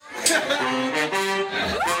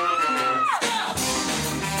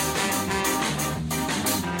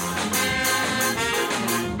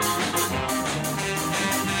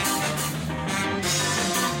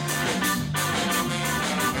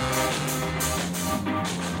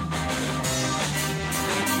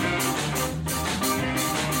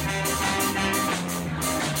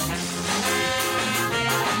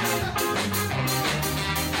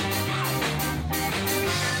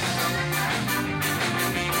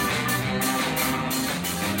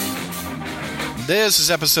This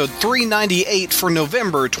is episode 398 for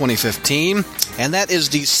November 2015, and that is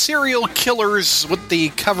the Serial Killers with the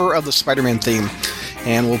cover of the Spider-Man theme.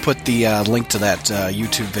 And we'll put the link to that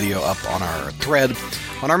YouTube video up on our thread,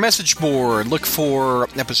 on our message board. Look for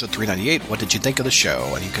episode 398. What did you think of the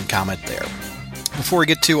show? And you can comment there. Before we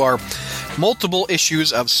get to our multiple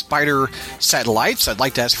issues of Spider Satellites, I'd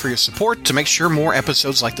like to ask for your support to make sure more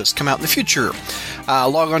episodes like this come out in the future.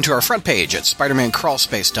 Log on to our front page at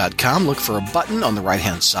SpidermanCrawlspace.com. Look for a button on the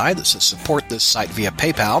right-hand side that says support this site via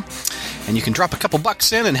PayPal. And you can drop a couple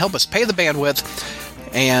bucks in and help us pay the bandwidth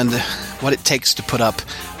and what it takes to put up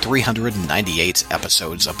 398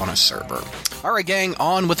 episodes up on a server. All right, gang,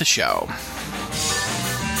 on with the show.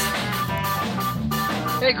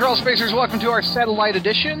 Hey, Crawl Spacers, welcome to our Satellite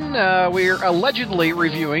Edition. We're allegedly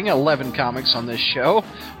reviewing 11 comics on this show.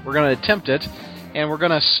 We're going to attempt it, and we're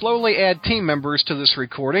going to slowly add team members to this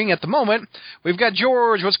recording. At the moment, we've got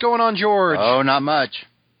George. What's going on, George? Oh, not much.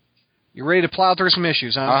 You ready to plow through some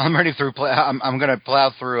issues, huh? I'm ready to I'm going to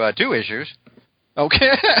plow through 2 issues.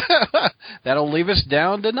 Okay. That'll leave us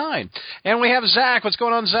down to 9. And we have Zach. What's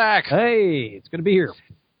going on, Zach? Hey, it's good to be here.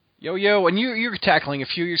 Yo, and you're tackling a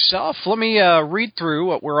few yourself. Let me read through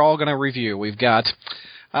what we're all going to review. We've got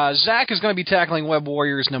Zach is going to be tackling Web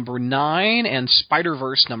Warriors number 9 and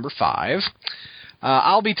Spider-Verse number 5.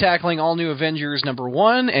 I'll be tackling All New Avengers number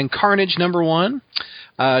 1 and Carnage number 1.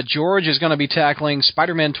 George is going to be tackling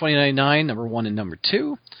Spider-Man 2099 number 1 and number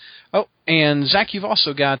 2. Oh, and Zach, you've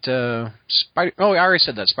also got I already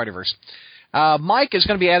said that, Spider-Verse. Mike is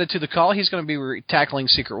going to be added to the call. He's going to be tackling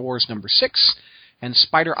Secret Wars number 6. And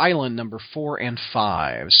Spider Island, number 4 and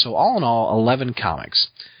 5. So all in all, 11 comics.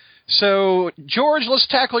 So, George, let's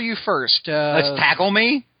tackle you first. Let's tackle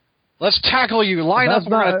me? Let's tackle you. Line up,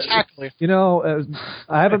 we're going to tackle you. You know,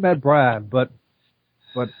 I haven't met Brad, but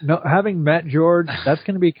no, having met George, that's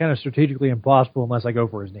going to be kind of strategically impossible unless I go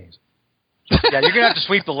for his knees. Yeah, you're going to have to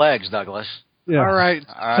sweep the legs, Douglas. Yeah. All right.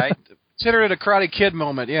 Consider it a Karate Kid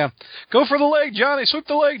moment, yeah. Go for the leg, Johnny. Sweep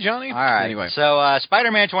the leg, Johnny. All right. Anyway. So,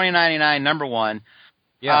 Spider-Man 2099, number 1.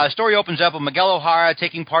 Yeah. Story opens up with Miguel O'Hara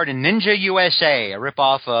taking part in Ninja USA, a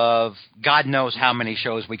ripoff of God knows how many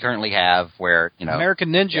shows we currently have where, you know.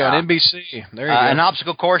 American Ninja on NBC. There you go. An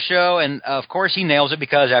obstacle course show, and of course he nails it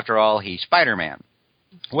because, after all, he's Spider-Man.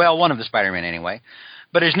 Well, one of the Spider-Man anyway.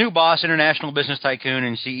 But his new boss, international business tycoon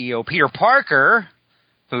and CEO Peter Parker,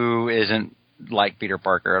 who isn't like Peter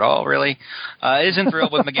Parker at all, really, isn't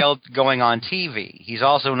thrilled with Miguel going on TV. He's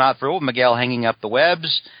also not thrilled with Miguel hanging up the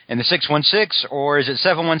webs in the 616, or is it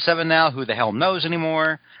 717 now? Who the hell knows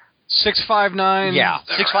anymore? 659. Yeah,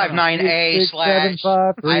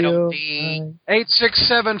 659A/IDOD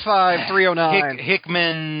 8675-309.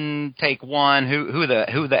 Hickman take 1. Who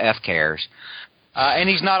the F cares? And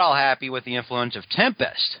he's not all happy with the influence of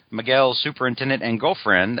Tempest, Miguel's superintendent and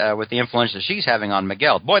girlfriend, with the influence that she's having on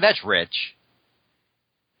Miguel. Boy, that's rich.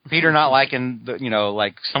 Peter not liking,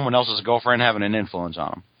 like someone else's girlfriend having an influence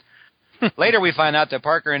on him. Later, we find out that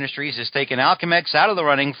Parker Industries has taken Alchemex out of the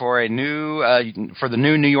running for the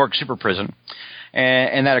new New York super prison,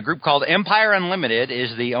 and that a group called Empire Unlimited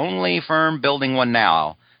is the only firm building one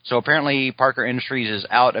now. So apparently, Parker Industries is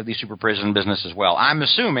out of the super prison business as well. I'm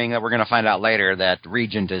assuming that we're going to find out later that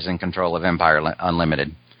Regent is in control of Empire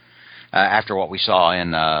Unlimited. After what we saw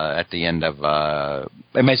at the end of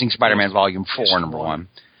Amazing Spider-Man Volume 4, number 1.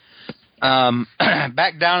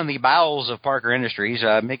 Back down in the bowels of Parker Industries,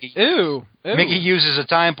 Mickey uses a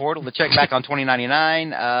time portal to check back on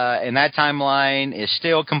 2099, and that timeline is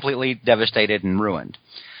still completely devastated and ruined.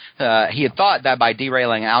 He had thought that by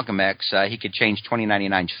derailing Alchemex, he could change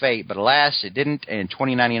 2099's fate, but alas, it didn't, and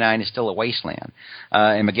 2099 is still a wasteland.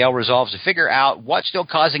 And Miguel resolves to figure out what's still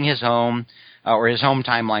causing his home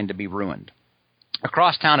timeline to be ruined.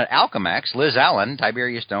 Across town at Alchemex, Liz Allen,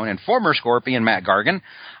 Tiberius Stone, and former Scorpion Matt Gargan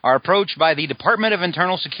are approached by the Department of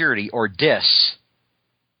Internal Security, or DIS.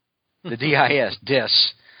 The DIS,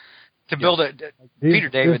 DIS. To build a... Peter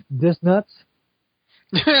David... Dis nuts?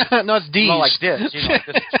 No, it's D's. More like this, which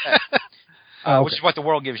is what the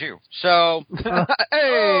world gives you. So...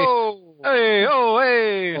 Hey!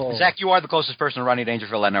 Zach, you are the closest person to Rodney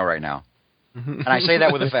Dangerfield I know right now. And I say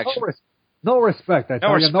that with affection. No respect. I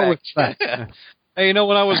tell you, no respect. Hey, you know,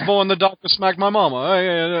 when I was born, the doctor smacked my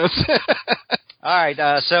mama. All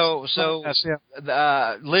right, so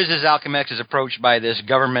Liz's Alchemax is approached by this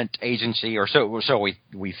government agency, or so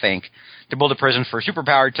we think, to build a prison for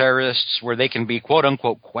superpowered terrorists where they can be quote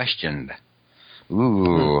unquote questioned.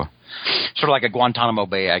 Ooh, sort of like a Guantanamo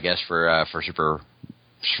Bay, I guess, for super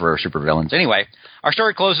villains. Anyway, our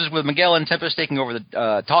story closes with Miguel and Tempest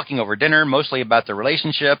talking over dinner, mostly about their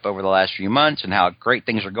relationship over the last few months and how great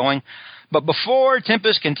things are going. But before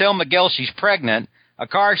Tempest can tell Miguel she's pregnant, a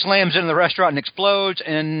car slams into the restaurant and explodes,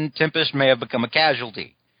 and Tempest may have become a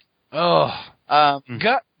casualty. Oh,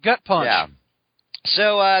 gut punch. Yeah.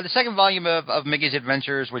 So the second volume of Mickey's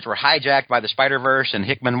Adventures, which were hijacked by the Spider-Verse and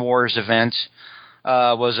Hickman Wars events,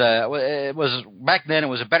 was back then it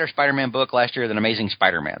was a better Spider-Man book last year than Amazing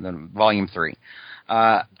Spider-Man, than Volume 3.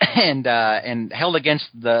 And held against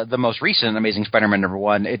the most recent Amazing Spider-Man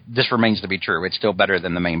 #1, this remains to be true. It's still better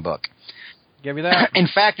than the main book. Give you that. In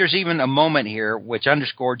fact, there's even a moment here which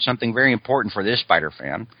underscored something very important for this Spider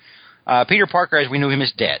fan. Peter Parker, as we knew him,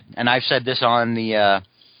 is dead, and I've said this on the.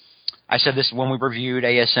 I said this when we reviewed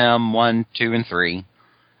ASM 1, 2, and 3.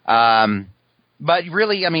 But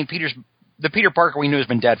really, I mean, the Peter Parker we knew has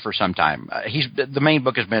been dead for some time. The main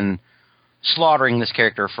book has been slaughtering this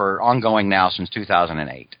character for ongoing now since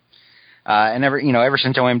 2008. And ever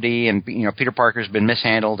since OMD, and Peter Parker's been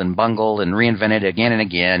mishandled and bungled and reinvented again and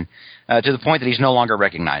again, to the point that he's no longer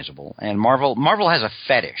recognizable. And Marvel has a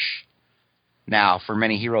fetish now for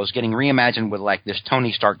many heroes getting reimagined with like this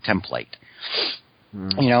Tony Stark template.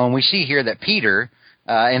 And we see here that Peter,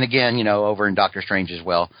 and again, over in Doctor Strange as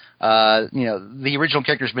well, the original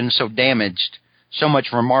character's been so damaged, so much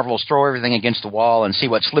for Marvel's throw everything against the wall and see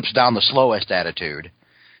what slips down the slowest attitude.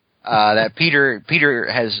 That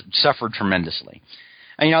Peter has suffered tremendously.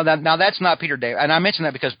 And now that's not Peter David, and I mention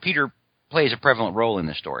that because Peter plays a prevalent role in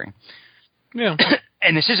this story. Yeah.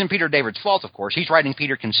 And this isn't Peter David's fault, of course. He's writing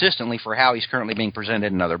Peter consistently for how he's currently being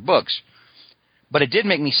presented in other books. But it did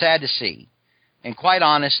make me sad to see. And quite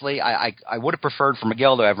honestly, I would have preferred for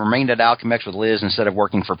Miguel to have remained at Alchemax with Liz instead of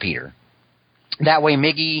working for Peter. That way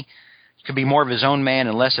Miggy could be more of his own man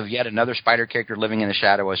and less of yet another Spider character living in the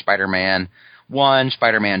shadow of Spider-Man 1,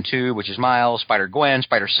 Spider-Man 2, which is Miles, Spider-Gwen,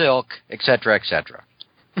 Spider-Silk, etc., etc.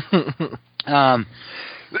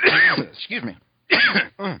 Excuse me.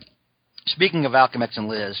 Speaking of Alchemax and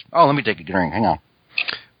Liz, let me take a drink. Hang on.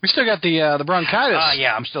 We still got the bronchitis.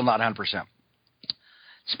 Yeah, I'm still not 100%.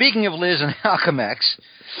 Speaking of Liz and Alchemax,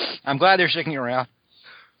 I'm glad they're sticking around.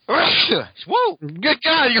 Whoa! Good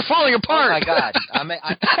God, you're falling apart. Oh my God! I'm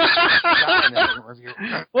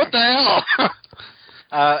what the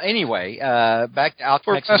hell? Anyway, back to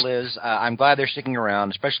Alchemax and Liz. I'm glad they're sticking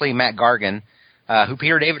around, especially Matt Gargan, who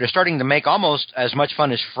Peter David is starting to make almost as much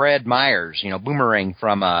fun as Fred Myers, Boomerang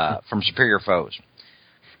from Superior Foes.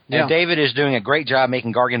 And David is doing a great job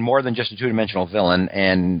making Gargan more than just a two-dimensional villain.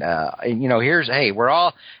 And we're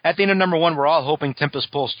all at the end of #1. We're all hoping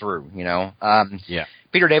Tempest pulls through.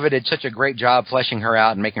 Peter David did such a great job fleshing her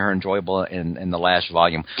out and making her enjoyable in the last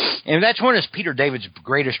volume. And that's one of Peter David's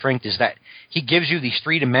greatest strength is that he gives you these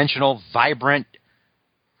three-dimensional, vibrant,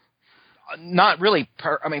 not really,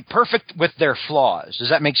 perfect with their flaws. Does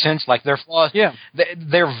that make sense? Like their flaws,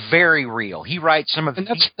 they're very real. He writes some of, and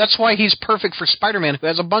that's why he's perfect for Spider-Man, who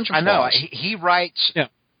has a bunch of flaws. I know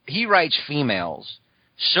he writes females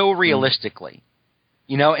so realistically,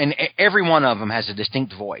 and every one of them has a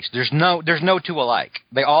distinct voice. There's no two alike.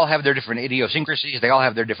 They all have their different idiosyncrasies. They all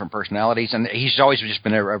have their different personalities, and he's always just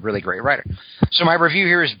been a really great writer. So my review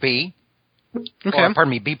here is B. Okay. Or,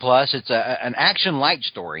 pardon me, B+. It's an action light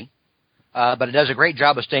story. But it does a great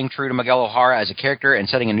job of staying true to Miguel O'Hara as a character and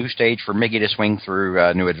setting a new stage for Miggy to swing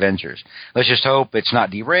through new adventures. Let's just hope it's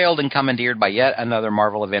not derailed and commandeered by yet another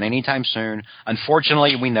Marvel event anytime soon.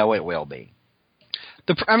 Unfortunately, we know it will be.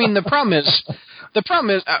 The problem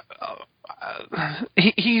is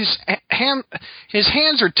his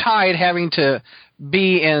hands are tied having to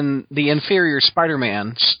be in the inferior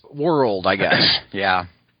Spider-Man's world, I guess. Yeah.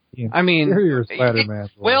 Inferior Spider-Man.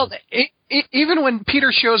 Well, even when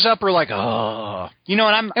Peter shows up, we're like, oh.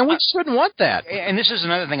 And we shouldn't want that. And this is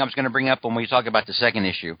another thing I was going to bring up when we talk about the second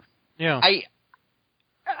issue. Yeah.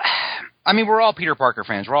 We're all Peter Parker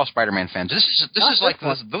fans. We're all Spider-Man fans. This is like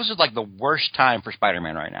the worst time for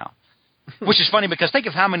Spider-Man right now. Which is funny because think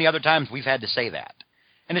of how many other times we've had to say that.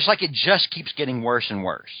 And it's like it just keeps getting worse and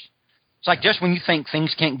worse. It's like just when you think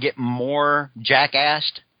things can't get more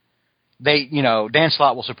jackassed, Dan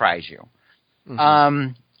Slott will surprise you.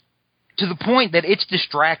 Mm-hmm. to the point that it's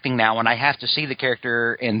distracting now when I have to see the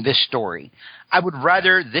character in this story. I would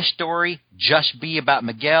rather this story just be about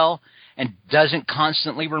Miguel and doesn't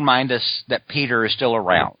constantly remind us that Peter is still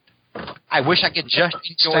around. I wish I could just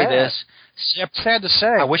enjoy this. Sad to say.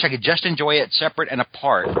 I wish I could just enjoy it separate and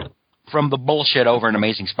apart from the bullshit over in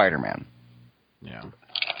Amazing Spider-Man. Yeah.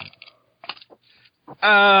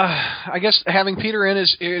 I guess having Peter in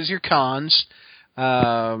is your cons.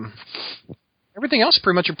 Everything else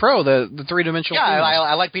pretty much a pro. The three-dimensional. Yeah,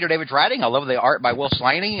 I like Peter David's writing. I love the art by Will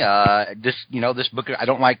Sliney. This book I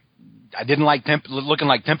didn't like looking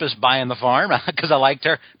like Tempest buying the farm because I liked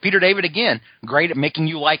her. Peter David again, great at making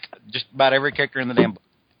you like just about every character in the damn book.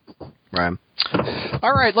 Right.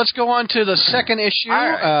 All right, let's go on to the second issue.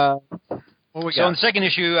 All right. What we got? So in the second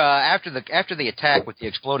issue, after the attack with the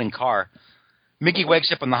exploding car, Mickey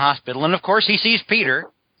wakes up in the hospital, and of course he sees Peter,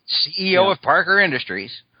 CEO of Parker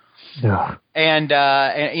Industries. Yeah. And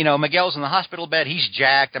Miguel's in the hospital bed. He's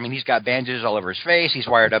jacked. I mean, he's got bandages all over his face. He's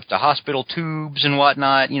wired up to hospital tubes and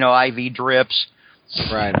whatnot, IV drips.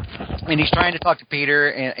 Right. And he's trying to talk to Peter,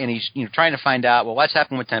 and he's trying to find out, well, what's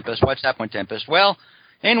happened with Tempest? What's happened with Tempest? Well,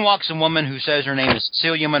 in walks a woman who says her name is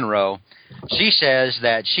Celia Monroe. She says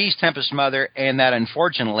that she's Tempest's mother and that,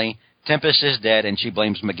 unfortunately, Tempest is dead, and she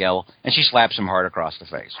blames Miguel, and she slaps him hard across the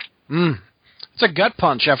face. It's a gut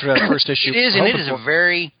punch after that first issue. It is, and it is a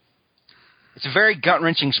very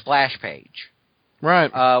gut-wrenching splash page.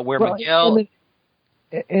 Right. Where Miguel...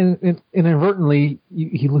 And inadvertently,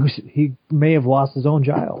 he may have lost his own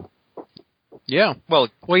child. Yeah. Well,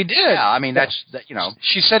 he did. Yeah, I mean,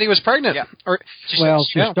 She said he was pregnant. Yeah. She's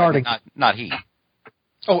starting. Not he.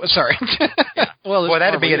 Oh, sorry. Yeah. Well,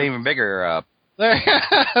 that'd be an even bigger...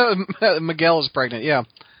 Miguel is pregnant, yeah.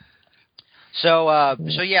 So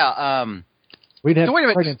We'd have wait a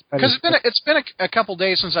minute, because it's been a couple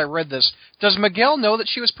days since I read this. Does Miguel know that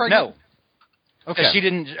she was pregnant? No. Okay. She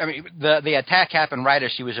didn't. I mean, the attack happened right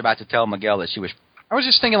as she was about to tell Miguel that she was. I was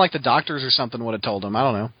just thinking like the doctors or something would have told him. I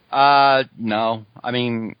don't know. No. I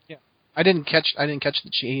mean, yeah. I didn't catch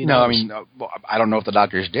that she. No, I mean, I don't know if the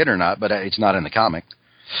doctors did or not, but it's not in the comic.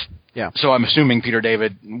 Yeah. So I'm assuming Peter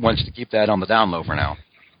David wants to keep that on the down low for now.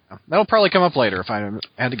 That'll probably come up later if I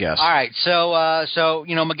had to guess. All right, so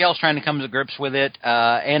Miguel's trying to come to grips with it,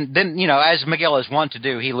 and then as Miguel is wont to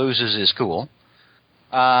do, he loses his cool,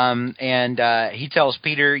 and he tells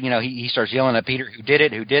Peter, he starts yelling at Peter, who did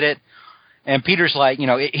it, and Peter's like,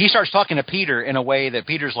 he starts talking to Peter in a way that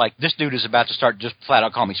Peter's like, this dude is about to start just flat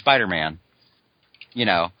out call me Spider-Man,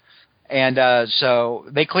 and so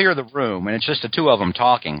they clear the room, and it's just the two of them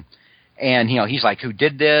talking. And, he's like, who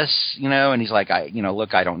did this? And he's like,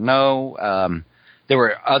 look, I don't know. There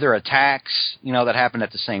were other attacks, that happened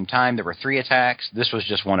at the same time. There were 3 attacks. This was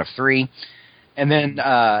just one of 3. And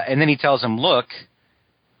then he tells him, look,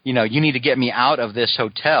 you need to get me out of this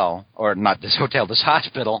hotel, or not this hotel, this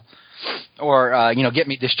hospital, or, get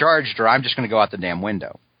me discharged, or I'm just going to go out the damn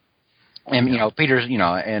window. And, Peter's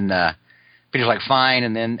like, fine.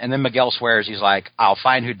 And then Miguel swears, he's like, I'll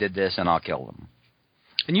find who did this and I'll kill them.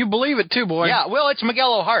 And you believe it too, boy. Yeah, well, it's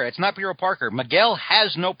Miguel O'Hara. It's not Peter Parker. Miguel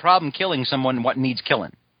has no problem killing someone what needs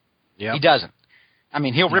killing. Yeah. He doesn't. I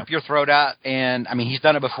mean, he'll rip your throat out, and I mean, he's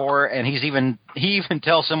done it before, and he even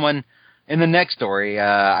tells someone in the next story,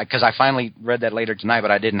 because I finally read that later tonight,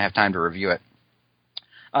 but I didn't have time to review it.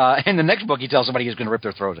 In the next book, he tells somebody he's going to rip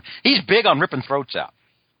their throats out. He's big on ripping throats out.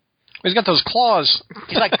 He's got those claws.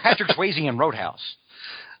 He's like Patrick Swayze in Roadhouse.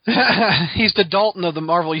 He's the Dalton of the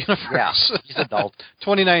Marvel Universe. Yeah, he's the Dalton.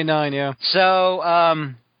 2099, yeah.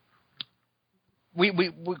 So we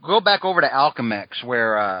go back over to Alchemex,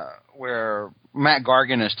 where Matt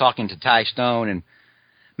Gargan is talking to Ty Stone, and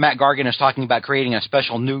Matt Gargan is talking about creating a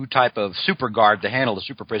special new type of super guard to handle the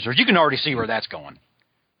super prisoners. You can already see where that's going.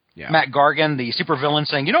 Yeah. Matt Gargan, the super villain,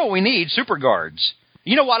 saying, "You know what we need? Super guards.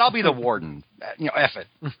 You know what? I'll be the warden. F it.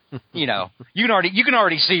 You can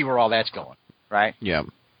already see where all that's going, right? Yeah."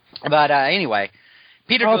 But anyway,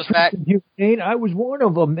 Peter goes back. I was one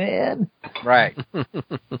of them, man. Right.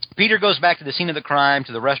 Peter goes back to the scene of the crime,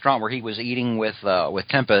 to the restaurant where he was eating with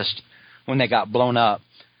Tempest when they got blown up,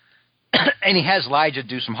 and he has Elijah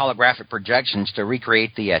do some holographic projections to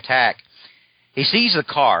recreate the attack. He sees the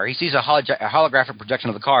car. He sees a holographic projection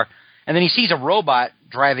of the car, and then he sees a robot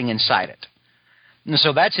driving inside it. And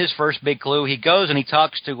so that's his first big clue. He goes and he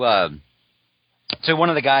talks to one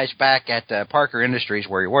of the guys back at Parker Industries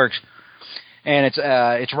where he works, and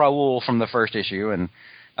it's Raul from the first issue, and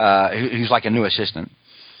who's like a new assistant.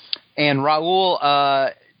 And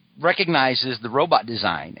Raul recognizes the robot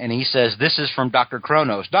design, and he says, this is from Dr.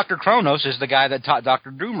 Kronos. Dr. Kronos is the guy that taught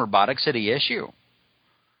Dr. Doom robotics at ESU.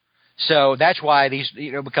 So that's why these,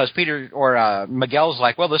 because Peter or Miguel's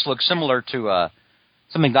like, well, this looks similar to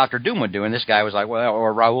something Dr. Doom would do, and this guy was like, well,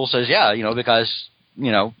 or Raul says, yeah, because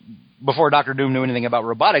before Dr. Doom knew anything about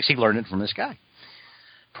robotics, he learned it from this guy.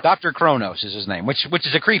 Dr. Kronos is his name, which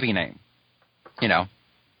is a creepy name, Yeah.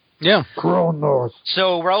 Kronos.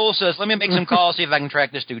 So Raul says, let me make some calls, see if I can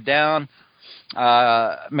track this dude down.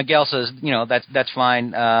 Miguel says, that's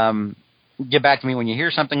fine. Get back to me when you hear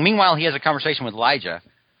something. Meanwhile, he has a conversation with Elijah.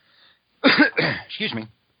 Excuse me.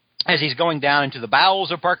 As he's going down into the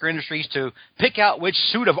bowels of Parker Industries to pick out which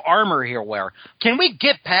suit of armor he'll wear. Can we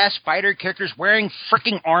get past spider characters wearing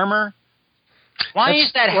freaking armor? Why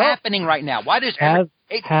is that happening right now? Why does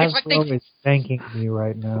Hasbro is thanking me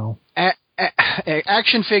right now.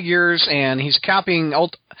 Action figures, and he's copying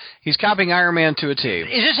Iron Man to a T.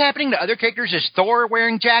 Is this happening to other characters? Is Thor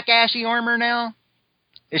wearing jackassy armor now?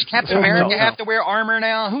 Is Captain America have to wear armor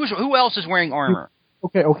now? Who else is wearing armor?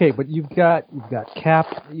 Okay, but you've got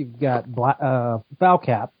Cap, you've got Val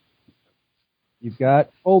Cap, you've got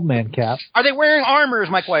Old Man Cap. Are they wearing armor? Is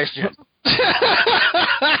my question. They're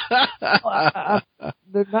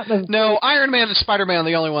not necessarily. No, Iron Man and Spider-Man are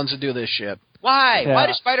the only ones that do this shit. Why? Yeah. Why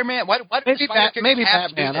does Spider-Man? Why Maybe, maybe have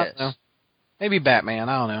to do Batman. I this? don't know. Maybe Batman.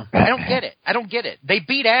 I don't know. I don't get it. They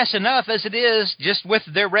beat ass enough as it is, just with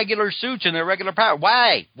their regular suits and their regular power.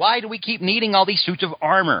 Why? Why do we keep needing all these suits of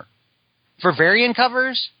armor? For variant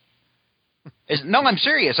covers? No, I'm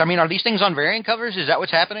serious. I mean, are these things on variant covers? Is that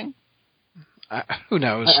what's happening? Who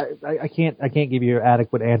knows? I can't give you an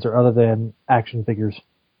adequate answer other than action figures.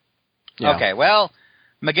 Yeah. Okay, well,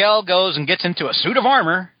 Miguel goes and gets into a suit of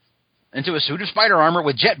armor, into a suit of spider armor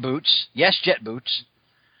with jet boots. Yes, jet boots.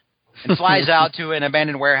 And flies out to an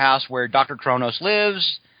abandoned warehouse where Dr. Kronos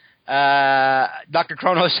lives. Dr.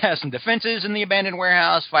 Kronos has some defenses in the abandoned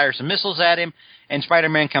warehouse, fires some missiles at him, and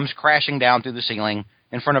Spider-Man comes crashing down through the ceiling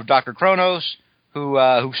in front of Dr. Kronos, who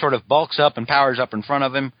sort of bulks up and powers up in front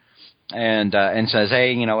of him, and says,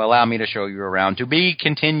 "Hey, allow me to show you around. To be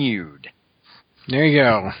continued." There you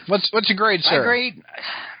go. What's your grade, sir?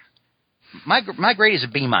 My grade is a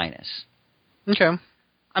B-. Okay.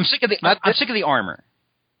 I'm sick of the armor.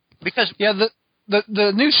 Because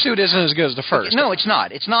the new suit isn't as good as the first. No, it's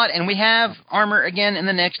not. It's not, and we have armor again in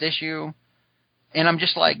the next issue, and I'm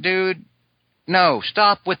just like, dude, no,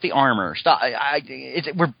 stop with the armor. Stop.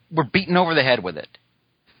 We're beaten over the head with it.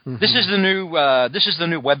 Mm-hmm. This is the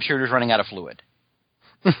new web shooters running out of fluid.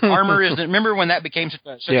 Armor is. Remember when that became such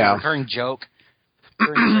a recurring joke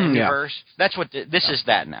during the universe? That's what this is.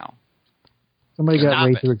 That now. Somebody got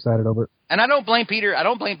way too excited over it. And I don't blame Peter. I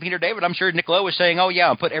don't blame Peter David. I'm sure Nick Lowe was saying, "Oh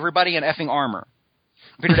yeah, put everybody in effing armor."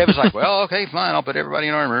 Peter David's like, "Well, okay, fine. I'll put everybody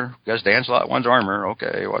in armor because Dan Slott wants armor.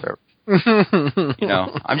 Okay, whatever."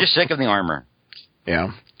 I'm just sick of the armor.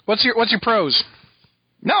 Yeah. What's your pros?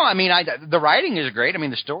 No, I mean, the writing is great. I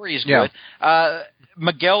mean, the story is good.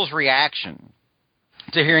 Miguel's reaction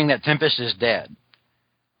to hearing that Tempest is dead.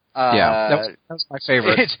 That was my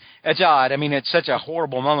favorite. It's odd. I mean, it's such a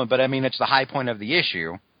horrible moment, but I mean, it's the high point of the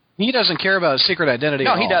issue. He doesn't care about his secret identity.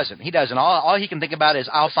 No, he doesn't. He doesn't. All he can think about is,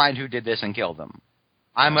 I'll find who did this and kill them.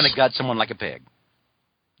 I'm going to gut someone like a pig.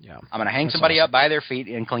 Yeah. I'm going to hang somebody up by their feet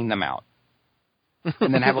and clean them out.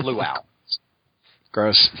 And then have a luau.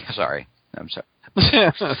 Gross. Sorry. I'm sorry.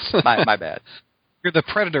 my bad. You're the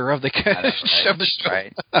predator of the show.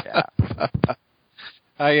 Right. Yeah.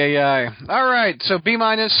 Aye. All right. So B-,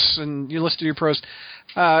 and you listed your pros.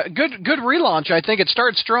 Good relaunch. I think it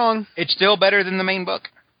starts strong. It's still better than the main book.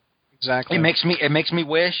 Exactly. It makes me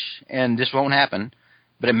wish, and this won't happen,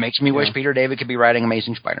 but it makes me wish Peter David could be writing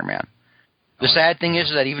Amazing Spider-Man. The sad thing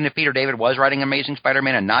is that even if Peter David was writing Amazing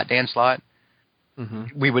Spider-Man and not Dan Slott,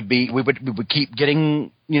 we would keep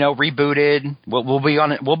getting rebooted. We'll be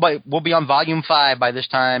on volume 5 by this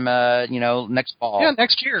time. Next fall. Yeah,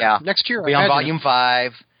 next year. Yeah, next year. We'll be on volume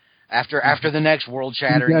 5 after the next world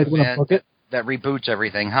shattering event that reboots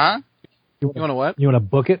everything, huh? You want to what? You want to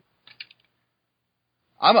book it?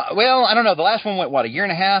 Well, I don't know. The last one went, a year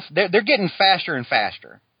and a half? They're getting faster and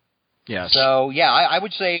faster. Yes. So, yeah, I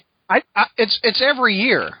would say... It's every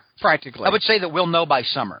year, practically. I would say that we'll know by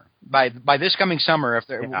summer. By this coming summer,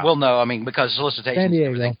 we'll know, I mean, because solicitations and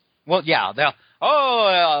everything. Well, yeah.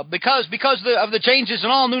 Because of the changes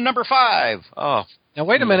in all new number 5. Oh. Now,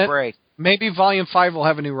 wait a minute. Great. Maybe volume 5 will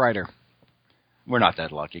have a new writer. We're not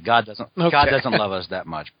that lucky. God doesn't love us that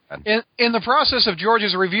much. In the process of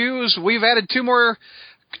George's reviews, we've added 2 more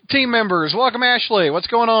team members. Welcome, Ashley. What's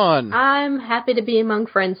going on? I'm happy to be among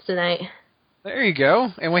friends tonight. There you go.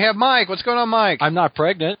 And we have Mike. What's going on, Mike? I'm not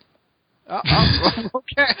pregnant.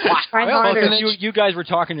 Okay. Well, you guys were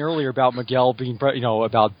talking earlier about Miguel being,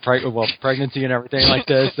 about pregnancy and everything like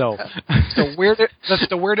this. So that's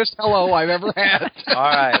the weirdest hello I've ever had. All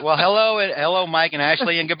right. Well, hello, Mike and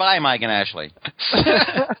Ashley, and goodbye, Mike and Ashley.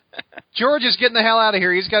 George is getting the hell out of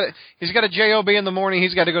here. He's got a job in the morning.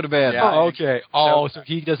 He's got to go to bed. Yeah, okay. So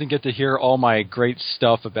he doesn't get to hear all my great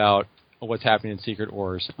stuff about what's happening in Secret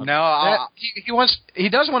Wars. No, he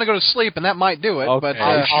does want to go to sleep, and that might do it. Okay. But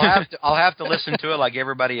I'll have to listen to it like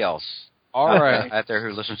everybody else. All right, out there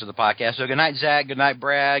who listens to the podcast. So good night, Zach. Good night,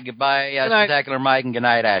 Brad. Goodbye, night. Spectacular Mike, and good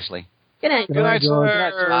night, Ashley. Good night. Good night,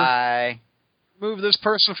 sir. Bye. Move this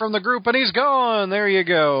person from the group, and he's gone. There you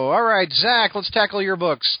go. All right, Zach, let's tackle your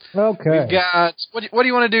books. Okay. We've got what do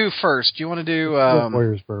you want to do first? Do you want to do Web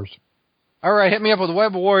Warriors first? All right, hit me up with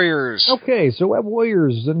Web Warriors. Okay, so Web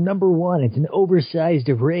Warriors, number 1. It's an oversized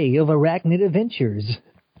array of arachnid adventures.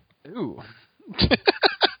 Ooh.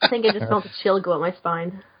 I think I just felt a chill go up my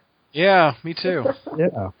spine. Yeah, me too.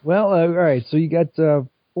 Yeah. Well, all right. So you got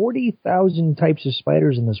 40,000 types of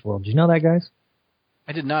spiders in this world. Did you know that, guys?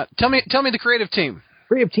 I did not. Tell me the creative team.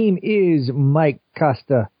 Creative team is Mike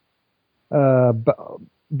Costa. Baldon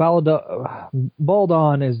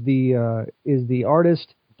is the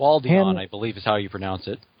artist. Baldion, I believe, is how you pronounce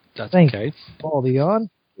it. That's Thanks. okay. Baldion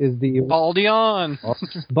is the Baldion.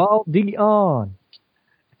 Baldion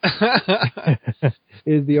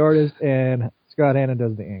is the artist, and Scott Hanna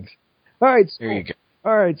does the inks. All right, so, there you go.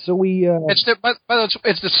 All right, so we. It's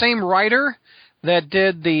the same writer that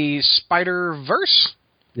did the Spider-Verse.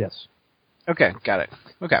 Yes. Okay, got it.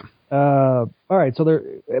 Okay. All right, so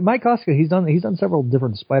Mike Koska, he's done several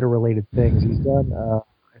different spider-related things. He's done.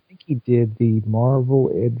 I think he did the Marvel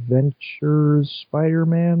Adventures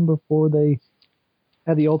Spider-Man before they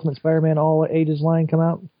had the Ultimate Spider-Man All Ages line come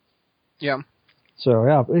out. Yeah. So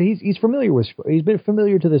yeah, he's familiar with. He's been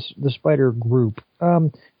familiar to the Spider group.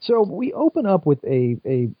 So we open up with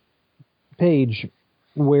a page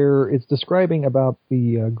where it's describing about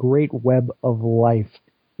the Great Web of Life.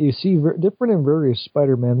 You see different and various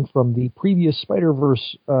Spider-Men from the previous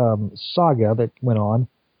Spider-Verse saga that went on,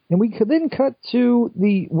 and we could then cut to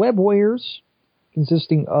the Web Warriors,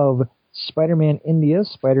 consisting of Spider-Man India,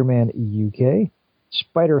 Spider-Man UK,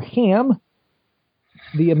 Spider-Ham,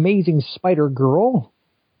 the Amazing Spider-Girl,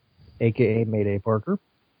 a.k.a. Mayday Parker.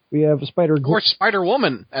 We have Or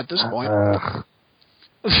Spider-Woman at this point.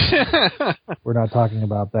 We're not talking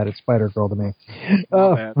about that. It's Spider-Girl to me.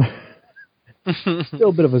 Still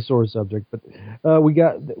a bit of a sore subject, but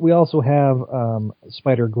we also have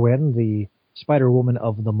Spider-Gwen, the Spider-Woman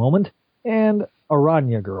of the moment, and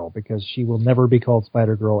Aranya Girl, because she will never be called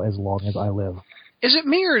Spider-Girl as long as I live. Is it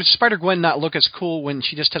me, or does Spider-Gwen not look as cool when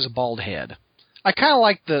she just has a bald head? I kind of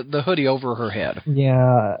like the hoodie over her head.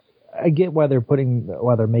 Yeah, I get why they're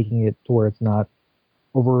making it to where it's not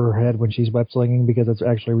over her head when she's web slinging, because it's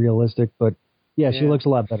actually realistic. But yeah, she looks a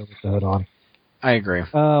lot better with the hood on. I agree.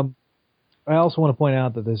 I also want to point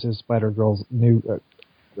out that this is Spider-Girl's new,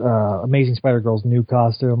 Amazing Spider-Girl's new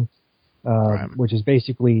costume, which is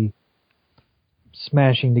basically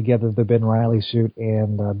smashing together the Ben Reilly suit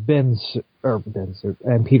and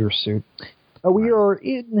Peter's suit. We are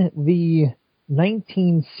in the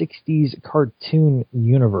 1960s cartoon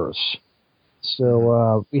universe.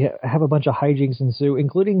 So we have a bunch of hijinks ensue,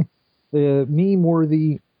 including the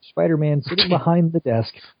meme-worthy Spider-Man sitting behind the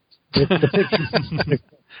desk with the pictures.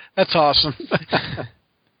 That's awesome.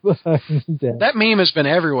 That meme has been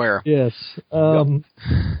everywhere. Yes.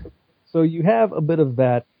 So you have a bit of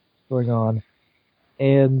that going on.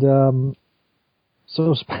 And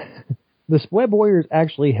so the Web Warriors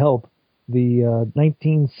actually help the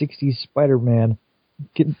 1960s Spider-Man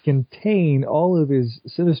contain all of his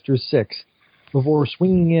Sinister Six before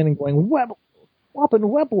swinging in and going web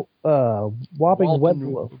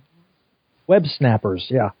snappers.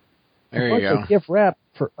 Yeah. There you go. A gift wrap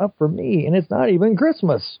up for me, and it's not even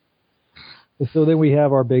Christmas. So then we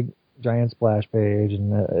have our big giant splash page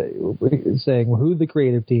and saying who the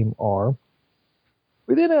creative team are.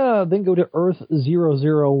 We then go to Earth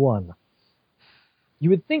 001. You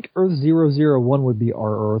would think Earth 001 would be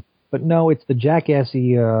our Earth, but no, it's the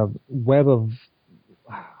jackassy web of...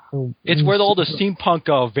 It's where all the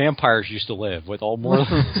steampunk vampires used to live, with all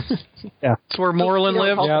Moreland. Yeah. It's where Moreland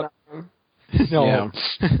lived? Yeah. No. Yeah.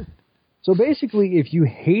 So basically, if you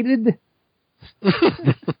hated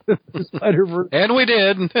the Spider-Verse... And we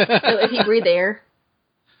did. If you breathe air.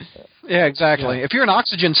 Yeah, exactly. Yeah. If you're an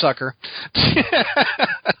oxygen sucker.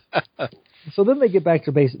 So then they get back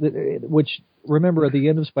to base, which, remember, at the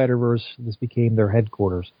end of Spider-Verse, this became their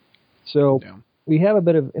headquarters. So we have a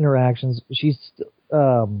bit of interactions. She's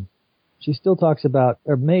She still talks about,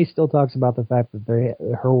 or May still talks about the fact that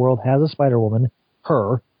her world has a Spider-Woman,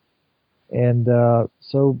 her, and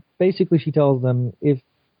so basically she tells them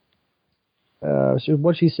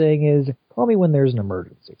what she's saying is, call me when there's an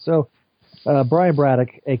emergency. So Brian Braddock,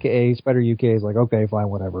 a.k.a. Spider UK, is like, okay, fine,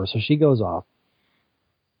 whatever. So she goes off.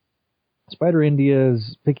 Spider India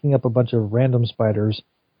is picking up a bunch of random spiders,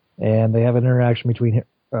 and they have an interaction between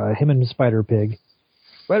him and Spider Pig.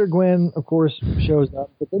 Spider Gwen, of course, shows up,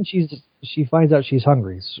 but then she finds out she's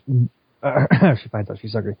hungry. She finds out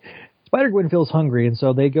she's hungry. Spider Gwen feels hungry, and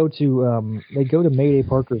so they go to Mayday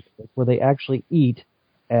Parker's, where they actually eat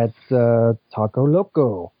at Taco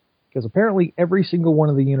Loco, because apparently every single one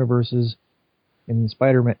of the universes in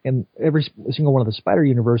Spider-Man, and every single one of the Spider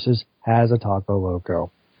universes has a Taco Loco.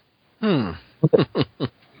 Gwen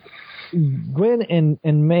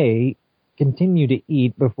and May continue to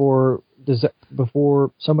eat before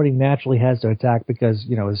somebody naturally has to attack, because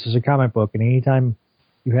this is a comic book, and anytime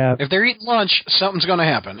you have, if they're eating lunch, something's going to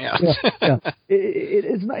happen. Yeah.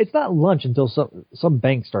 It's not lunch until some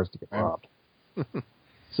bank starts to get robbed.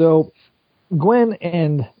 So Gwen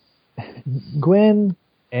and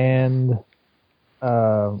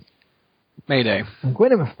Mayday.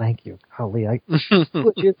 Thank you. Golly,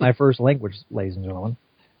 it's my first language, ladies and gentlemen.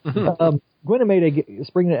 Gwen and Mayday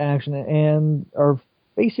spring into action and are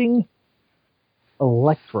facing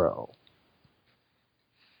Electro.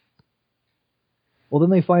 Well, then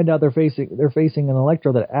they find out they're facing an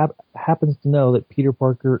Electro that happens to know that Peter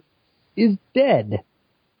Parker is dead.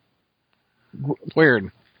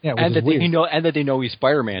 Weird. Yeah, and that they know he's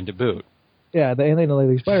Spider-Man to boot. Yeah, they know that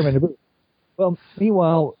he's Spider-Man to boot. Well,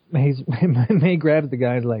 meanwhile, May grabs the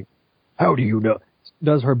guy and is like, "How do you know?"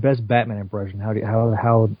 Does her best Batman impression. How do you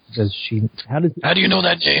know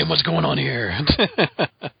that name? What's going on here?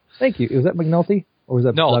 Thank you. Was that McNulty? Or was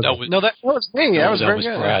that No, Doug? that was me. That was very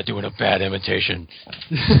good. Brad doing a bad imitation.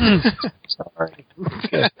 Sorry.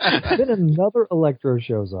 Then another Electro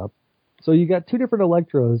shows up. So you got two different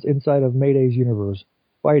Electros inside of Mayday's universe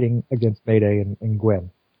fighting against Mayday and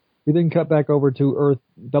Gwen. We then cut back over to Earth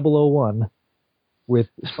 001 with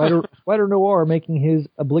Spider Noir making his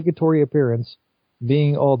obligatory appearance,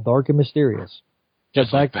 being all dark and mysterious.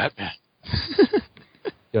 Just like Batman.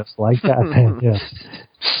 Just like Batman, yes.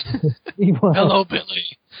 Hello, Billy.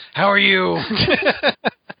 How are you?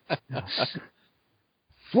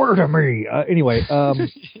 Swear to me. Anyway,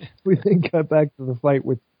 we then cut back to the fight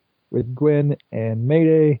with Gwen and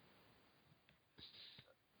Mayday.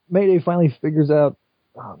 Mayday finally figures out...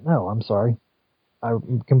 Oh, no, I'm sorry. I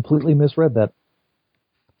completely misread that.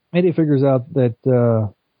 Mayday figures out that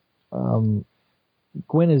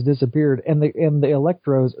Gwen has disappeared, and the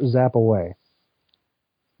Electros zap away.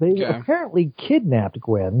 They apparently kidnapped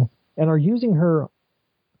Gwen and are using her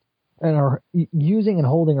and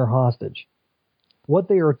holding her hostage. What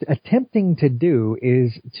they are attempting to do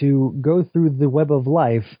is to go through the web of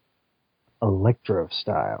life Electro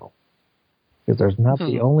style. Because there's not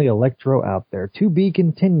the only Electro out there. To be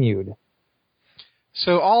continued.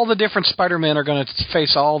 So all the different Spider-Men are going to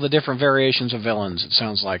face all the different variations of villains, it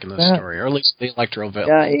sounds like, in this story. Or at least the Electro villain.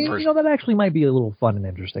 Yeah, that actually might be a little fun and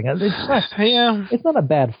interesting. It's not a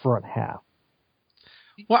bad front half.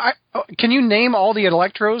 Well, can you name all the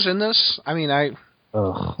Electros in this? I mean,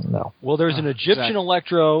 no. Well, there's an Egyptian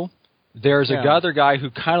Electro. There's another guy who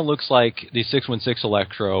kind of looks like the 616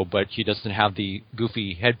 Electro, but he doesn't have the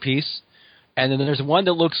goofy headpiece. And then there's one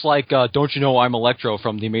that looks like Don't You Know I'm Electro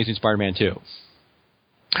from The Amazing Spider-Man 2.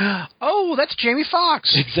 Oh, that's Jamie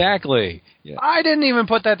Foxx. Exactly. Yeah. I didn't even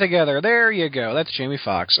put that together. There you go. That's Jamie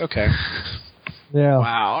Foxx. Okay. Yeah.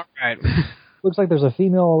 Wow. All right. Looks like there's a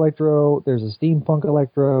female Electro. There's a steampunk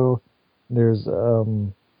Electro. There's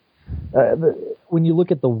when you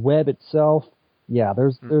look at the web itself,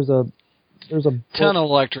 there's a ton of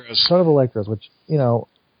Electros. Ton of Electros, which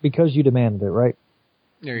because you demanded it, right?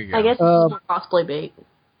 There you go. I guess this is more cosplay bait.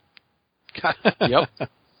 Yep.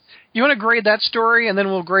 You want to grade that story, and then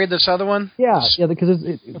we'll grade this other one? Yeah, because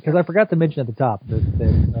I forgot to mention at the top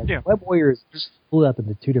that Web Warriors split up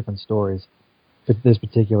into two different stories for this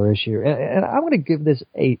particular issue, and I'm going to give this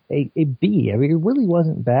a B. I mean, it really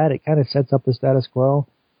wasn't bad. It kind of sets up the status quo,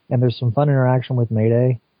 and there's some fun interaction with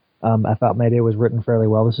Mayday. I thought Mayday was written fairly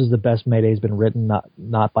well. This is the best Mayday's been written,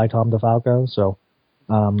 not by Tom DeFalco, so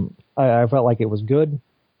I felt like it was good.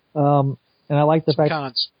 And I like the fact...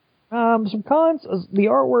 Cons. Some cons. The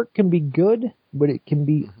artwork can be good, but it can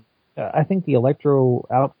be. I think the Electro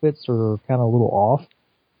outfits are kind of a little off.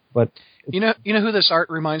 But you know who this art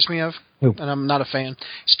reminds me of, who? And I'm not a fan.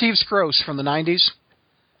 Steve Scrose from the '90s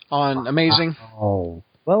on Amazing. Oh,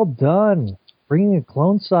 well done! Bringing a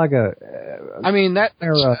Clone Saga. I mean that.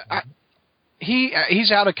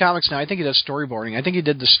 He's out of comics now. I think he does storyboarding. I think he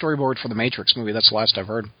did the storyboard for the Matrix movie. That's the last I've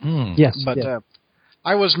heard. Yes, But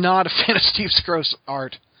I was not a fan of Steve Skro's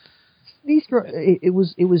art. It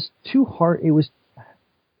was too hard. It was.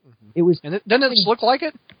 And doesn't it look like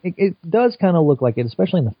it? It does kind of look like it,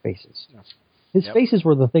 especially in the faces. Yeah. His faces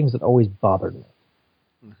were the things that always bothered me.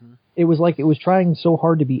 Mm-hmm. It was like it was trying so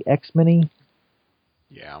hard to be X-Men-y,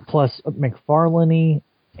 plus McFarlane-y,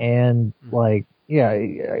 and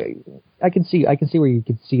I can see where you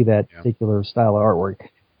could see that particular style of artwork.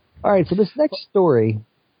 All right, so this next story.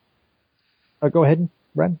 Go ahead,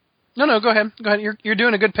 Brad. No, go ahead. You're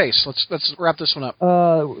doing a good pace. Let's wrap this one up.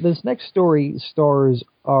 This next story stars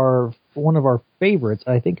one of our favorites.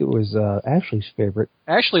 I think it was Ashley's favorite.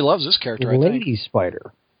 Ashley loves this character. Lady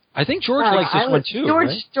Spider. I think George likes this one too.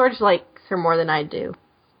 George likes her more than I do.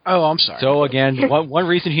 Oh, I'm sorry. So again, one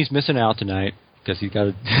reason he's missing out tonight because he's got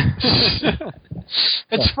to.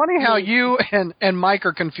 It's funny how you and Mike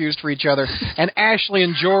are confused for each other, and Ashley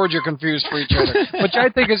and George are confused for each other, which I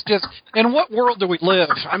think is just. In what world do we live?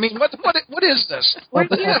 I mean, what is this? Where's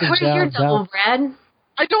your double, Brad?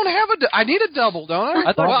 I don't have I need a double, don't I?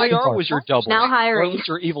 I thought JR was your double. Now hiring. Or at least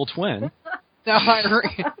your evil twin. Now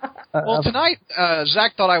hiring. Well, tonight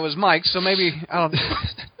Zach thought I was Mike, so maybe I don't.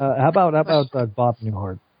 How about Bob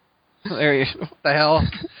Newhart? There you. What the hell?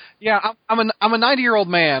 Yeah, I'm a 90-year-old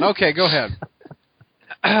man. Okay, go ahead.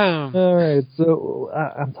 All right, so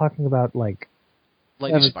I'm talking about like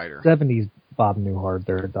Lady Spider. 70s Bob Newhart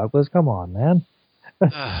there, Douglas. Come on, man.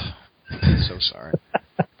 I'm so sorry.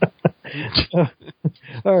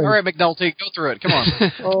 All right, McNulty, go through it. Come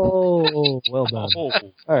on. Oh, well done.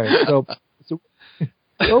 All right, so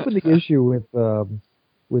we opened the issue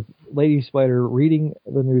with Lady Spider reading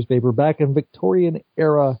the newspaper back in Victorian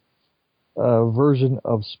era version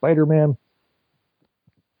of Spider-Man.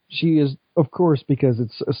 She is, of course, because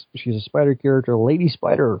she's a spider character, Lady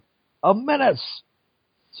Spider, a menace.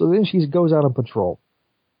 So then she goes out on patrol.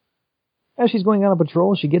 As she's going out on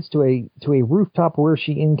patrol, she gets to a rooftop where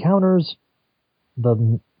she encounters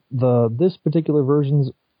this particular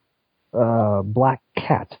version's Black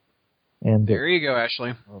Cat. And there you go,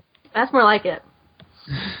 Ashley. That's more like it.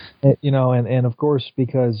 And of course,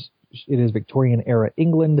 because it is Victorian era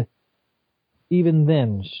England, even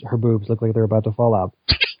then her boobs look like they're about to fall out.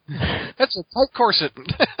 That's a tight corset.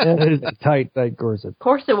 It is a tight corset.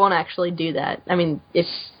 Corset won't actually do that. I mean,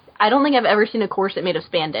 I don't think I've ever seen a corset made of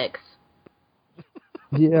spandex.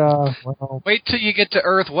 Yeah, well. Wait till you get to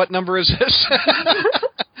Earth. What number is this?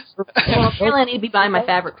 Well, apparently I need to be buying my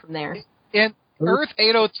fabric from there. In Earth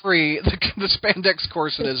 803, the spandex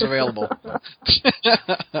corset is available.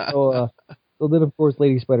 So then, of course,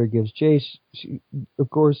 Lady Spider gives chase. She, of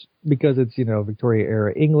course, because it's, Victoria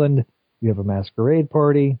era England, you have a masquerade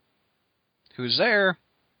party. Who's there?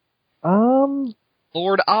 Lord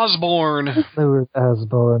Osborne. Lord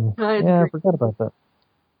Osborne. Yeah, I forgot about that.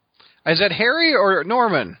 Is that Harry or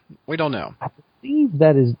Norman? We don't know. I believe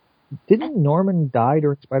that is... Didn't Norman die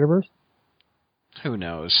during Spider-Verse? Who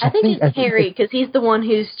knows? I think it's Harry, because he's the one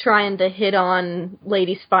who's trying to hit on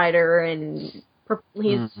Lady Spider, and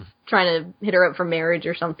he's trying to hit her up for marriage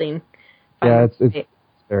or something. Yeah, it's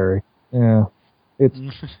Harry. Yeah.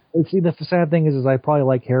 See, the sad thing is I probably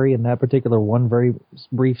like Harry in that particular one very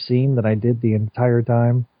brief scene that I did the entire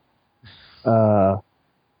time for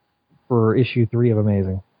issue 3 of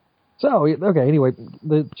Amazing. So, okay, anyway,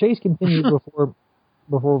 the chase continues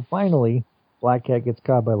before finally Black Cat gets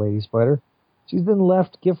caught by Lady Spider. She's then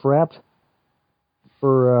left gift-wrapped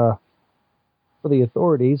for the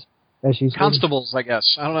authorities as she's... Constables, I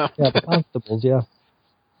guess. I don't know. Yeah, the constables, yeah.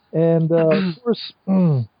 And, of course,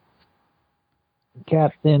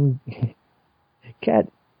 Cat,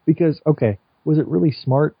 because, okay, was it really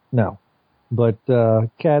smart? No. But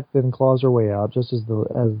Cat then claws her way out just as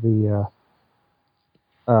the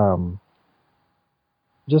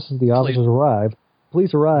officers arrive.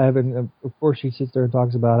 Police arrive, and of course she sits there and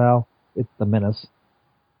talks about how it's the menace.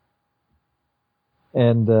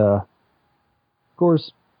 And, of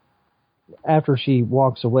course, after she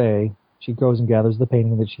walks away, she goes and gathers the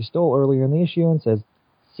painting that she stole earlier in the issue and says,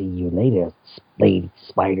 "See you later, Lady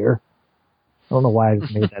Spider." I don't know why I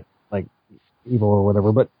made that, like, evil or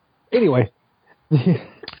whatever, but anyway.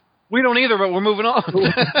 We don't either, but we're moving on.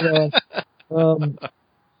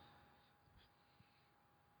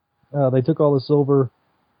 They took all the silver,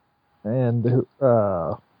 and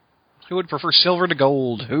who would prefer silver to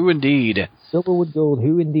gold? Who indeed? Silver with gold.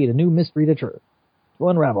 Who indeed? A new mystery to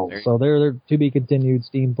unravel. So they're to be continued.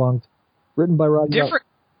 Steampunked, written by Rod.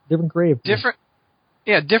 Different creative.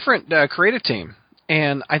 Different creative team,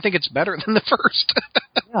 and I think it's better than the first.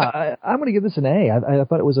 I'm going to give this an A. I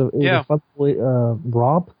thought it was a fun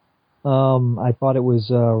romp. I thought it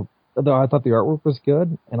was. I thought the artwork was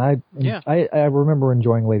good, and I remember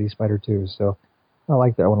enjoying Lady Spider too. So I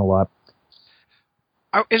like that one a lot.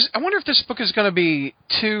 I wonder if this book is going to be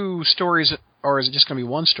 2 stories, or is it just going to be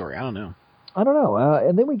 1 story? I don't know.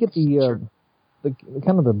 And then we get the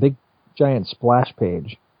kind of the big giant splash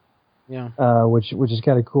page. Yeah. Which is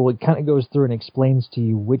kind of cool. It kind of goes through and explains to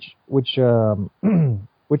you which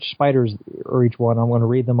spiders are each one. I'm going to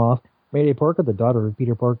read them off. Mayday Parker, the daughter of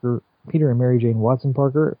Peter and Mary Jane Watson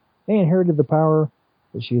Parker, may inherited the power,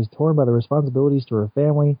 but she is torn by the responsibilities to her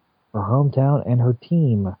family, her hometown, and her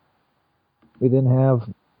team. We then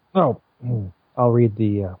have, I'll read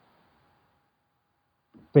the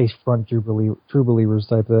Face Front True Believers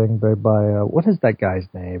type thing by what is that guy's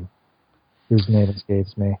name? Whose name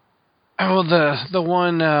escapes me. Oh, the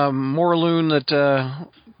one Morloon that...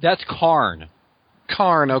 That's Karn.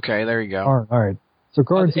 Karn, okay, there you go. Karn, all right. So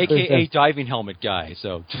Karn's a.k.a. diving helmet guy.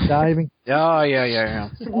 So diving. Oh, yeah.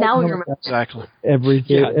 Now we remember. Exactly.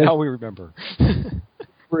 Now we remember.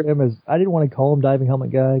 For him is, I didn't want to call him diving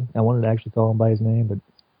helmet guy. I wanted to actually call him by his name, but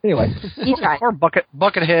anyway. Or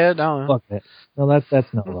Buckethead. I don't know. Buckethead. No,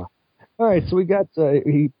 that's Nova. All right, so we got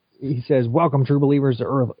he says, "Welcome, true believers, to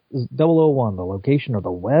Earth 001, the location of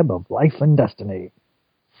the web of life and destiny.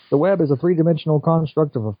 The web is a 3-dimensional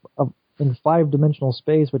construct in 5-dimensional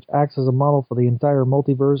space, which acts as a model for the entire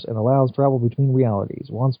multiverse and allows travel between realities.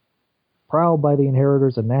 Once prowled by the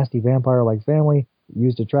inheritors, a nasty vampire-like family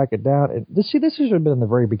used to track it down." And this should have been in the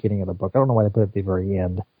very beginning of the book. I don't know why they put it at the very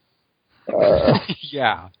end.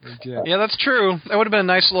 Yeah, that's true. That would have been a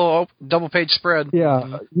nice little double-page spread.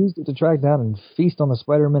 Yeah, used it to track down and feast on the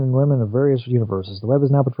Spider-Men and women of various universes. The web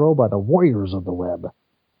is now patrolled by the Warriors of the Web.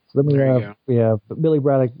 So then we have Billy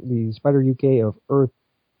Braddock, the Spider UK of Earth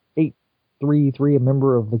 833, a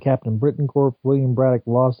member of the Captain Britain Corps. William Braddock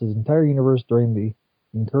lost his entire universe during the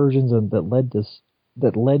incursions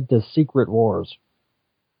that led to Secret Wars.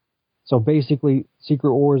 So basically,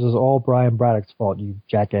 Secret Wars is all Brian Braddock's fault, you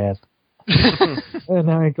jackass. And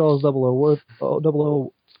now he calls 00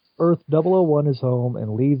 Earth 001 his home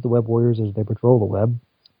and leads the Web Warriors as they patrol the web.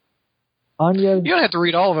 Anya, you don't have to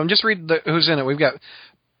read all of them. Just read who's in it. We've got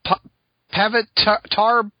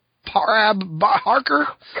Pavitar Parab Harker.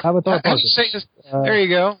 There you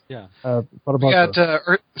go. Yeah. We got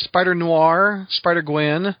Spider Noir, Spider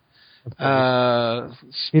Gwen,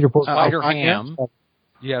 Peter Porker, Spider Ham.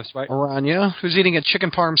 You have Aranya, who's eating a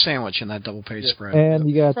chicken parm sandwich in that double-page spread. And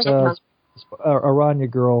you got Aranya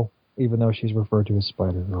Girl, even though she's referred to as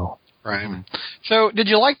Spider Girl. Right. So, did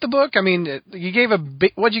you like the book? I mean, you gave a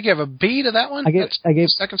B. What'd you give, a B to that one? I gave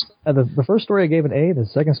second story? The first story I gave an A. The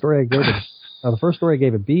second story I gave the first story I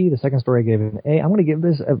gave a B. The second story I gave an A. I'm going to give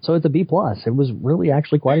this. So it's a B plus. It was really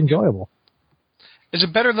actually quite enjoyable. Is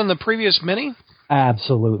it better than the previous mini?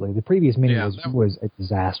 Absolutely. The previous mini was a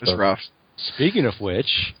disaster. It was rough. Speaking of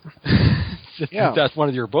which, that's one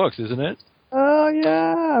of your books, isn't it? Oh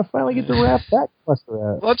yeah! I finally get to wrap that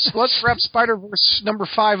cluster up. Let's wrap Spider-Verse number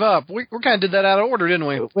 5 up. We kind of did that out of order, didn't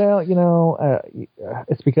we? Well,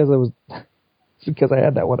 it's because I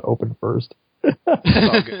had that one open first.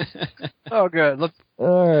 Oh, good.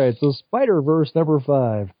 All right, so Spider-Verse number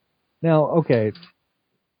 5. Now, okay,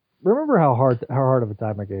 remember how hard of a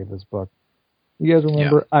time I gave this book? You guys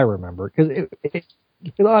remember? Yeah. I remember because it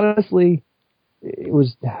honestly, it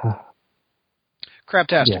was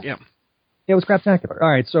craptastic. Yeah, it was craptacular. All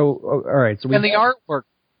right, so the artwork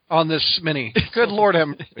on this mini, good Lord,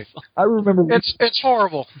 I remember it's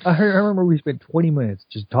horrible. I remember we spent 20 minutes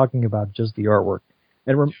just talking about just the artwork,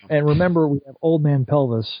 and remember we have Old Man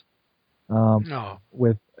Pelvis.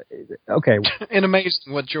 With in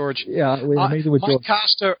Amazing with George. Yeah, Amazing with George. Mike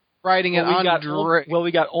Costa writing it on.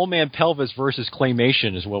 We got Old Man Pelvis versus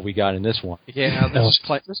Claymation is what we got in this one. Yeah, this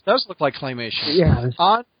does look like Claymation. Yeah.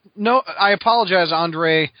 I apologize,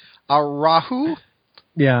 Andre Arahu.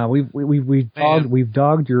 Yeah, we've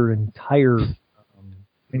dogged your entire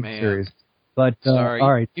series. But sorry,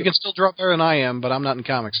 all right, you can still draw better than I am, but I'm not in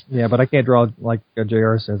comics. Yeah, but I can't draw like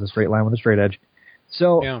JR says, a straight line with a straight edge.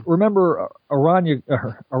 So remember, Aranya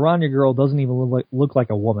Girl doesn't even look like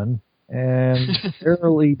a woman, and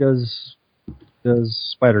barely does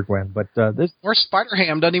Spider Gwen. But this or Spider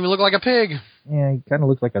Ham doesn't even look like a pig. Yeah, he kind of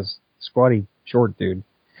looks like a squatty short dude.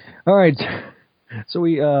 All right, so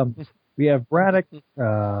we have Braddock,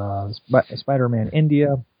 Spider-Man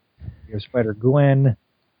India, we have Spider Gwen,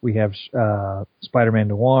 we have Spider-Man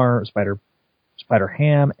Noir, Spider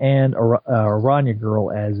Ham, and Aranya Girl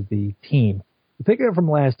as the team. We pick it up from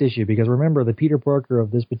last issue because remember the Peter Parker of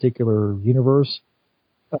this particular universe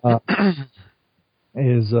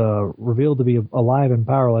is revealed to be alive and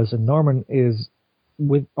powerless, and Norman is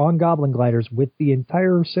on Goblin gliders with the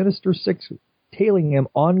entire Sinister Six tailing him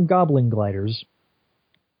on Goblin gliders,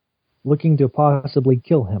 looking to possibly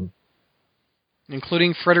kill him.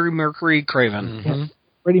 Including Freddie Mercury Craven. Mm-hmm.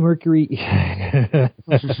 Freddie Mercury. I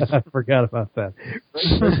forgot about that.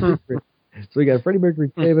 So we got Freddie Mercury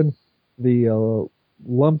Craven, the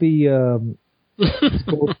lumpy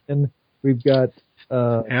Scorpion. We've got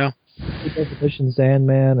High Definition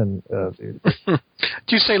Sandman and. Did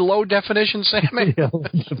you say low definition Sandman? Yeah, low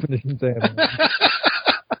definition Sandman.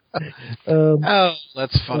 Oh,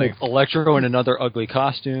 that's funny. Electro in another ugly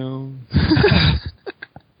costume.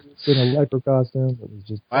 In a electro costume. It was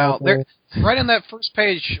just wow, right in that first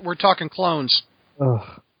page, we're talking clones.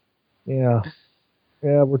 Yeah,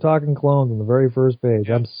 we're talking clones on the very first page.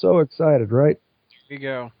 I'm so excited, right? There you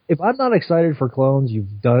go. If I'm not excited for clones,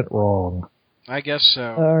 you've done it wrong. I guess so.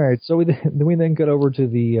 All right, so we then cut over to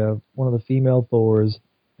the one of the female Thors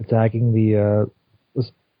attacking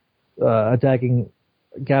attacking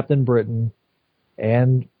Captain Britain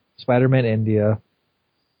and Spider-Man India.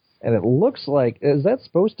 And it looks like, is that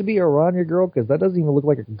supposed to be a Rania girl? Because that doesn't even look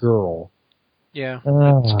like a girl. Yeah,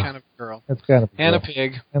 it's kind of a girl. That's kind of a and girl. a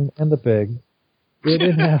pig. And the pig. We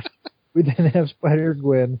then have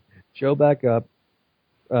Spider-Gwen show back up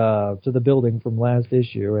to the building from last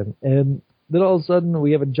issue, and then all of a sudden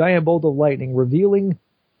we have a giant bolt of lightning revealing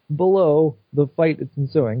below the fight that's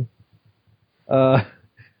ensuing.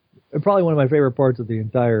 Probably one of my favorite parts of the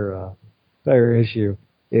entire issue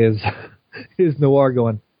is Noir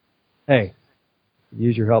going, "Hey,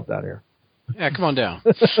 use your help down here." Yeah, come on down.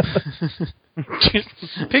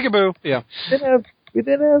 Peekaboo. Yeah. We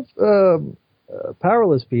then have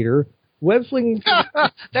Powerless Peter web slinging.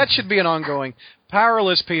 That should be an ongoing.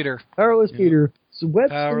 Powerless Peter. Powerless Peter. So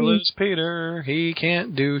Powerless Peter. He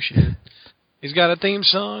can't do shit. He's got a theme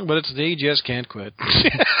song, but it's He Just Can't Quit.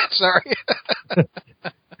 Sorry.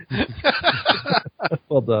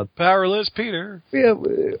 Well done. Powerless Peter. Yeah,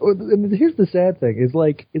 and here's the sad thing: it's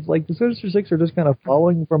like the Sinister Six are just kind of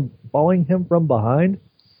following him from behind,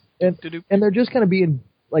 and they're just kind of being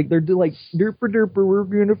like derper derper. We're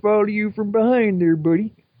gonna follow you from behind, there,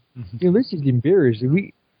 buddy. You know, this is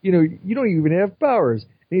embarrassing. You don't even have powers.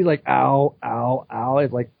 And he's like, ow, ow, ow.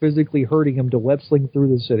 It's like physically hurting him to web sling through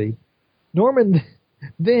the city. Norman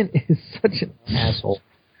then is such an asshole.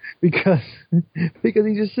 Because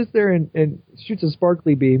he just sits there and shoots a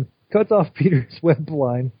sparkly beam, cuts off Peter's web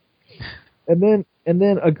line, and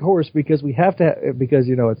then of course because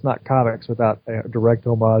it's not comics without a direct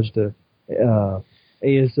homage to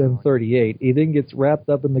ASM 38, he then gets wrapped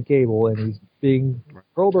up in the cable and he's being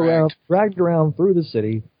dragged around through the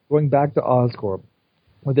city, going back to Oscorp.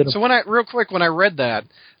 So when I read that,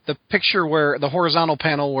 the picture where the horizontal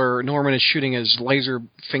panel where Norman is shooting his laser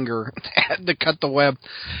finger to cut the web,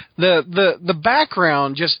 the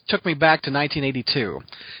background just took me back to 1982,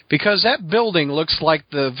 because that building looks like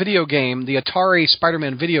the video game, the Atari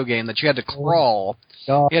Spider-Man video game that you had to crawl.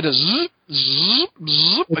 You had to zoop, zoop,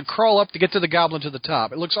 zoop, and crawl up to get to the goblin to the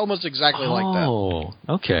top. It looks almost exactly like that. Oh,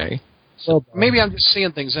 okay. So maybe I'm just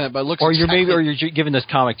seeing things in it, but it looks. Or you're giving this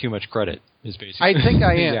comic too much credit. Is basically. I think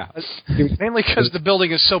I am. Yeah. Mainly because the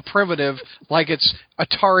building is so primitive, like it's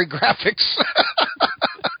Atari graphics.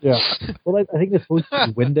 Yeah. Well, I think they're supposed to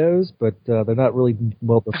be windows, but they're not really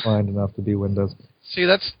well defined enough to be windows. See,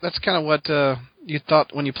 that's kind of what you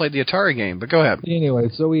thought when you played the Atari game. But go ahead. Anyway,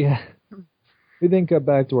 so we then cut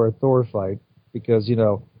back to our Thor fight because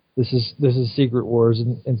this is Secret Wars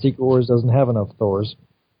and Secret Wars doesn't have enough Thors.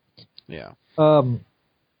 Yeah.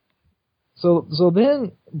 So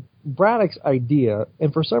then Braddock's idea,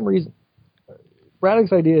 and for some reason,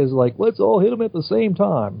 Braddock's idea is like, let's all hit him at the same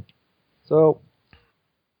time. So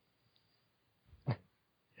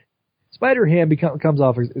Spider-Ham comes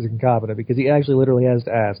off as incompetent because he actually literally has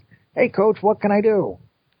to ask, "Hey, Coach, what can I do?"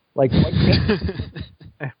 Like, send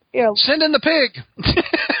in the pig.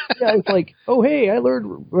 Yeah, it's like, oh, hey, I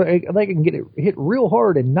learned I can get it hit real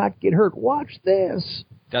hard and not get hurt. Watch this.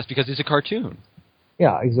 That's because it's a cartoon.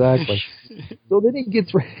 Yeah, exactly. So then he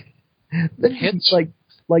gets then he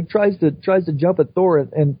tries to jump at Thor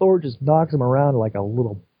and Thor just knocks him around like a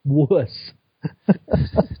little wuss.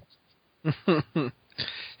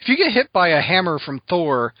 If you get hit by a hammer from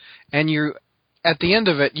Thor and you at the end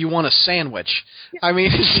of it you want a sandwich. I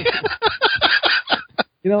mean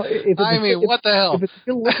what the hell? If it's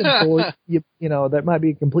still looking Thor, that might be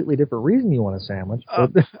a completely different reason you want a sandwich.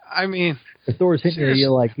 But if Thor's hitting you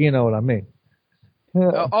like, you know what I mean.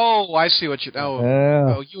 I see what you.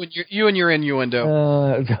 You and your innuendo.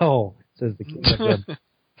 No, says the kid.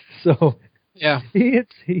 So yeah, he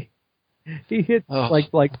He hits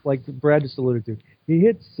like Brad just alluded to. He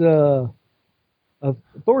hits Thor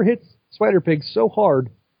hits Spider-Pig so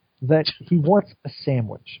hard that he wants a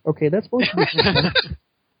sandwich. Okay, that's supposed to be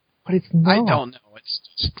but it's not. I don't know. It's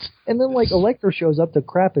just... And then like Electro shows up to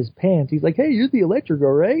crap his pants. He's like, "Hey, you're the Electro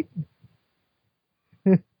girl, right?"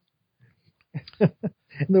 And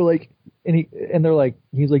they're like,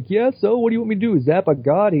 he's like, "Yeah, so what do you want me to do? Zap a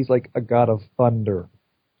god?" He's like, "A god of thunder.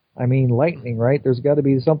 I mean, lightning, right? There's got to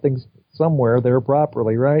be something somewhere there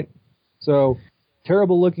properly, right?" So,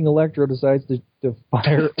 terrible-looking Electro decides to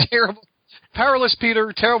fire... Terrible. Powerless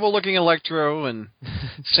Peter, terrible-looking Electro, and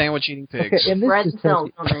sandwich-eating pigs. Okay, and this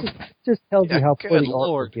just tells you how poor the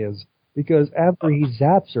artwork is. Because after he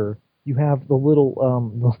zaps her, you have the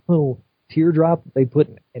little teardrop that they put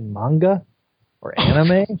in manga or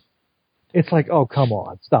anime. It's like, oh, come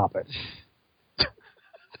on, stop it.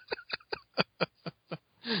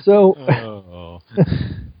 So...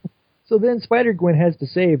 So then Spider-Gwen has to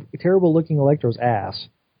save terrible-looking Electro's ass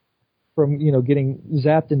from, getting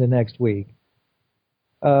zapped into next week.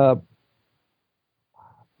 Then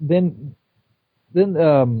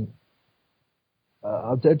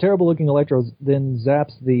terrible-looking Electro then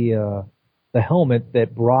zaps the helmet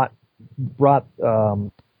that brought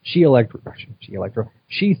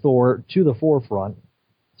She-Thor to the forefront.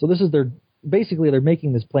 So this is they're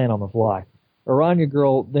making this plan on the fly. Aranya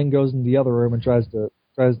Girl then goes into the other room and tries to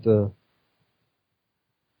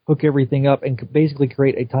hook everything up and basically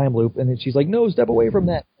create a time loop. And then she's like, "No, step away from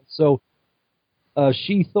that." So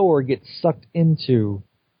She-Thor gets sucked into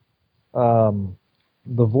the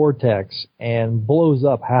vortex and blows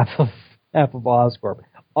up half of Oscorp.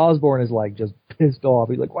 Osborn is like just pissed off.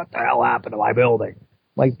 He's like, "What the hell happened to my building?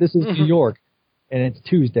 Like, this is New York and it's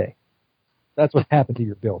Tuesday. That's what happened to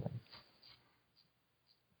your building."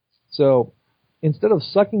 So instead of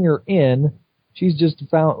sucking her in, she's just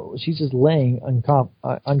laying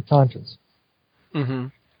unconscious. Mm-hmm.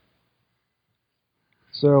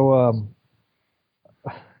 So,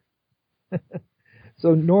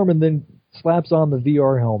 so Norman then slaps on the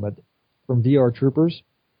VR helmet from VR Troopers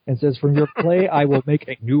and says, "From your clay, I will make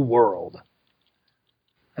a new world,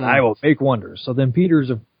 and I will make wonders." So then Peter's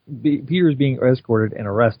being escorted and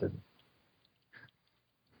arrested,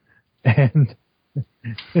 and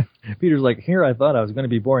Peter's like, "Here, I thought I was going to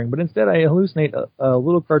be boring, but instead I hallucinate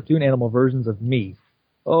little cartoon animal versions of me."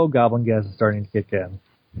 Oh, Goblin gas is starting to kick in.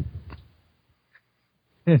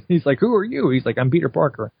 He's like, "Who are you?" He's like, "I'm Peter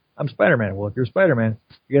Parker. I'm Spider-Man." "Well, if you're Spider-Man,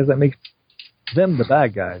 I guess that makes them the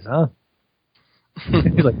bad guys, huh?"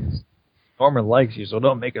 He's like, "Norman likes you, so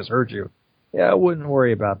don't make us hurt you." "Yeah, I wouldn't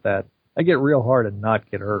worry about that. I get real hard and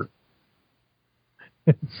not get hurt."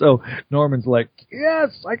 So Norman's like,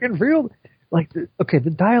 "Yes, I can feel..." Like, the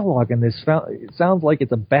dialogue in this sounds like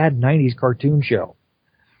it's a bad 90s cartoon show.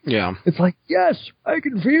 Yeah. It's like, "Yes, I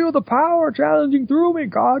can feel the power challenging through me,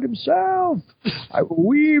 God himself. I will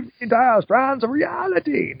weave the entire strands of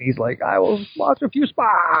reality." And he's like, "I will watch a few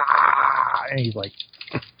spots." And he's like,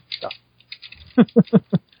 stop. So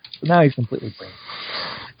now he's completely brain.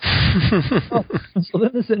 So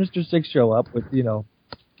then the Sinister Six show up with,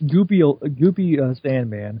 goopy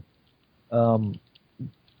Sandman,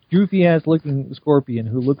 goofy-ass looking Scorpion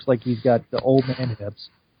who looks like he's got the old man hips.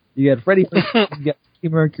 You got Freddie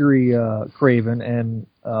Mercury, Craven, and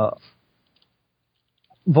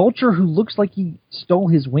Vulture who looks like he stole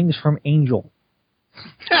his wings from Angel.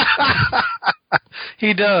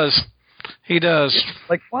 He does.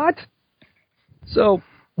 Like, what? So,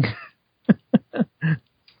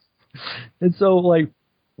 and so, like,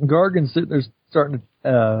 Gargan's sitting there starting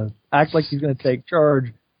to act like he's going to take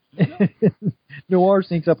charge. Noir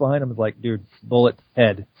sneaks up behind him and is like, "Dude, bullet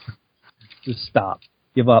head. Just stop.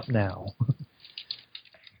 Give up now."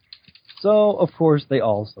 So, of course, they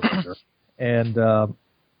all surrender. And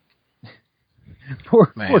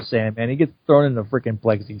poor Sandman, he gets thrown into freaking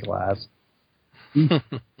plexiglass.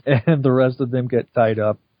 And the rest of them get tied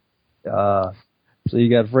up. So you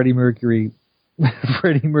got Freddie Mercury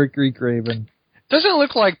Craven. Doesn't it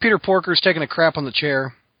look like Peter Porker's taking a crap on the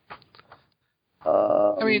chair?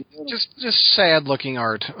 I mean, just sad-looking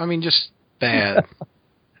art. I mean, just bad.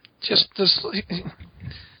 Just this...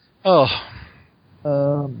 Oh.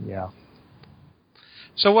 Yeah.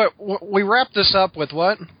 So what we wrap this up with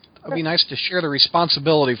what? It'd be nice to share the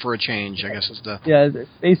responsibility for a change, I guess is the... Yeah,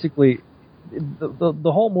 basically,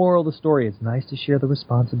 the whole moral of the story is nice to share the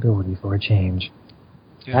responsibility for a change.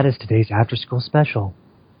 Yeah. That is today's after-school special.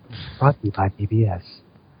 Brought to you by PBS.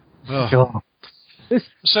 Oh.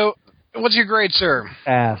 So, what's your grade, sir?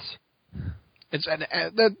 Ass. It's an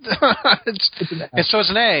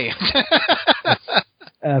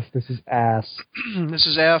A. F. This is ass. This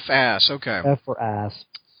is F, ass. Okay. F for ass.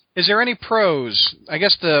 Is there any pros? I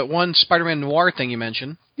guess the one Spider-Man Noir thing you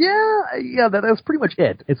mentioned. Yeah, that's pretty much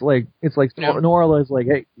it. It's like Yeah. Noir is like,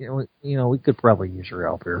 hey, we could probably use your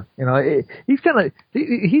help here. He's probably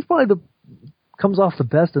comes off the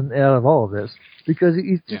best out of all of this because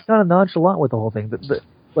he's just kind of nonchalant with the whole thing.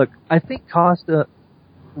 Look, I think Costa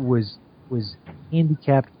was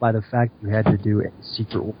handicapped by the fact you had to do a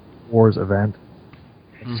Secret Wars event,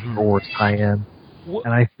 a Secret Wars tie-in.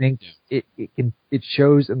 And I think it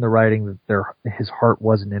shows in the writing that his heart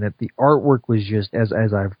wasn't in it. The artwork was just as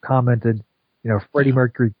I've commented, Freddie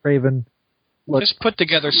Mercury Craven. Just put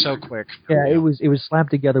together so quick. Yeah, it was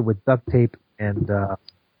slapped together with duct tape and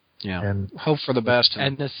hope for the best.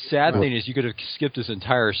 And the sad thing is, you could have skipped this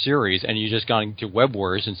entire series and you just gone to Web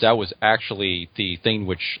Wars, since that was actually the thing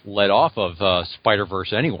which led off of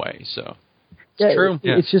Spider-Verse anyway. So. Yeah, true.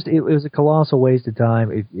 It's just it was a colossal waste of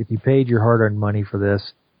time. If you paid your hard-earned money for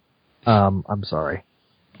this, I'm sorry.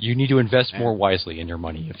 You need to invest more wisely in your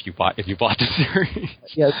money if you bought the series.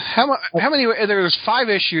 Yeah. How many? There's 5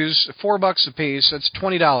 issues, $4 a piece. That's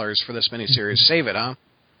 $20 for this miniseries. Save it, huh?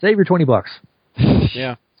 Save your $20.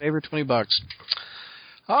 Yeah, save your $20.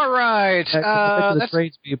 All right. The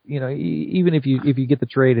trades, even if you get the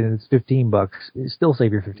trade and it's $15, you still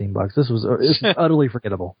save your $15. This was utterly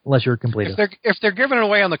forgettable unless you're a completist. If they're giving it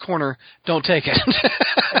away on the corner, don't take it.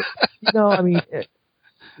 I mean.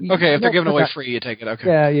 Okay, if they're giving away free, you take it. Okay.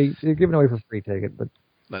 Yeah, you're giving away for free, take it. But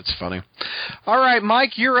that's funny. All right,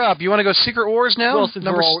 Mike, you're up. You want to go Secret Wars now? Well,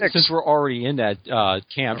 since we're already in that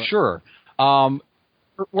camp, sure. Give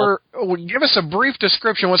us a brief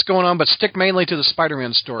description of what's going on, but stick mainly to the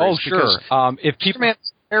Spider-Man stories. Oh, sure. If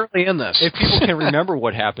Spider-Man's barely in this. If people can remember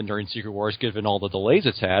what happened during Secret Wars, given all the delays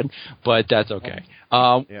it's had, but that's okay.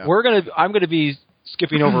 I'm gonna be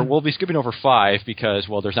skipping over. We'll be skipping over 5 because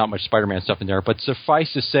there's not much Spider-Man stuff in there. But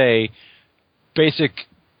suffice to say, basic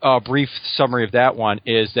brief summary of that one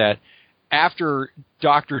is that after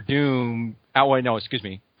Doctor Doom,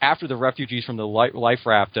 after the refugees from the Life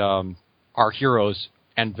Raft, our heroes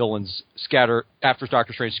and villains after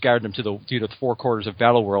Doctor Strange scattered them to the 4 quarters of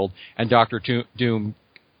Battleworld, and Doctor Doom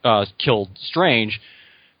killed Strange.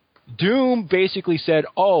 Doom basically said,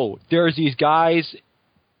 "Oh, there's these guys."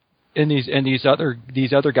 And these other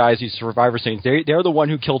guys, these survivor saints, they're the one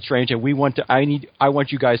who killed Strange, and I want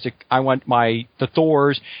the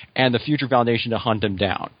Thors and the Future Foundation to hunt them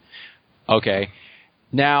down. Okay,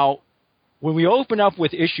 now when we open up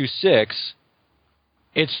with issue 6,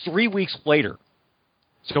 it's 3 weeks later,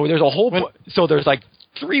 so there's there's like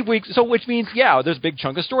 3 weeks, so which means there's a big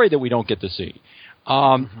chunk of story that we don't get to see.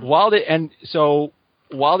 While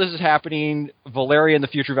this is happening, Valeria and the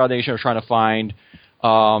Future Foundation are trying to find.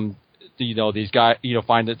 These guys,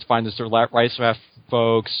 find the Rice Raft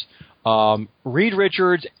folks, Reed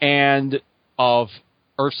Richards and of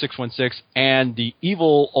Earth 616 and the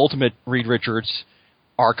evil Ultimate Reed Richards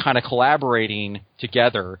are kind of collaborating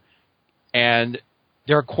together, and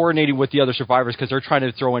they're coordinating with the other survivors because they're trying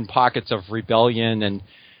to throw in pockets of rebellion and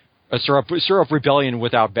stir up rebellion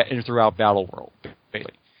throughout Battleworld,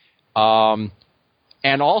 basically.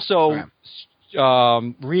 And also.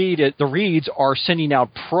 The Reeds are sending out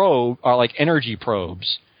energy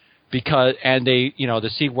probes and they to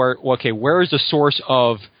see where is the source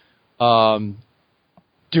of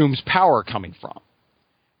Doom's power coming from.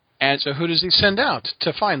 And so who does he send out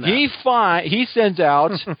to find that? He sends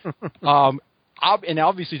out and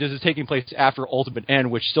obviously this is taking place after Ultimate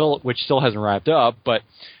End, which still hasn't wrapped up, but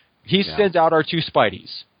he sends out our 2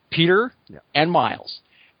 Spideys, Peter and Miles.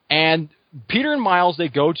 And Peter and Miles, they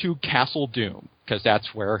go to Castle Doom, because that's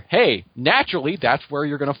where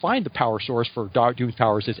you're going to find the power source for Doom's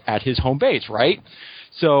powers is at his home base, right?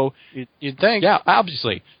 So you'd think. Yeah,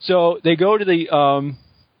 obviously. So they go to the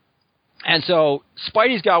and so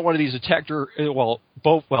Spidey's got one of these detector.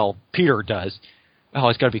 Peter does. Oh,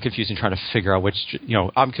 it's going to be confusing trying to figure out which.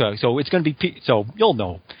 So it's going to be. So you'll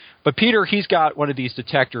know. But Peter, he's got one of these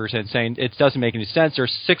detectors and saying it doesn't make any sense.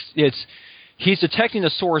 He's detecting the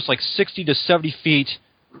source like 60 to 70 feet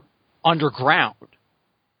underground.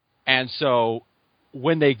 And so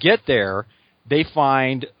when they get there, they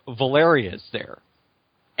find Valeria's there.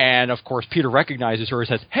 And, of course, Peter recognizes her and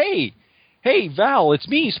says, Hey, Val, it's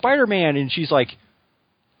me, Spider-Man. And she's like,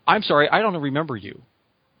 I'm sorry, I don't remember you.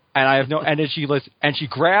 And I have no – and then she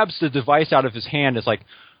grabs the device out of his hand. It's like,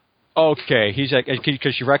 okay. He's like –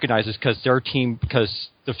 because she recognizes because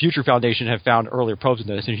the Future Foundation have found earlier probes in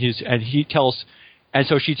this, and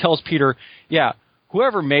so she tells Peter,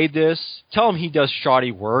 whoever made this, tell him he does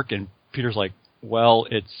shoddy work, and Peter's like, well,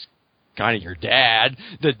 it's kind of your dad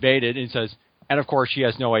that made it, and says, And, of course, she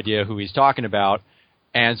has no idea who he's talking about.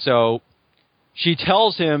 And so she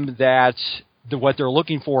tells him that what they're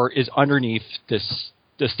looking for is underneath this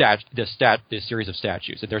series of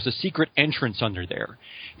statues. That there's a secret entrance under there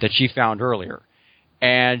that she found earlier.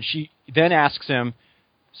 And she then asks him,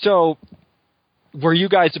 so were you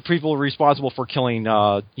guys the people responsible for killing,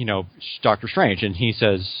 Doctor Strange? And he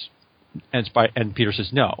says, and Peter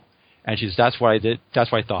says no. And she says, that's what I did. That's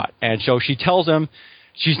what I thought. And so she tells him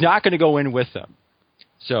she's not going to go in with them.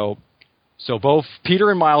 So both Peter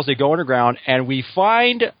and Miles, they go underground, and we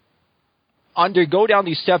go down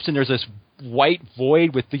these steps, and there's this white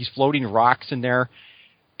void with these floating rocks in there.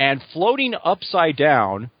 And floating upside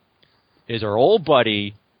down is our old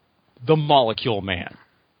buddy, the Molecule Man.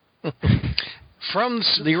 From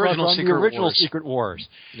the original Secret Wars.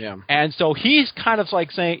 Yeah. And so he's kind of like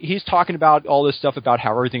saying, he's talking about all this stuff about how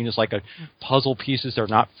everything is like a puzzle pieces. They're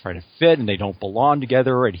not trying to fit and they don't belong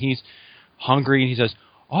together. And he's hungry and he says,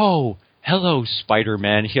 oh, hello,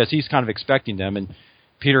 Spider-Man. He's kind of expecting them. And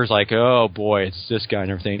Peter's like, oh boy, it's this guy and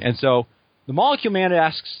everything. And so the Molecule Man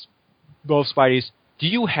asks both Spideys, do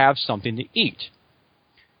you have something to eat?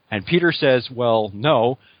 And Peter says, well,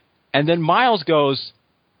 no. And then Miles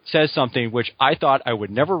says something which I thought I would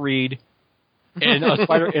never read in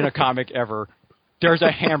a comic ever. There's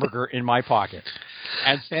a hamburger in my pocket,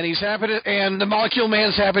 and he's happy to, and the Molecule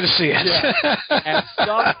Man's happy to see it. Yeah. And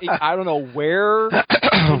I don't know where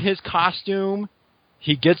in his costume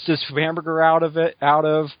he gets this hamburger out of.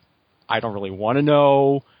 I don't really want to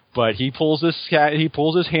know, but he pulls this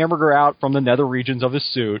hamburger out from the nether regions of his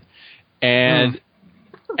suit, and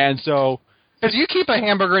so because you keep a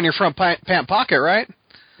hamburger in your front pant pocket, right?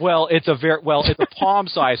 Well, it's a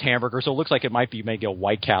palm-sized hamburger, so it looks like it might be maybe a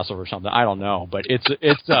White Castle or something. I don't know, but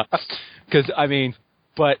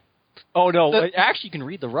actually you can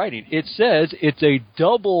read the writing. It says it's a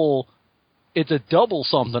double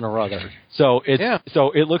something or other. So so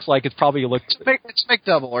it looks like it's probably it's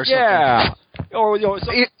McDouble or something. Yeah. Or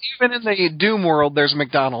even in the Doom world, there's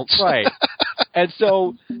McDonald's. Right. And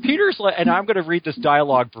so Peter's like, and I'm going to read this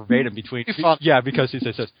dialogue verbatim because he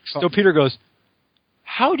says this. So Peter goes,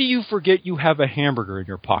 how do you forget you have a hamburger in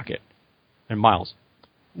your pocket? And Miles,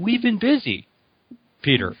 we've been busy.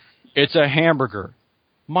 Peter, it's a hamburger.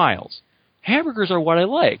 Miles, hamburgers are what I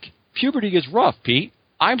like. Puberty is rough, Pete.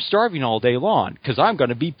 I'm starving all day long because I'm going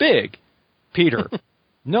to be big. Peter,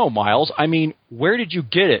 no, Miles. I mean, where did you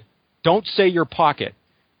get it? Don't say your pocket.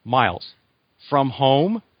 Miles, from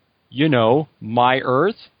home? My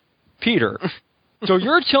Earth? Peter, so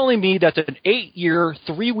you're telling me that's an 8-year,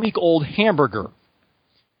 3-week-old hamburger.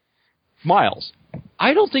 Miles,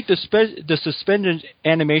 I don't think the suspended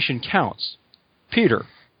animation counts. Peter,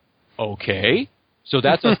 okay, so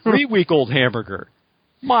that's a 3-week-old hamburger.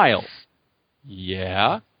 Miles,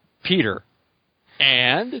 yeah. Peter,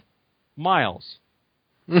 and Miles,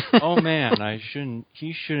 oh man,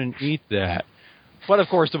 he shouldn't eat that. But of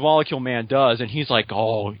course, the Molecule Man does, and he's like,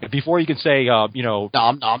 oh, before you can say,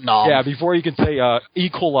 nom nom. Yeah, before you can say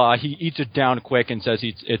E. coli, he eats it down quick and says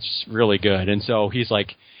it's really good, and so he's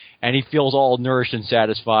like. And he feels all nourished and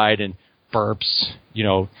satisfied and burps,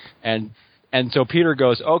 and so Peter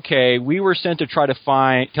goes, okay, we were sent to try to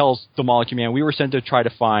tells the Molecule Man, we were sent to try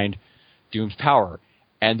to find Doom's power.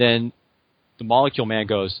 And then the Molecule Man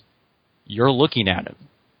goes, you're looking at him.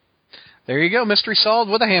 There you go, mystery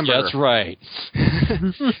solved with a hamburger. That's right.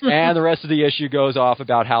 And the rest of the issue goes off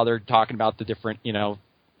about how they're talking about the different,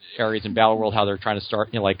 areas in Battleworld, how they're trying to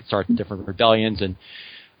start different rebellions and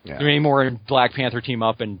many more Black Panther team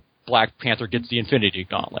up and Black Panther gets the Infinity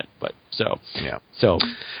Gauntlet, So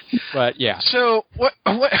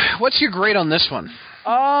what's your grade on this one?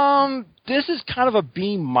 This is kind of a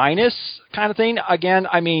B- kind of thing. Again,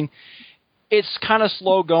 I mean, it's kind of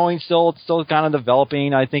slow going still. It's still kind of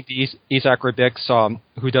developing. I think the Isaac Rabix,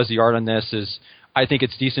 who does the art on this, I think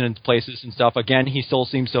it's decent in places and stuff. Again, he still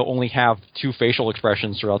seems to only have 2 facial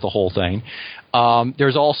expressions throughout the whole thing.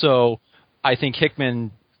 There's also, I think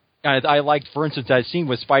Hickman. I liked, for instance, that scene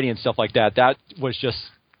with Spidey and stuff like that. That was just,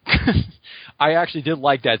 I actually did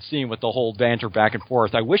like that scene with the whole banter back and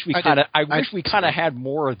forth. I wish we kind of had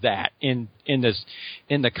more of that in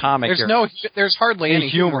the comic. There's hardly any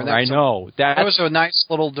humor. I know that was a nice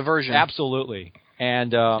little diversion. Absolutely,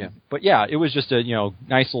 and but yeah, it was just a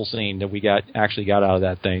nice little scene that we got out of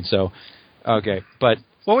that thing. So okay, but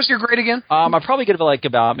what was your grade again? I'd probably give it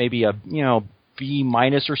about maybe a B-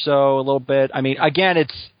 or so, a little bit. I mean, again,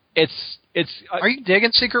 it's. Are you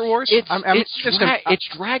digging Secret Wars? It's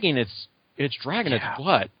dragging its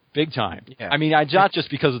butt. big time. Yeah. I mean, not just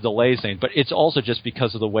because of delays thing, but it's also just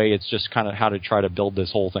because of the way it's just kind of how to try to build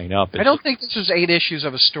this whole thing up. I don't think this is 8 issues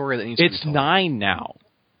of a story that needs to be It's told. 9 now.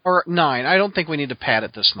 Or 9. I don't think we need to pad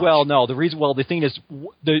it this much. Well, no. The thing is,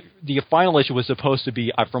 the final issue was supposed to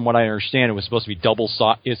be, from what I understand, it was supposed to be double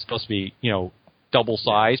size. It's supposed to be, double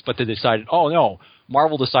size. But they decided, oh no,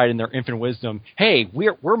 Marvel decided in their infinite wisdom, hey,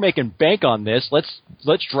 we're making bank on this. Let's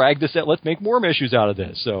drag this out. Let's make more issues out of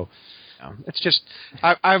this. So. It's just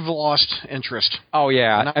I've lost interest. Oh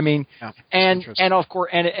yeah, I mean, yeah, and of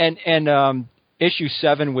course, and issue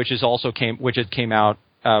 7, which came out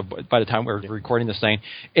by the time we were recording this thing,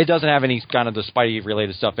 it doesn't have any kind of the Spidey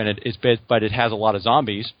related stuff in it. But it has a lot of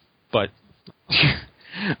zombies. But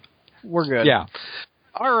we're good. Yeah.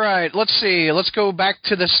 All right. Let's see. Let's go back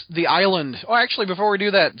to the island. Oh, actually, before we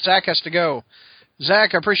do that, Zach has to go.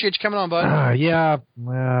 Zach, I appreciate you coming on, bud. Yeah,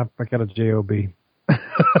 I got a job.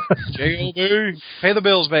 JLB. Pay the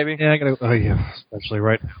bills, baby. Yeah, I gotta. Oh yeah, especially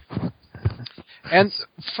right. And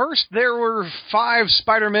first, there were 5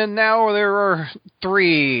 Spider-Men. Now there are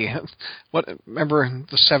 3. What? Remember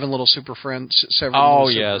the 7 little super friends?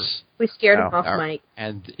 Yes. We scared him off, Mike.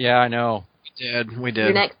 And yeah, I know. We did.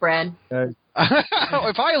 You're next, Brad. If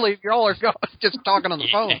I leave, you all are just talking on the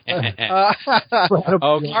phone. Okay.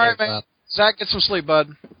 All right, man. Zach, get some sleep,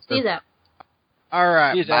 bud. See you, Zach. All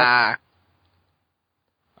right. See you, Zach.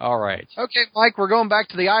 All right. Okay, Mike, we're going back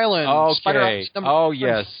to the island. Okay.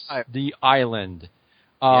 Yes, the island.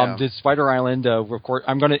 The Spider Island. Of course,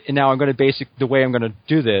 I'm going to the way I'm going to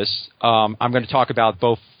do this. I'm going to talk about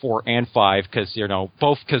both 4 and 5 because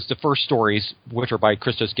because the first stories, which are by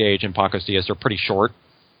Christos Gage and Paco Diaz, are pretty short.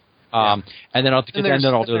 And then I'll do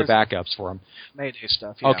the backups for them. Mayday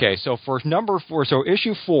stuff. Yeah. Okay, so for number 4, so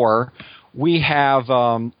issue 4, we have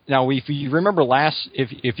now. If you remember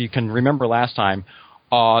if you can remember last time.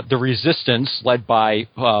 The Resistance, led by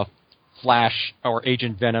Flash or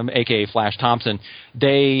Agent Venom, a.k.a. Flash Thompson,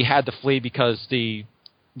 they had to flee because the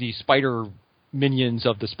spider minions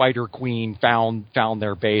of the Spider Queen found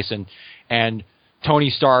their base, and Tony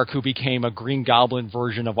Stark, who became a Green Goblin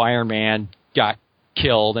version of Iron Man, got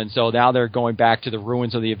killed, and so now they're going back to the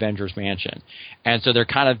ruins of the Avengers Mansion, and so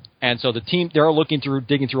the team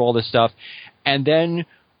digging through all this stuff, and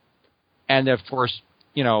of course.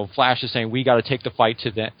 Flash is saying we got to take the fight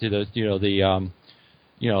to the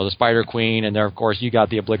Spider Queen, and there of course you got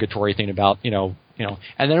the obligatory thing about and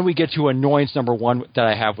then we get to annoyance number 1 that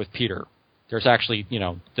I have with Peter. There's actually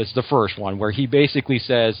this is the first one where he basically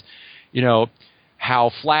says how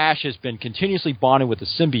Flash has been continuously bonding with the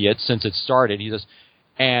symbiote since it started. He says,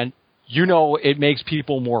 and it makes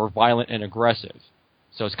people more violent and aggressive.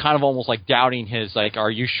 So it's kind of almost like doubting his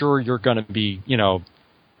are you sure you're going to be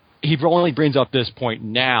He only brings up this point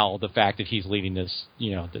now, the fact that he's leading this,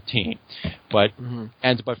 the team. But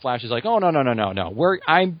but Flash is like, oh no.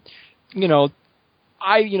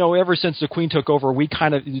 Ever since the Queen took over, we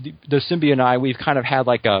kind of the symbiote and I, we've kind of had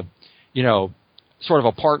like a, sort of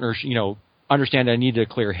a partner, understand I need a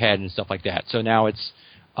clear head and stuff like that. So now it's,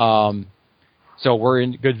 so we're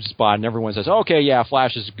in a good spot, and everyone says, okay, yeah,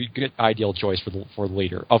 Flash is a good ideal choice for the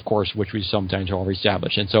leader, of course, which we sometimes already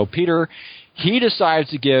established. And so Peter. He decides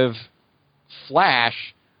to give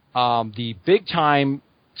Flash the big-time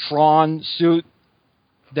Tron suit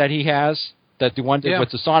that he has,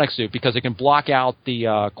 with the Sonic suit, because it can block out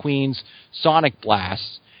the Queen's Sonic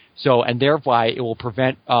blasts. So, and thereby it will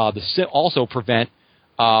prevent Flash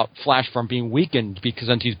from being weakened, because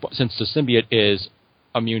since the symbiote is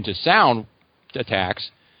immune to sound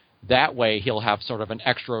attacks, that way he'll have sort of an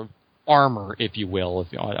extra armor, if you will,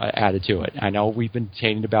 added to it. I know we've been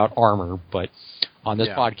talking about armor, but on this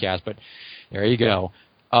podcast, but there you go.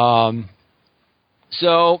 And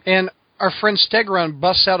our friend Stegron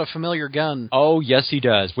busts out a familiar gun. Oh, yes, he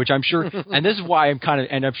does, which I'm sure, and this is why I'm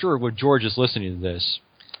sure when George is listening to this,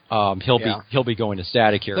 he'll be going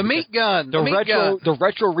ecstatic here. The meat gun. The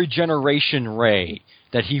retro regeneration ray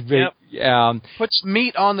that he puts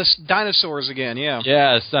meat on the dinosaurs again. Yeah.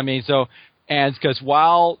 Yes, I mean because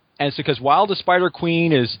while the Spider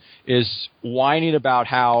Queen is whining about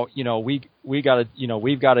how we've got to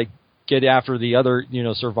get after the other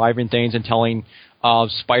surviving things, and telling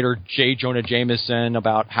Spider J. Jonah Jameson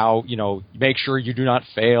about how make sure you do not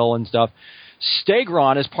fail and stuff.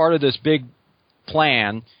 Stegron, as part of this big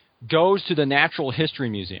plan, goes to the Natural History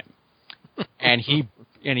Museum, and he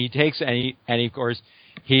of course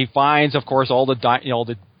he finds all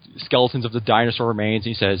the skeletons of the dinosaur remains.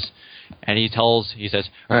 He says,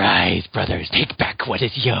 "Rise, brothers, take back what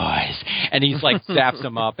is yours." And he's like zaps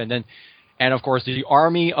them up, and of course the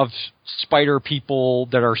army of spider people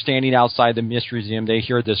that are standing outside the Mystery Museum, they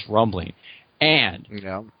hear this rumbling, And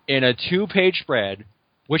in a 2-page spread,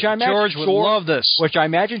 which I imagine George would love this. Which I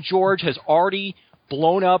imagine George has already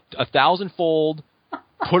blown up 1,000-fold,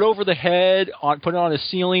 put over the head, put it on the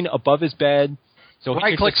ceiling above his bed. So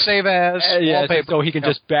right-click save as, wallpaper. So he can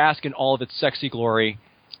just bask in all of its sexy glory.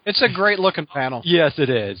 It's a great-looking panel. Yes, it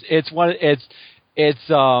is.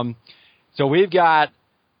 So we've got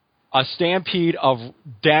a stampede of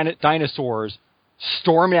dinosaurs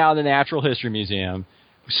storming out of the Natural History Museum,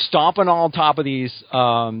 stomping on top of these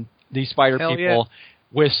spider people,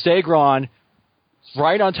 with Stegron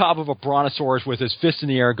right on top of a brontosaurus with his fist in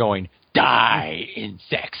the air going, "Die,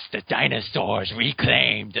 insects! The dinosaurs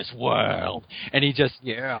reclaim this world." And he just,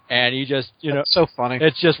 That's so funny.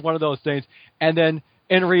 It's just one of those things. And then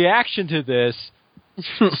in reaction to this,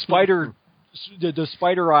 the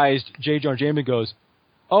spiderized J. Jonah Jameson goes,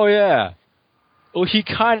 "Oh yeah, well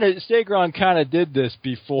Stegron kind of did this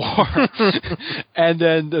before." And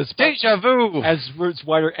then Deja vu.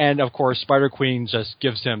 And of course Spider Queen just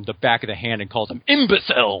gives him the back of the hand and calls him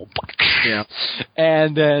imbecile. Yeah.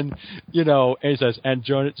 And then, and he says,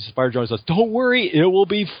 Spider Jones says, "Don't worry, it will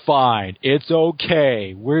be fine. It's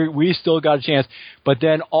okay. We still got a chance." But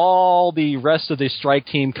then all the rest of the strike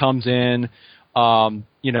team comes in,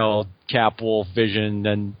 Capwolf, Vision,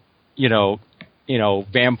 and,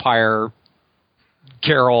 Vampire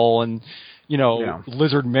Carol, and,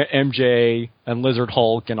 Lizard MJ and Lizard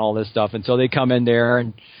Hulk and all this stuff. And so they come in there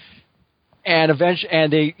and eventually,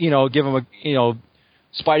 and they, give him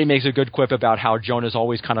Spidey makes a good quip about how Jonah's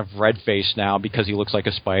always kind of red-faced now because he looks like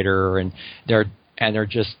a spider, and they're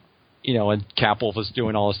just, and Capwolf is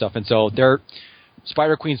doing all this stuff, and so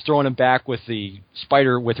Spider Queen's throwing him back with the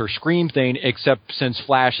spider with her scream thing, except since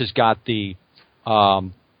Flash has got the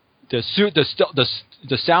suit,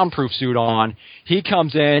 the soundproof suit on, he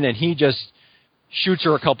comes in and he just shoots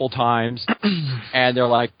her a couple times, and they're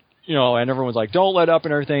like, and everyone's like, "Don't let up,"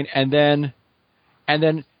 and everything, and then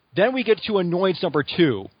we get to annoyance number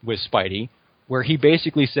 2 with Spidey, where he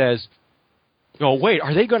basically says, "Oh wait,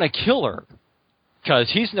 are they going to kill her?" Because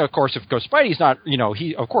Spidey's not,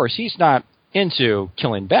 he's not into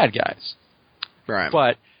killing bad guys, right?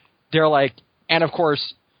 But they're like, and of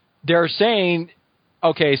course they're saying,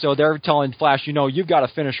 okay, so they're telling Flash, you've got to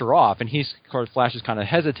finish her off, and Flash is kind of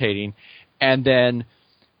hesitating, and then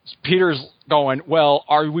Peter's going, "Well,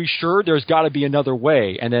 are we sure? There's got to be another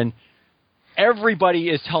way," and then everybody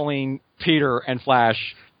is telling Peter and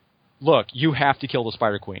Flash, "Look, you have to kill the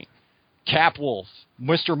Spider Queen." Capwolf,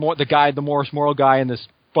 the most moral guy in this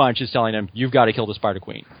bunch, is telling him, "You've got to kill the Spider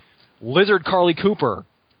Queen." Lizard Carly Cooper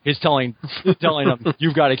is telling him,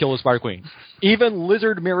 "You've got to kill the Spider Queen." Even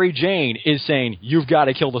Lizard Mary Jane is saying, "You've got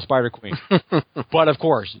to kill the Spider Queen." But of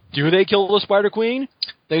course, do they kill the Spider Queen?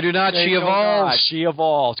 They do not. She evolves. She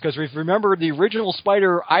evolves. Because if you remember the original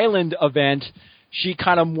Spider Island event, she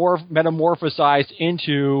kind of metamorphosized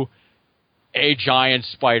into a giant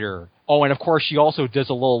spider. Oh, and of course, she also does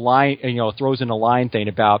a little line, throws in a line thing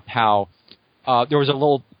about how there's a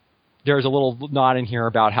little nod in here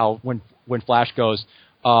about how when Flash goes,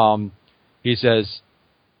 he says,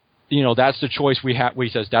 "That's the choice we have." He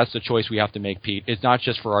says, "That's the choice we have to make, Pete. It's not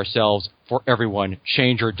just for ourselves, for everyone.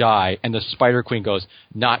 Change or die." And the Spider Queen goes,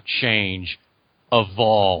 "Not change,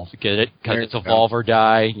 evolve." Get it? Because it's evolve or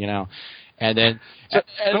die, And then, so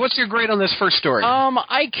what's your grade on this first story?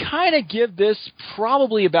 I kind of give this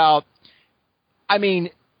probably about.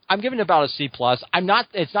 I'm giving it about a C+.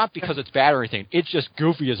 It's not because it's bad or anything. It's just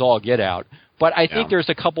goofy as all get out. But I think there's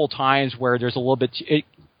a couple times where there's a little bit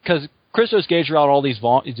because Christos Gage throughout all these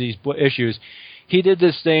issues, he did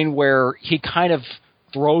this thing where he kind of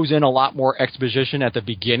throws in a lot more exposition at the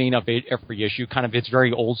beginning of every issue. Kind of, it's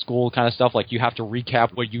very old school kind of stuff. Like you have to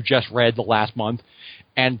recap what you just read the last month,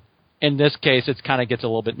 and in this case, it kind of gets a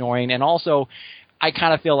little bit annoying. And also, I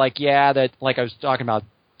kind of feel like like I was talking about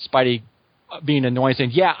Spidey being annoying,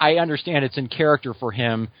 saying, I understand it's in character for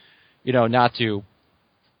him, not to,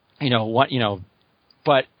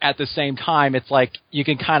 but at the same time, it's like you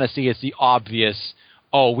can kind of see it's the obvious,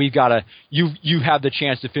 we've got to, you have the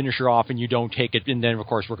chance to finish her off and you don't take it, and then of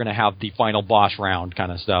course we're going to have the final boss round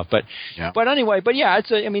kind of stuff. But anyway, it's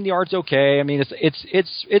the art's okay.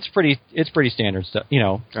 It's pretty standard stuff,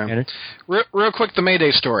 Standard. Real quick, the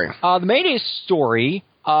Mayday story. The Mayday story.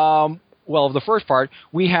 The first part,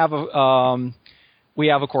 we have, of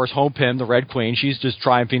course, Home Pym, the Red Queen. She's just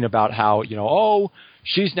triumphing about how,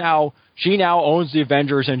 she now owns the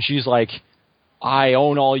Avengers, and she's like, "I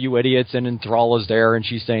own all you idiots," and Enthrall is there, and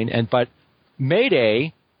she's saying, but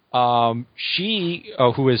Mayday, she's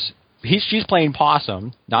playing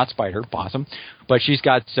Possum, not Spider, Possum, but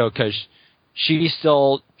because she's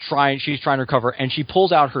trying to recover, and she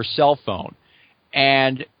pulls out her cell phone.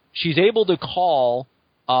 and she's able to call.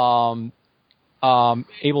 I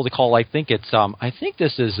think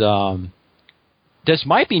this is. This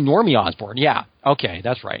might be Normie Osborn. Yeah. Okay,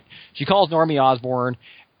 that's right. She calls Normie Osborn,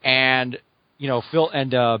 and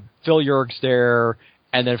Phil Yerg's there,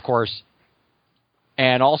 and then of course,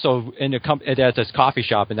 and also at this coffee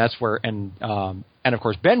shop, and that's where and of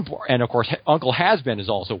course Uncle Has-Been is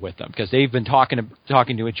also with them because they've been talking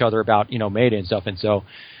to each other about Mayday and stuff, and so,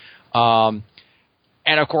 and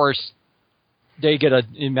of course, they get a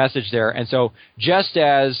message there, and so just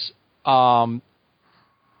as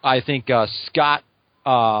I think Scott.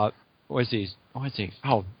 Scott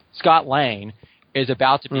Lang is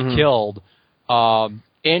about to be killed.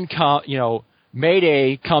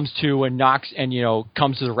 Mayday comes to and knocks and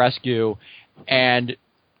comes to the rescue, and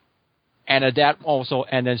at that also,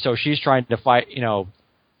 and then so she's trying to fight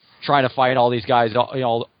all these guys,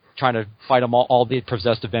 trying to fight them all the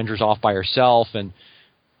possessed Avengers off by herself,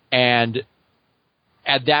 and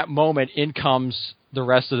at that moment, in comes the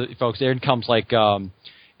rest of the folks. In comes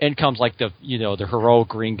the heroic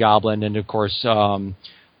Green Goblin, and of course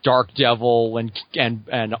Dark Devil and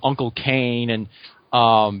Uncle Kane, and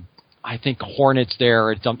I think Hornet's there,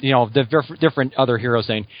 and the different other heroes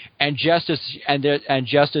thing. And just as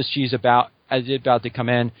she's about to come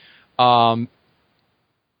in, I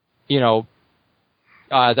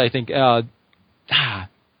think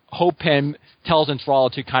Hope Pen tells Enthrall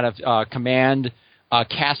to kind of command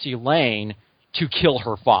Cassie Lane to kill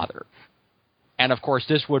her father. And of course,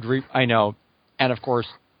 this would and of course,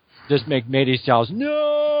 this Mayday tells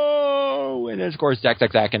no, and then of course, Zack,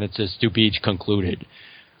 and it says to be concluded.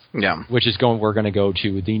 Yeah, which is we're going to go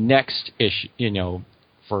to the next issue,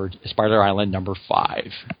 for Spider Island number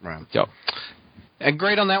 5. Right. So,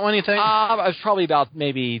 grade on that one, you think? I was probably about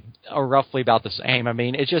roughly about the same. I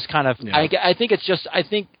mean, it's just kind of. Yeah. I think it's just. I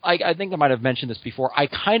think I might have mentioned this before. I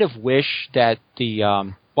kind of wish that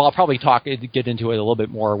the. Well, I'll probably get into it a little bit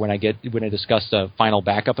more when I discuss the final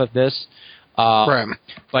backup of this. Right.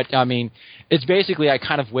 But I mean, it's basically I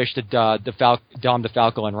kind of wish that Dom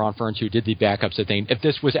DeFalco and Ron Ferns, who did the backups, if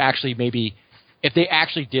this was actually if they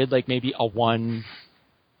actually did like maybe a one,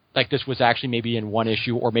 like this was actually maybe in one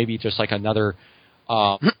issue, or maybe just like another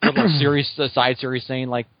little series, side series thing,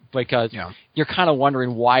 like because you're kind of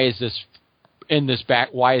wondering why is this in this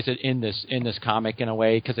in this comic in a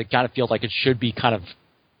way, because it kind of feels like it should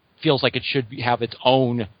be have its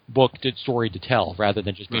own book story to tell rather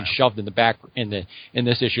than just being shoved in the back in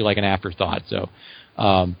this issue like an afterthought. So,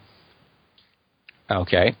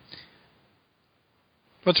 okay.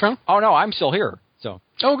 What's wrong? Oh no, I'm still here. So.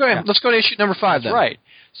 Oh, go ahead. Yeah. Let's go to issue number 5 then. Right.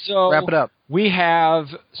 So wrap it up. We have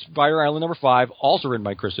Spider Island number 5, also written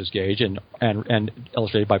by Christos Gage and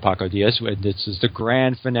illustrated by Paco Diaz. This is the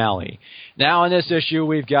grand finale. Now in this issue,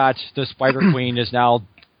 we've got the Spider Queen is now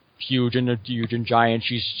huge and giant.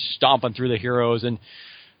 She's stomping through the heroes, and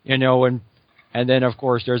then of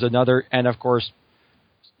course there's another, and of course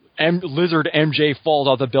Lizard MJ falls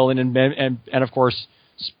out the building, and of course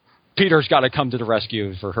Peter's got to come to the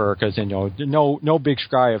rescue for her because no big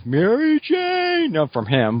cry of Mary Jane from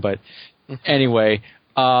him, but anyway,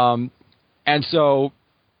 and so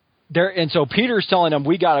Peter's telling him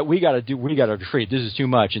we got to retreat. This is too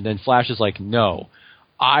much, and then Flash is like, no.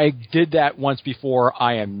 I did that once before.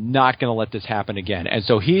 I am not going to let this happen again. And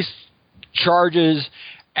so he charges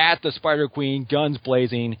at the Spider Queen, guns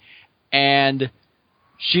blazing, and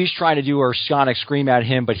she's trying to do her sonic scream at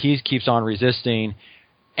him, but he keeps on resisting.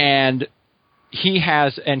 And he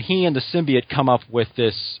and the symbiote come up with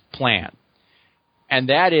this plan, and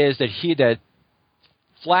that is that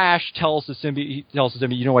Flash tells the symbiote,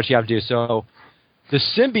 you know what you have to do. So the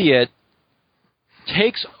symbiote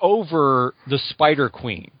takes over the Spider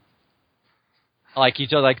Queen. Like he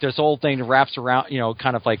does, like this whole thing wraps around,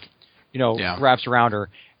 wraps around her,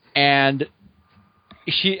 and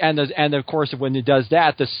of course when it does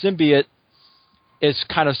that, the symbiote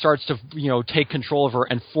starts to take control of her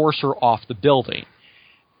and force her off the building.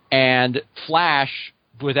 And Flash,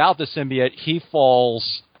 without the symbiote, he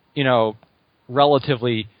falls,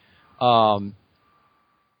 relatively.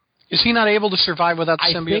 Is he not able to survive without the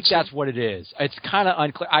symbiote? I think that's what it is. It's kind of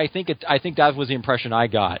unclear. I think that was the impression I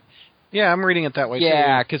got. Yeah, I'm reading it that way too.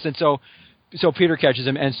 Yeah, because so Peter catches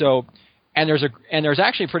him, and there's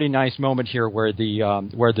actually a pretty nice moment here where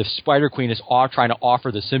the Spider Queen is trying to offer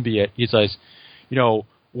the symbiote. He says,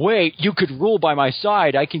 wait, you could rule by my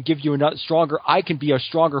side. I can give you I can be a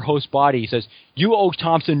stronger host body. He says, you owe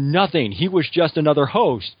Thompson nothing. He was just another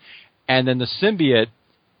host. And then the symbiote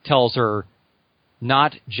tells her,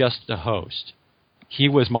 not just a host. He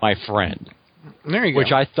was my friend. There you go.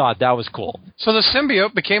 Which I thought that was cool. So the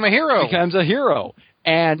symbiote became a hero. Becomes a hero.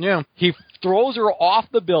 And he throws her off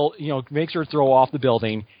the makes her throw off the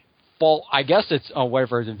building. Fall. I guess it's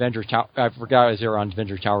whatever, Avengers Tower. I forgot it was there on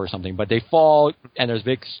Avengers Tower or something. But they fall, and there's a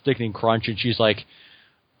big sticking crunch, and she's like,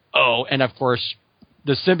 oh. And of course,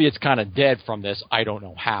 the symbiote's kind of dead from this. I don't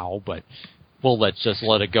know how, but let's just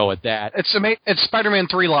let it go at that. It's Spider-Man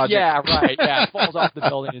 3 logic. Yeah, right. Yeah, it falls off the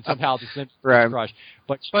building, and somehow the symbiote is crushed.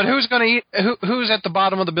 But who's going to eat? Who's at the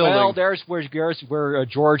bottom of the building? Well, there's where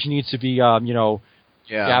George needs to be.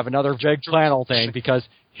 Have another Jake Flannel thing because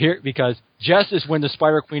just as when the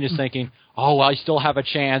Spider Queen is thinking, oh, I still have a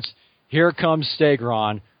chance, here comes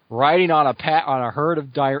Stegron riding on a herd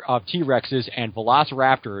of T-Rexes and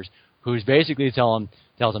Velociraptors, who's basically tells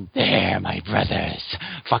them, there, my brothers,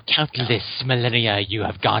 for countless millennia you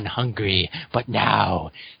have gone hungry, but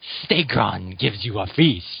now Stegron gives you a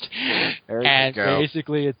feast. And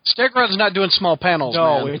basically, Stegron's not doing small panels.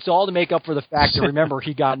 No, man. It's all to make up for the fact that, remember,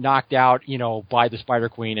 he got knocked out, by the Spider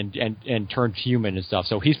Queen and turned human and stuff.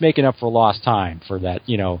 So he's making up for lost time for that,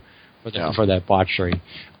 for that botchery.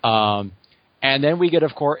 And then we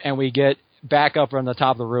get back up on the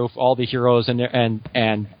top of the roof, all the heroes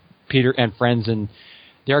and Peter and friends, and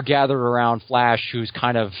they're gathered around Flash, who's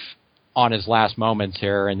kind of on his last moments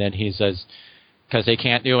here, and then he says, because they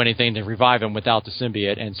can't do anything to revive him without the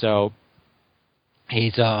symbiote, and so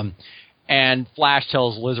he's and Flash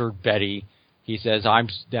tells Lizard Betty, he says, I'm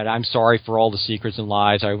sorry for all the secrets and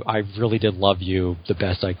lies. I really did love you the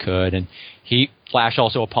best I could, and Flash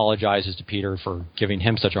also apologizes to Peter for giving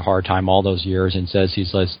him such a hard time all those years, and says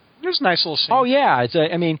there's a nice little scene. Oh yeah,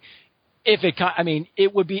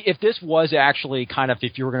 it would be if this was actually kind of,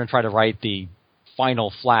 if you were going to try to write the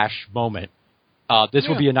final Flash moment, this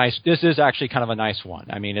would be a nice. This is actually kind of a nice one.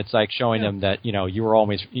 I mean, it's like showing them that you were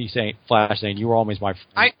always. Flash saying you were always my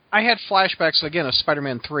friend. I had flashbacks again of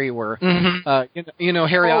Spider-Man 3 where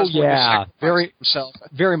Harry Osborn very himself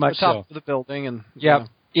very much the top so of the building and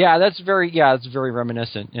it's very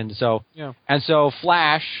reminiscent, and so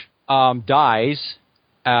Flash dies.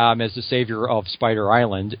 As the savior of Spider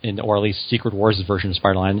Island, or at least Secret Wars' version of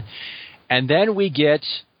Spider Island. And then we get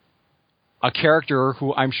a character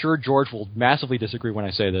who I'm sure George will massively disagree when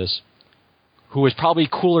I say this, who is probably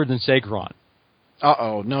cooler than Stegron.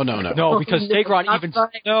 Uh-oh, no. No, because Stegron even...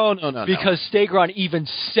 No. Because Stegron even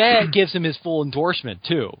gives him his full endorsement,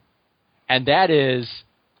 too. And that is...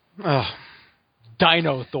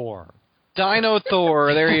 Dino Thor. Dino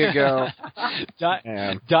Thor, there you go.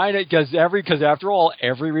 Because after all,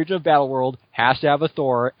 every region of Battleworld has to have a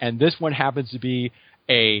Thor, and this one happens to be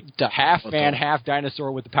a half man, half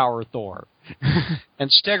dinosaur with the power of Thor. And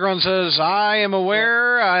Stegron says, "I am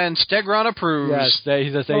aware," and Stegron approves. Yes,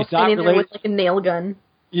 he's not related with like a nail gun.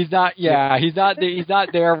 He's not. Yeah, he's not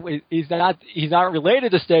there. He's not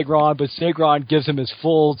related to Stegron, but Stegron gives him his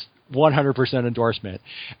full 100% endorsement.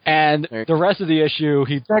 And the rest of the issue,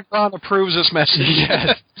 Stegron approves this message.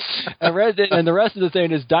 Yes. And the rest of the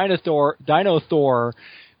thing is Dino Thor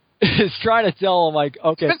is trying to tell him, like,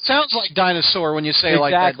 okay. It sounds like dinosaur when you say exactly,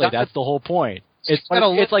 like that. Exactly, that's the whole point.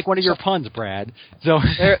 It's like one of your puns, Brad. So,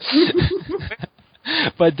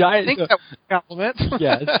 but I think that was a compliment.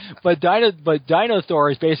 Yes, but Dino Thor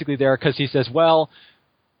is basically there because he says, well,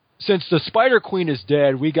 since the Spider Queen is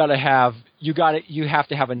dead, you have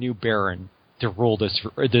to have a new Baron to rule the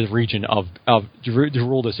region to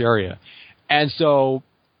rule this area, and so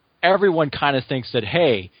everyone kind of thinks that,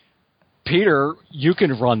 hey, Peter, you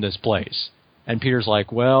can run this place, and Peter's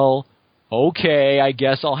like, well, okay, I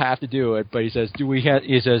guess I'll have to do it, but he says,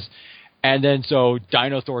 and then so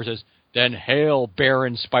Dino Thor says, then hail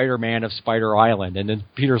Baron Spider-Man of Spider Island, and then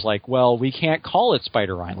Peter's like, well, we can't call it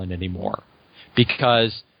Spider Island anymore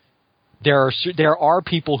because there are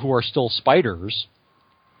people who are still spiders,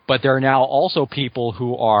 but there are now also people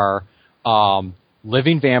who are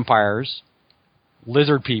living vampires,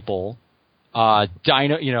 lizard people,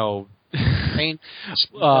 dinosaur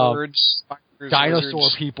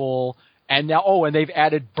people, and now and they've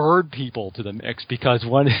added bird people to the mix because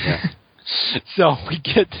one. Yeah. So we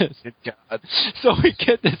get this. So we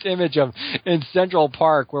get this image of in Central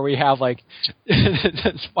Park where we have like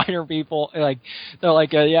the spider people, like they're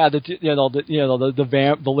like the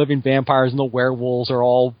living vampires and the werewolves are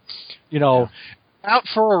all, out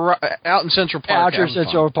in Central Park. Out in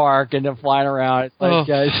Central Park and they're flying around. It's like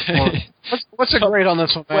guys. What's a grade on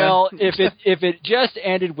this one, man? Well, if it just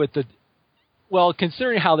ended with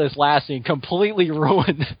considering how this last scene completely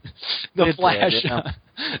ruined the Flash.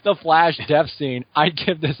 the Flash death scene, I'd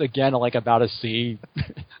give this again like about a C.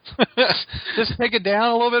 Just take it down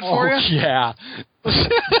a little bit for you? Yeah.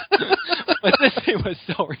 But this thing was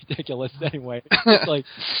so ridiculous anyway. It's like,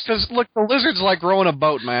 because look, the lizard's like rowing a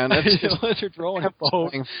boat, man. The lizard's rowing a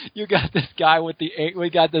boat. You got this guy with the A. We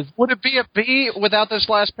got this. Would it be a B without this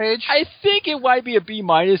last page? I think it might be a B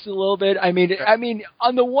minus a little bit. I mean,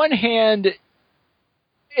 on the one hand,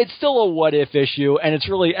 it's still a what if issue, and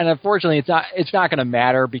unfortunately, it's not going to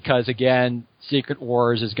matter because again, Secret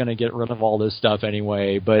Wars is going to get rid of all this stuff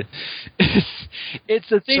anyway. But it's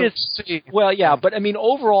the thing. Well, yeah, but I mean,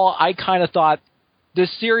 overall, I kind of thought this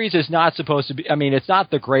series is not supposed to be. I mean, it's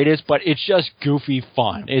not the greatest, but it's just goofy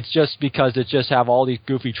fun. It's just because it just have all these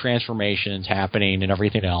goofy transformations happening and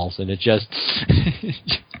everything else, and it just.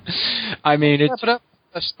 I mean, it's.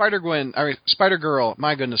 Spider-Girl,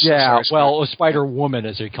 my goodness. Yeah, well, Spider-Woman,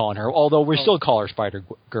 as they're calling her, although we still call her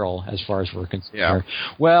Spider-Girl as far as we're concerned. Yeah.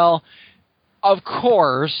 Well, of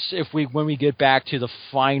course, when we get back to the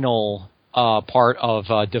final part of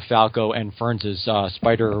DeFalco and Ferns'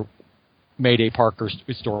 Spider Mayday Parker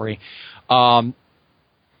story,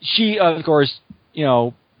 she, of course,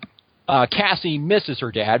 Cassie misses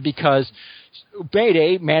her dad because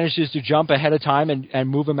Mayday manages to jump ahead of time and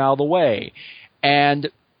move him out of the way. And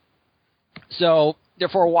so,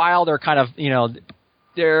 for a while, they're kind of, he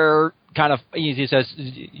says,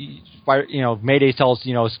 Mayday tells,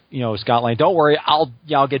 Scott Lang, don't worry, I'll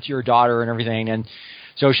get to your daughter and everything. And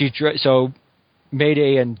so so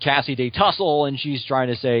Mayday and Cassie, they tussle, and she's trying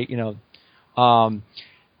to say, and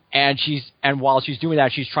while she's doing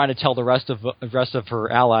that, she's trying to tell the rest of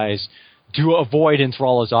her allies to avoid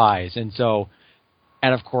Enthrallah's eyes. And so,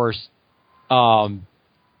 and of course,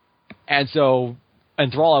 and so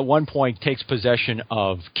Enthralla at one point takes possession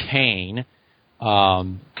of Kane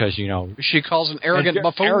because she calls an arrogant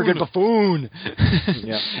buffoon. Arrogant buffoon.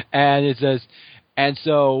 Yeah. And it says,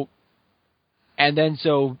 so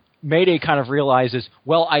Mayday kind of realizes,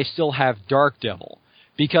 well, I still have Dark Devil,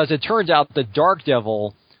 because it turns out the Dark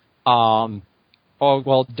Devil. Dark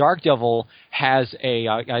Devil has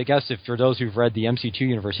I guess if for those who've read the MC2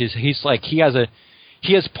 universe, he's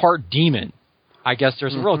part demon. I guess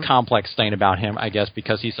there's a real complex thing about him. I guess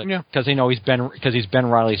because he's he's Ben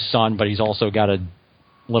Reilly's son, but he's also got a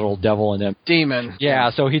little devil in him. Demon. Yeah.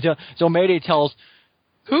 So Mayday tells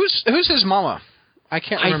who's his mama? I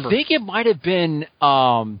can't remember. I think it might have been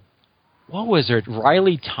what was it?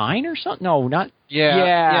 Riley Tyne or something? No, not.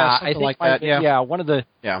 Yeah. I think like that. Yeah. One of the.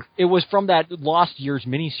 Yeah. It was from that Lost Years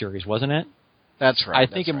miniseries, wasn't it? That's right.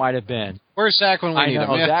 I think it might have been. Where's Zach when we need him?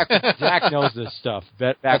 Yeah. Zach knows this stuff.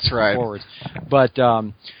 That's right. Forwards. But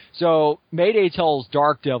so Mayday tells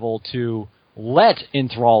Dark Devil to let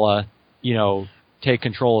Enthralla, take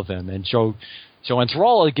control of him, and so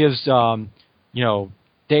Enthralla gives they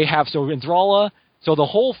have Enthralla. So the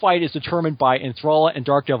whole fight is determined by Enthralla and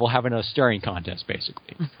Dark Devil having a staring contest,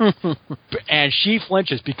 basically. And she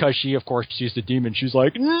flinches because she's the demon. She's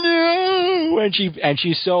like, no, and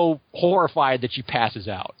she's so horrified that she passes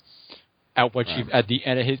out at at the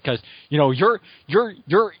end of his, because your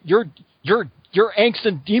angst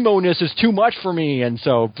and demoness is too much for me, and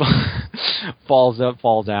so falls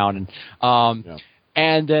down,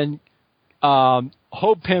 and then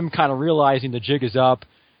Hope Pym kind of realizing the jig is up.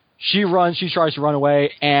 She tries to run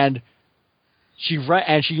away, and she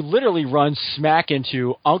literally runs smack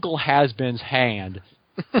into Uncle Has-Been's hand.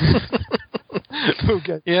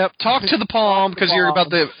 Yep. Talk to the palm because you're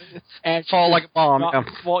about to fall like a bomb.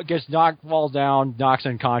 Falls down, knocks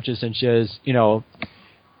unconscious, and says,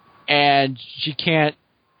 and she can't,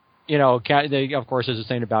 they, of course, there's a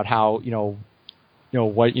thing about how, and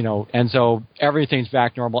so everything's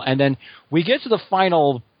back normal. And then we get to the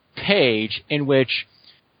final page in which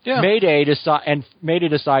Mayday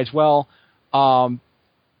decides, well,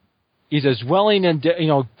 he says,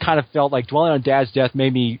 kind of felt like dwelling on Dad's death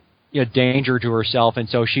made me danger to herself, and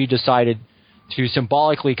so she decided to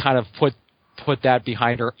symbolically kind of put that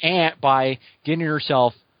behind her by getting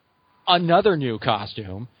herself another new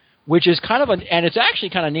costume, which is kind of and it's actually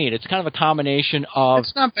kind of neat. It's kind of a combination of.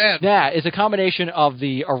 It's not bad. Yeah, it's a combination of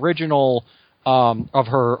the original of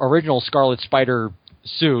her original Scarlet Spider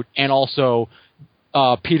suit and also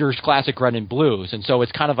Peter's classic red and blues, and so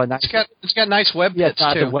it's kind of a nice. It's got nice web pits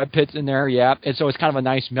too. The web pits in there, yeah, and so it's kind of a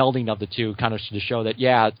nice melding of the two, kind of to show that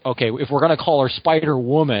if we're going to call her Spider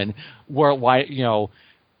Woman,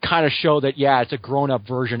 kind of show that it's a grown up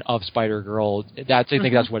version of Spider Girl. I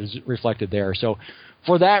think that's what is reflected there. So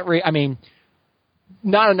for that,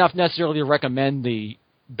 not enough necessarily to recommend the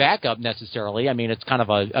backup necessarily. I mean, it's kind of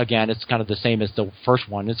it's kind of the same as the first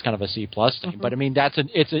one. It's kind of a C+ thing, but I mean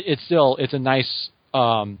it's a nice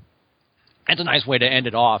It's a nice way to end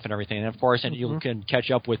it off and everything. And, of course, and you can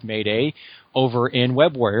catch up with Mayday over in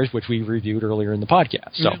Web Warriors, which we reviewed earlier in the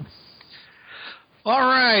podcast. So. All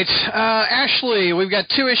right, Ashley, we've got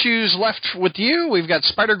 2 issues left with you. We've got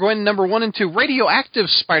Spider-Gwen number 1 and 2, Radioactive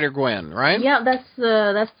Spider-Gwen, right? Yeah, that's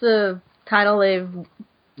the title they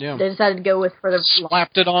decided to go with for the...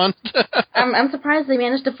 Slapped it on. I'm surprised they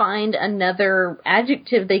managed to find another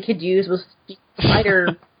adjective they could use with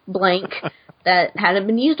spider blank that hadn't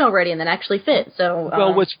been used already and that actually fit. So,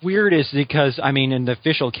 well, what's weird is because, I mean, in the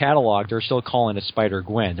official catalog, they're still calling it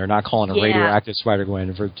Spider-Gwen. They're not calling it Radioactive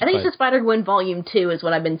Spider-Gwen. I think it's the Spider-Gwen Volume 2 is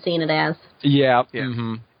what I've been seeing it as. Yeah.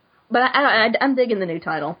 Mm-hmm. But I'm digging the new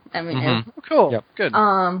title. I mean, cool. Yep. Good.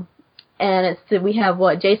 And we have,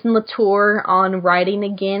 Jason Latour on writing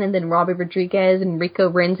again, and then Robbie Rodriguez and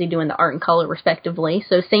Rico Renzi doing the art and color, respectively.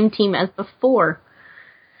 So same team as before.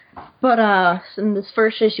 But in this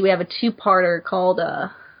first issue, we have a 2-parter called,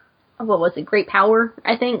 what was it, Great Power,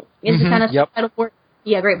 I think, is the kind of title for it.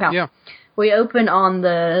 Yeah, Great Power. Yeah. We open on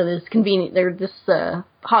this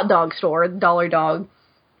hot dog store, Dollar Dog,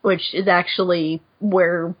 which is actually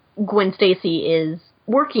where Gwen Stacy is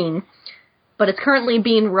working, but it's currently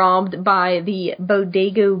being robbed by the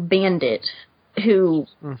Bodego Bandit, who,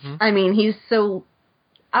 I mean, he's so...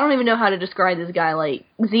 I don't even know how to describe this guy. Like,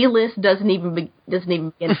 Z-List doesn't even begin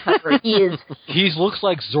to cover. He looks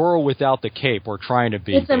like Zorro without the cape, or trying to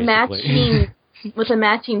be. It's with a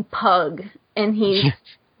matching pug, and he's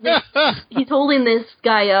holding this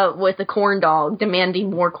guy up with a corn dog,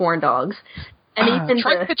 demanding more corn dogs. And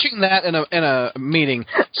try pitching that in a meeting.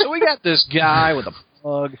 So we got this guy with a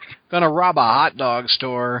pug gonna rob a hot dog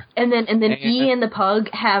store, and then he and the pug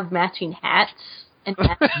have matching hats and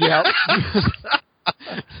Yep.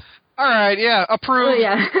 All right, yeah, approved. Oh,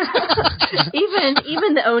 yeah.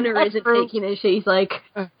 even the owner isn't taking it. He's like,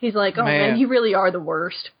 oh man, you really are the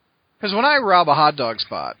worst. Because when I rob a hot dog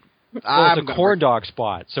spot, it's a corn dog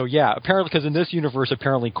spot. So yeah, apparently, because in this universe,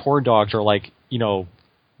 apparently corn dogs are like, you know,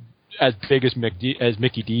 as big as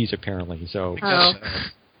Mickey D's apparently. So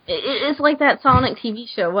it's like that Sonic TV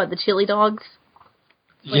show. What, the Chili Dogs?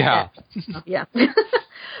 Like yeah.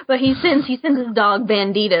 But he sends his dog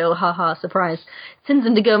Bandito, haha, surprise, sends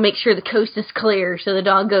him to go make sure the coast is clear. So the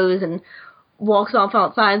dog goes and walks off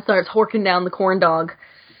outside and starts horking down the corn dog.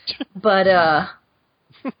 But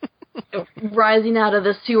rising out of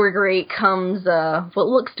the sewer grate comes what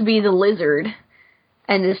looks to be the lizard.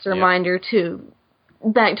 And just a reminder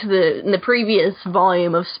back to in the previous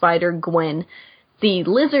volume of Spider-Gwen, the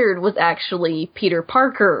lizard was actually Peter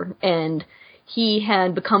Parker, and he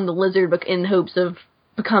had become the lizard in hopes of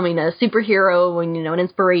becoming a superhero and, an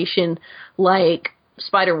inspiration like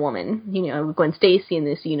Spider-Woman, Gwen Stacy in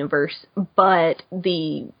this universe. But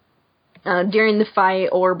during the fight,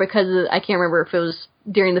 or because I can't remember if it was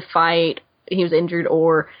during the fight he was injured,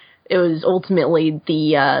 or it was ultimately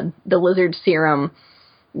the lizard serum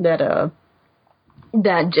that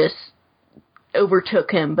just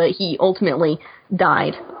overtook him, but he ultimately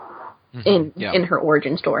died in her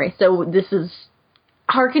origin story. So this is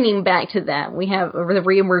harkening back to that. We have the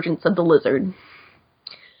reemergence of the lizard.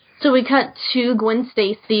 So we cut to Gwen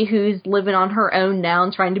Stacy, who's living on her own now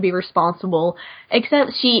and trying to be responsible,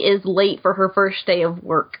 except she is late for her first day of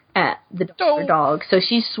work at the Dollar Dog. So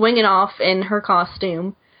she's swinging off in her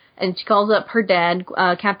costume, and she calls up her dad,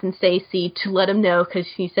 Captain Stacy, to let him know, because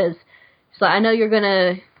she says, I know you're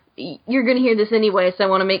gonna hear this anyway, so I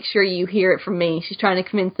want to make sure you hear it from me. She's trying to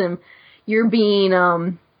convince him you're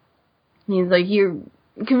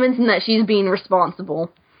convincing that she's being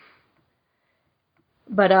responsible.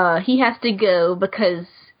 But he has to go because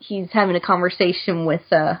he's having a conversation with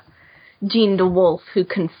Jean DeWolf, who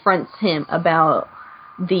confronts him about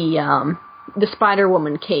the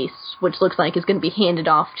Spider-Woman case, which looks like is going to be handed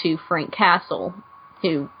off to Frank Castle,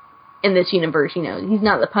 who, in this universe, he's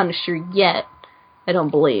not the Punisher yet, I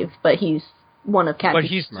don't believe, but he's one of Captain... But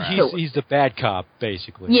he's the bad cop,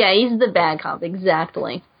 basically. Yeah, he's the bad cop,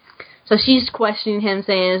 exactly. So she's questioning him,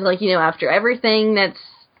 saying, after everything that's,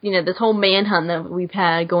 this whole manhunt that we've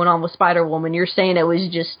had going on with Spider-Woman, you're saying it was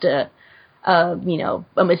just a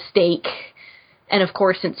mistake. And of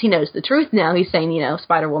course, since he knows the truth now, he's saying,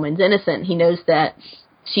 Spider-Woman's innocent. He knows that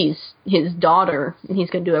she's his daughter, and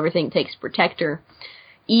he's going to do everything it takes to protect her,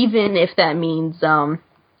 even if that means,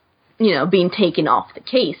 being taken off the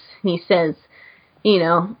case. And he says,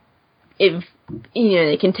 if,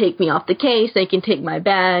 they can take me off the case, they can take my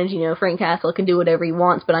badge, Frank Castle can do whatever he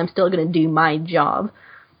wants, but I'm still going to do my job.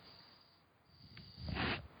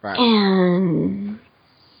 Right. And,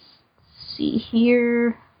 let's see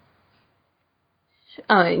here.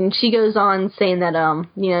 And she goes on saying that,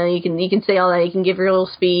 you can say all that, you can give your little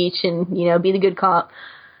speech and, be the good cop.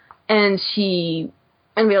 And she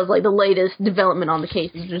unveils, like, the latest development on the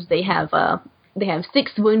case, which is they have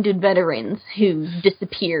 6 wounded veterans who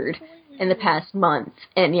disappeared in the past month.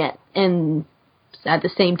 And at the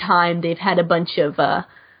same time, they've had a bunch of,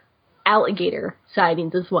 alligator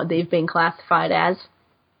sightings is what they've been classified as,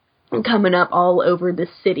 coming up all over the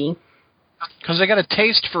city. Because they got a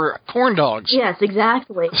taste for corn dogs. Yes,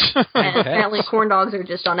 exactly. And apparently corn dogs are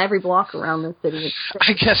just on every block around the city.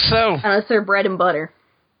 I guess so. Unless they're bread and butter.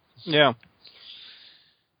 Yeah.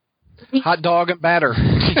 Hot dog and batter.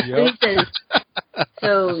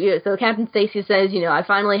 So Captain Stacy says, I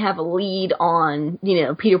finally have a lead on,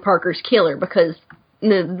 Peter Parker's killer, because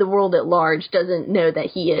the world at large doesn't know that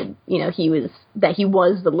he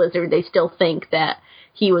was the Lizard. They still think that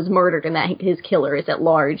he was murdered and that his killer is at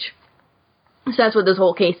large. So that's what this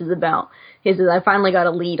whole case is about. I finally got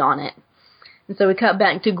a lead on it. And so we cut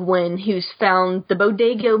back to Gwen, who's found the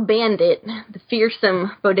Bodego Bandit, the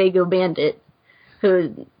fearsome Bodego Bandit,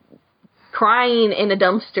 who's crying in a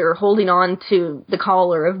dumpster, holding on to the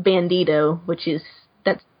collar of Bandito,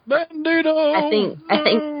 that's Bandito.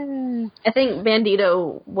 I think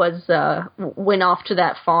Bandito went off to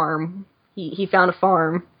that farm. He found a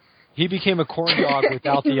farm. He became a corn dog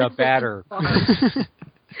without the batter.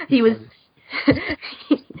 He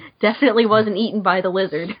definitely wasn't eaten by the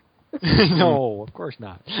lizard. No, of course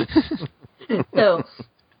not. So,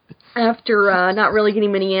 after not really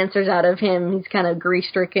getting many answers out of him, he's kind of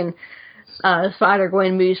grief-stricken.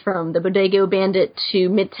 Spider-Gwen moves from the Bodego Bandit to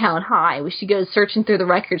Midtown High, where she goes searching through the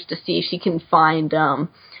records to see if she can find one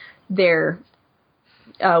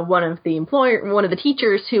of the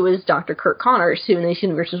teachers who is Dr. Kurt Connors, who in this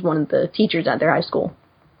universe is one of the teachers at their high school.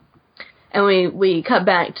 And we cut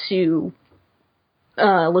back to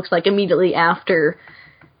looks like immediately after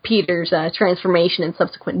Peter's transformation and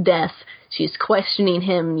subsequent death. She's questioning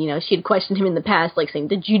him. She had questioned him in the past, like saying,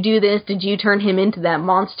 "Did you do this? Did you turn him into that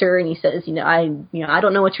monster?" And he says, I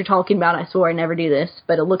don't know what you're talking about. I swore I never do this."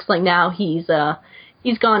 But it looks like now he's gone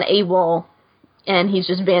AWOL, and he's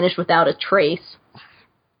just vanished without a trace.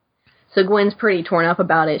 So Gwen's pretty torn up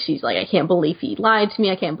about it. She's like, "I can't believe he lied to me.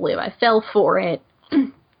 I can't believe I fell for it."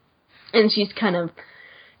 And she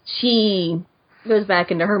goes back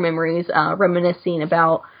into her memories, reminiscing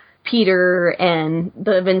about Peter and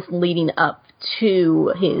the events leading up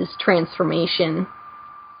to his transformation.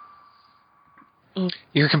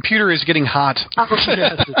 Your computer is getting hot. Oh,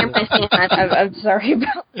 I'm sorry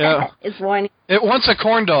about that. It's whining. It wants a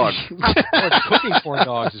corn dog. It's cooking corn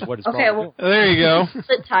dogs is what it's okay, called. Well, there you go.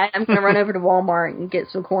 Sit tight. I'm going to run over to Walmart and get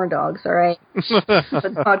some corn dogs, all right? Put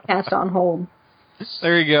the podcast on hold.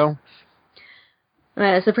 There you go.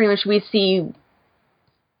 So pretty much we see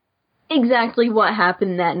exactly what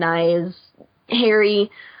happened that night. Is Harry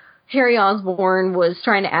Osborn was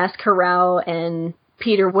trying to ask her out, and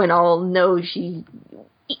Peter went all, "No, he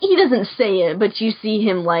doesn't say it, but you see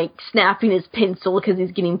him like snapping his pencil because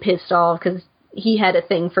he's getting pissed off because he had a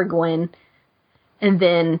thing for Gwen. And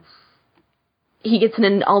then he gets in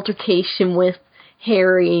an altercation with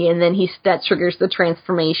Harry, and then that triggers the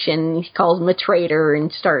transformation. He calls him a traitor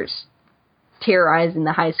and starts terrorizing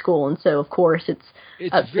the high school. And so, of course, it's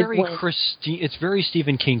very Christine. It's very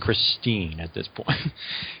Stephen King Christine at this point,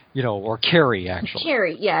 or Carrie actually.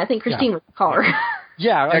 Carrie, yeah, I think Christine was the car.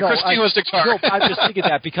 Yeah, Christine was the car. No, I'm just thinking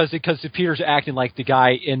that because Peter's acting like the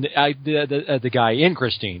guy in the guy in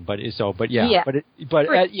Christine,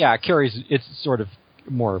 Carrie's it's sort of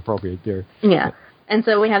more appropriate there. Yeah, and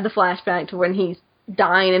so we have the flashback to when he's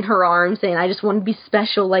dying in her arms, saying, "I just want to be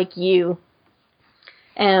special like you."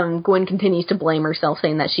 And Gwen continues to blame herself,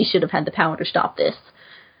 saying that she should have had the power to stop this.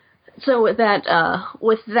 So with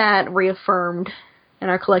that reaffirmed in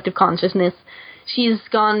our collective consciousness, she's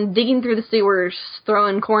gone digging through the sewers,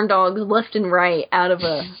 throwing corn dogs left and right out of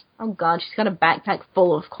oh God, she's got a backpack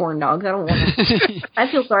full of corn dogs. I don't want to.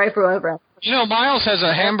 I feel sorry for whoever. Miles has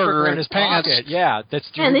a hamburger in his pants. Yeah, that's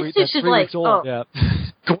 3 weeks old. Oh. Yeah.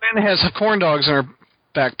 Gwen has corn dogs in her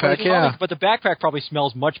backpack, yeah. But the backpack probably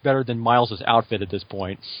smells much better than Miles' outfit at this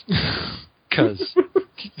point. Because...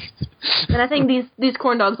 And I think these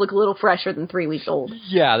corn dogs look a little fresher than 3 weeks old.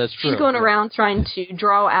 Yeah, that's true. She's going around trying to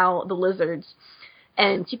draw out the lizards,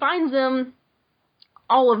 and she finds them,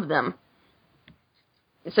 all of them.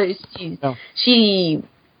 So she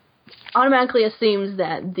automatically assumes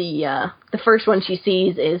that the first one she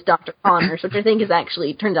sees is Dr. Connors, which I think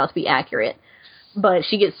turns out to be accurate. But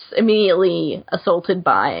she gets immediately assaulted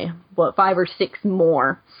by 5 or 6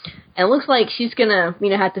 more. And it looks like she's gonna,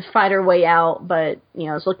 have to fight her way out, but,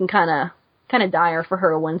 it's looking kind kind of dire for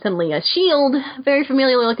her when suddenly a shield, very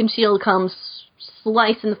familiar looking shield, comes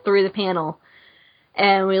slicing through the panel.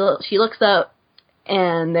 And she looks up,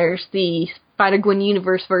 and there's the Spider-Gwen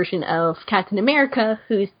universe version of Captain America,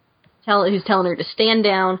 who's telling her to stand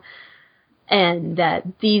down, and that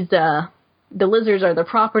the lizards are the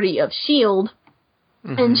property of S.H.I.E.L.D.,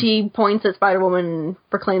 and she points at Spider-Woman and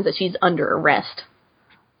proclaims that she's under arrest.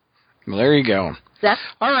 Well, there you go.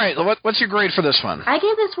 All right, what's your grade for this one? I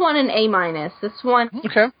gave this one an A-. This one,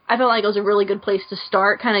 okay. I felt like it was a really good place to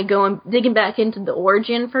start, kind of digging back into the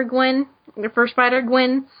origin for Gwen, for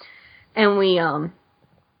Spider-Gwen, and we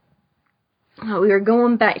were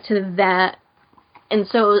going back to that, and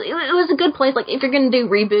so it was a good place. Like, if you're going to do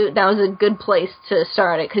reboot, that was a good place to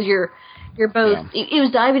start it, because you're both, it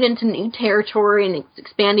was diving into new territory, and it's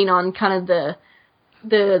expanding on kind of the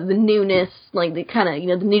newness, like the kind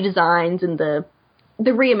of, the new designs and the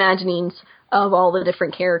reimaginings of all the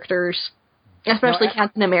different characters, especially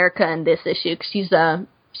Captain America in this issue, because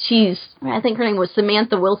she's, I think her name was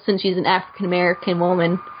Samantha Wilson. She's an African-American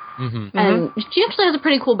woman. Mm-hmm. And she actually has a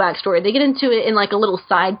pretty cool backstory. They get into it in like a little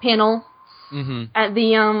side panel at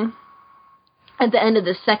the end of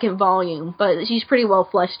the second volume, but she's pretty well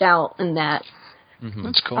fleshed out in that. Mm-hmm.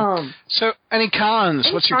 That's cool. So, any cons?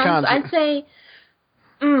 What's your cons? I'd say,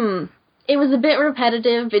 it was a bit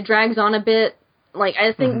repetitive. It drags on a bit. Like,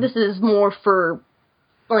 I think this is more for,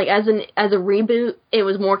 like, as a reboot, it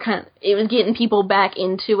was more it was getting people back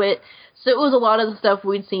into it. So it was a lot of the stuff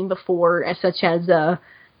we'd seen before, such as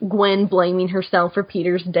Gwen blaming herself for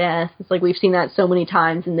Peter's death. It's like we've seen that so many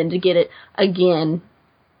times, and then to get it again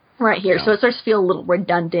right here. Yeah. So it starts to feel a little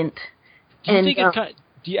redundant. Do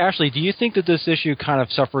you think that this issue kind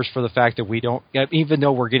of suffers for the fact that we don't, even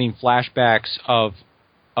though we're getting flashbacks of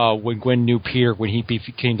when Gwen knew Peter when he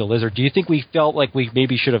became the Lizard, do you think we felt like we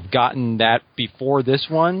maybe should have gotten that before this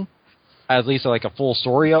one? At least like a full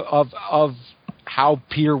story of how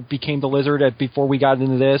Peter became the Lizard before we got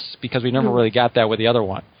into this? Because we never really got that with the other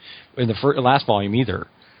one, in the last volume either.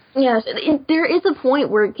 Yes, there is a point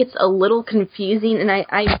where it gets a little confusing, and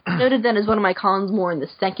I noted that as one of my cons more in the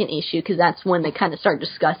second issue, because that's when they kind of start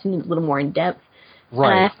discussing it a little more in depth.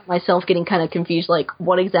 Right. And I found myself getting kind of confused, like,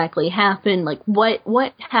 what exactly happened? Like,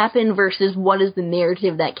 what happened versus what is the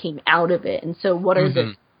narrative that came out of it? And so what are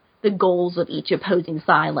the goals of each opposing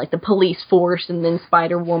side, like the police force and then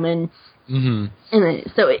Spider-Woman? Mm-hmm. And then,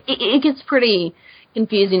 so it gets pretty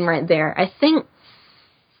confusing right there. I think,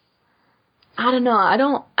 I don't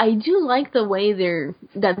know, I do like the way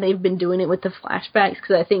that they've been doing it with the flashbacks,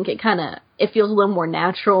 because I think it feels a little more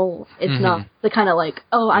natural. It's not the kind of like,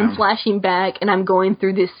 I'm flashing back and I'm going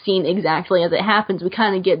through this scene exactly as it happens. We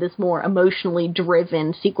kind of get this more emotionally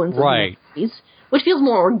driven sequence of movies, which feels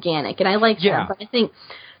more organic, and I like that, but I think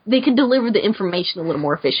they could deliver the information a little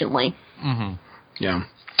more efficiently. Mm-hmm. Yeah.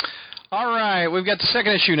 All right, we've got the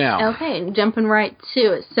second issue now. Okay, jumping right to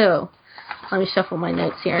it. So, let me shuffle my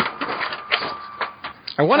notes here.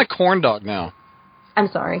 I want a corn dog now. I'm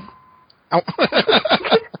sorry.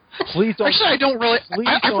 Please don't. Actually, I don't really.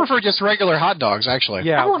 I prefer just regular hot dogs, actually.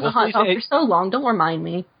 Yeah, I want a hot dog for so long. Don't remind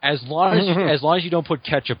me. As long as you don't put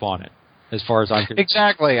ketchup on it, as far as I'm concerned.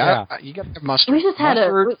 Exactly. Yeah. You got to have mustard. We've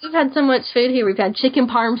had so much food here. We've had chicken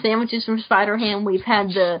parm sandwiches from Spider Ham. We've had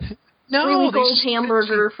the gold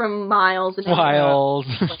hamburger from Miles. Miles.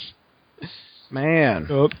 Man.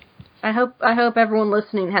 Oops. I hope everyone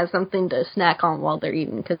listening has something to snack on while they're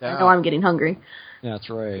eating, because I know I'm getting hungry. That's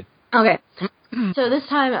right. Okay. So this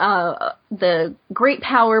time, the Great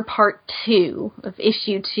Power Part 2 of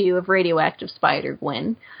Issue 2 of Radioactive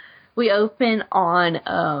Spider-Gwen. We open on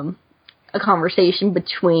a conversation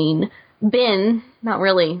between Ben, he's not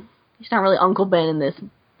really Uncle Ben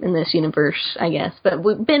in this universe, I guess, but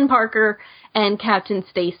Ben Parker and Captain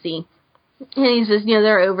Stacy. And he says,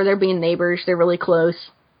 they're being neighbors, they're really close.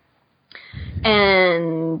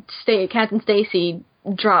 And Captain Stacy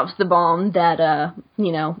drops the bomb that,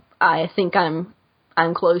 I think I'm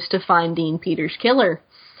close to finding Peter's killer,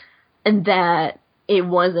 and that it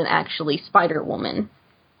wasn't actually Spider-Woman.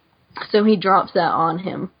 So he drops that on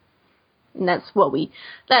him, and that's what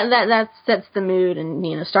that sets the mood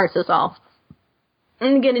and starts us off.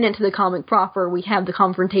 And getting into the comic proper, we have the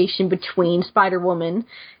confrontation between Spider-Woman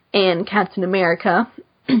and Captain America,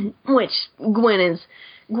 which Gwen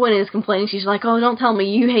is complaining. She's like, "Oh, don't tell me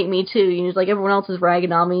you hate me too." He's like, "Everyone else is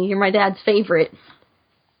ragging on me. You're my dad's favorite."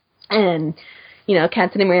 And,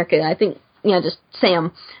 Captain America, I think, just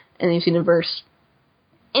Sam in this universe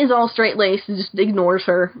is all straight-laced and just ignores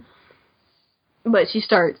her. But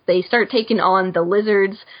they start taking on the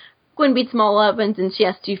lizards. Gwen beats them all up, and then she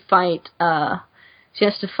has to fight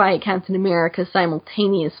Captain America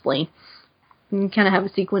simultaneously. you kind of have a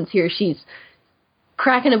sequence here. She's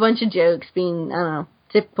cracking a bunch of jokes, being, I don't know,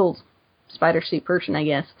 typical spider suit person, I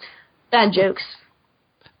guess. Bad jokes.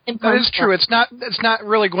 That is true. It's not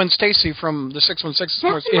really Gwen Stacy from the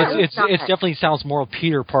 616. It definitely sounds more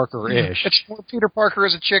Peter Parker-ish. It's more Peter Parker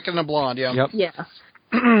as a chick and a blonde, yeah. Yep. Yeah.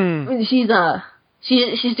 She's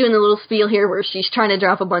doing the little spiel here where she's trying to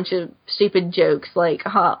drop a bunch of stupid jokes like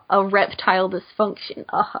a reptile dysfunction.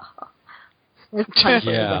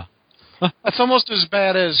 Yeah. That's almost as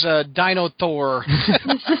bad as Dino Thor.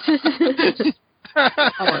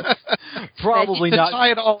 Probably not.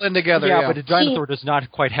 Tie it all in together. Yeah, but the Dinosaur does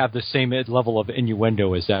not quite have the same level of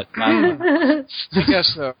innuendo as that. I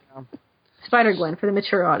guess so. Yeah. Spider-Gwen for the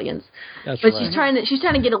mature audience. That's but right. she's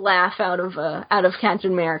trying to get a laugh out of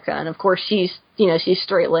Captain America, and of course she's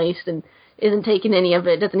straight-laced and isn't taking any of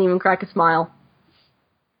it, doesn't even crack a smile.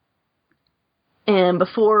 And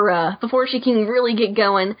before she can really get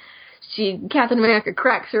going, Captain America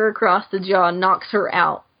cracks her across the jaw and knocks her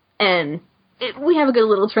out. And we have a good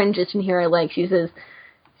little transition here. I like. She's pretty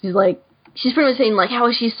much saying like, how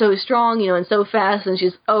is she so strong, and so fast? And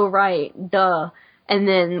she's, oh right, duh. And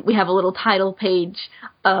then we have a little title page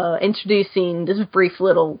introducing this brief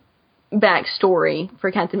little backstory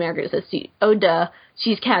for Captain America. It says, oh duh,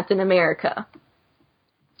 she's Captain America.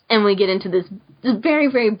 And we get into this very,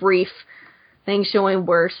 very brief thing showing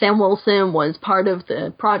where Sam Wilson was part of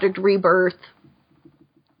the Project Rebirth.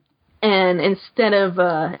 And instead of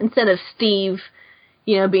Steve,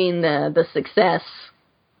 being the success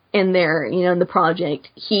in their, in the project,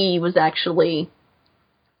 he was actually.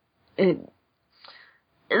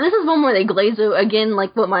 This is one where they glaze over, again,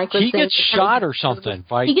 like what Mike was saying. He gets shot or something.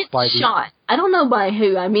 He gets shot. I don't know by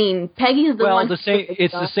who. I mean, Peggy's the one. Well,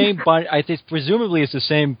 the same. But I think presumably it's the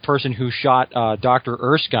same person who shot Dr.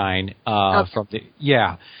 Erskine from the.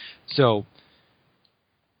 Yeah. So.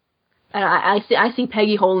 And I see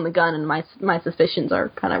Peggy holding the gun, and my suspicions are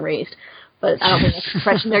kind of raised, but I don't think that's the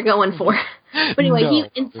impression they're going for. But anyway, No.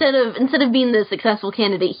 instead of being the successful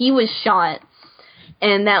candidate, he was shot,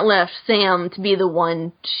 and that left Sam to be the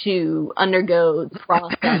one to undergo the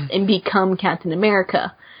process and become Captain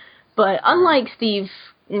America. But unlike Steve,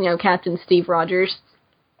 Captain Steve Rogers,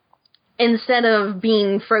 instead of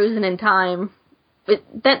being frozen in time,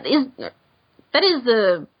 that is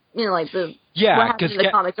the the. Yeah, because in the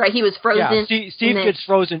comics, right? He was frozen. Yeah, Steve gets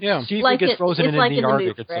frozen. Yeah, Steve gets frozen in the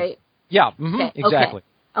Arctic. Movie, right? Yeah, Okay. exactly.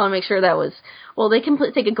 I want to make sure that was. Well, they can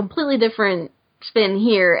take a completely different spin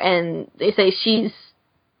here, and they say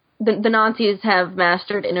the Nazis have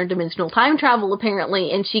mastered interdimensional time travel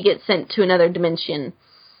apparently, and she gets sent to another dimension,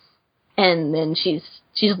 and then she's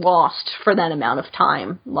lost for that amount of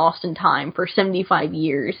time, lost in time for 75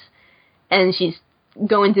 years, and she's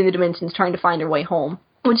going through the dimensions trying to find her way home.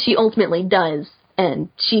 Which she ultimately does, and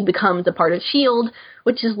she becomes a part of S.H.I.E.L.D.,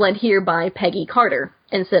 which is led here by Peggy Carter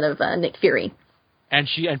instead of Nick Fury. And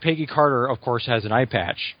Peggy Carter, of course, has an eye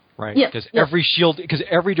patch, right? Yep, because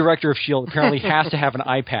every director of S.H.I.E.L.D. apparently has to have an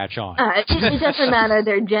eye patch on. It doesn't matter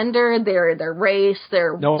their gender, their race,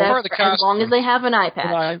 their whatever, as long as they have an eye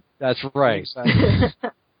patch. That's right.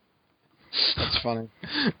 That's funny.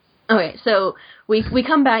 Okay, so we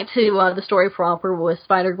come back to the story proper with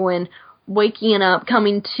Spider-Gwen waking up,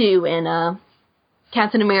 coming to, and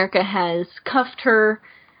Captain America has cuffed her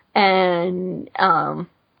and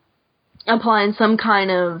applying some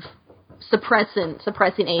kind of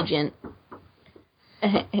suppressing agent.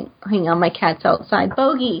 Hang on, my cat's outside.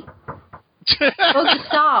 Bogey! Bogey,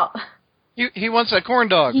 stop! He wants a corn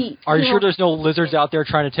dog. Are you sure there's no lizards out there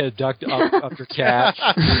trying to abduct up your cat?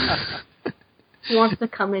 He wants to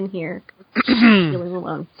come in here. Leave him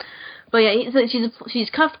alone. But yeah, so she's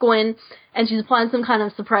cuffed Gwen, and she's applying some kind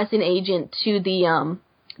of suppressing agent to the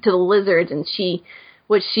lizards, and she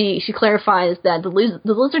clarifies that the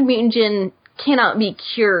lizard mutagen cannot be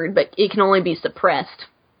cured, but it can only be suppressed.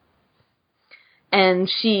 And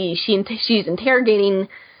she's interrogating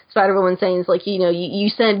Spider-Woman, saying, like, you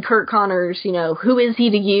said Kurt Connors, who is he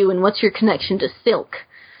to you, and what's your connection to Silk?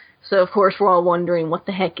 So of course we're all wondering, what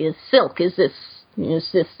the heck is Silk? Is this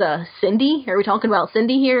Cindy? Are we talking about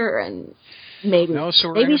Cindy here? And maybe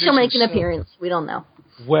she'll make an appearance. We don't know.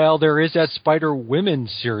 Well, there is that Spider-Women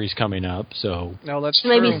series coming up, so... No, that's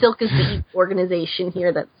true. Maybe Silk is the organization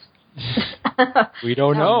here that's... We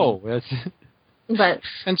don't know. But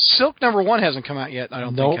and Silk #1 hasn't come out yet, I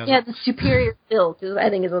don't think. Yeah, the Superior Silk, I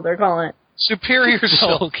think is what they're calling it. Superior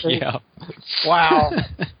Silk, yeah. Wow.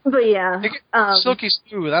 But yeah. Silky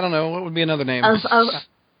Smooth, I don't know, what would be another name?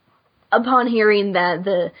 Upon hearing that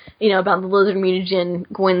about the lizard mutagen,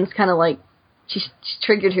 Gwen's kind of like, she's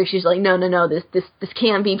triggered her. She's like, no, this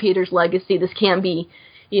can't be Peter's legacy. This can't be,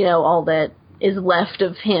 all that is left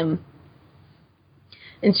of him.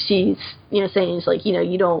 And she's, saying, it's like,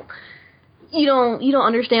 you don't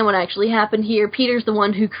understand what actually happened here. Peter's the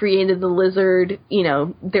one who created the lizard.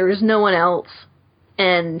 There's no one else.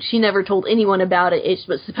 And she never told anyone about it. It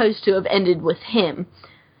was supposed to have ended with him.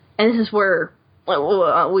 And this is where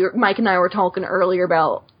Mike and I were talking earlier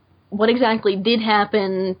about what exactly did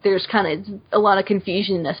happen. There's kind of a lot of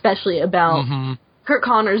confusion, especially about Curt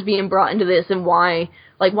Connors being brought into this and why.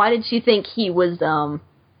 Like, why did she think he was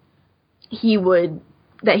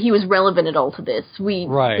relevant at all to this? We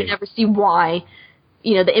never see why,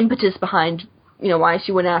 the impetus behind, why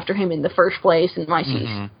she went after him in the first place and why she's,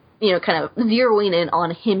 kind of zeroing in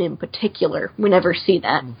on him in particular. We never see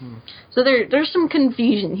that. So there's some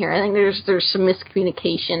confusion here. I think there's some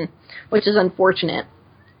miscommunication, which is unfortunate.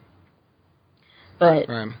 But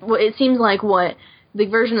it seems like what the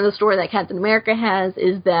version of the story that Captain America has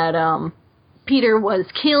is that Peter was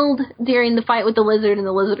killed during the fight with the lizard, and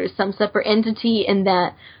the lizard is some separate entity, and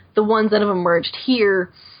that the ones that have emerged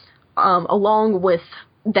here, along with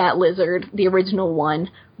that lizard, the original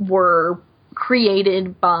one, were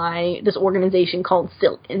created by this organization called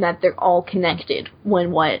Silk, and that they're all connected.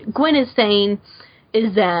 When what Gwen is saying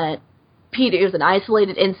is that Peter, it was an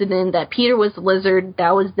isolated incident, that Peter was the lizard,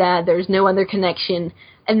 that was that, there's no other connection,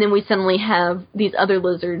 and then we suddenly have these other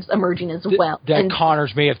lizards emerging as well. That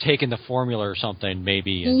Connors may have taken the formula or something,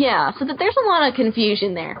 maybe. Yeah, so that there's a lot of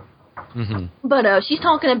confusion there. But she's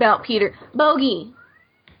talking about Peter. Bogey,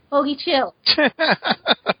 chill.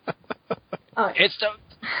 It's the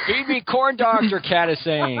feed me corn dogs, your cat is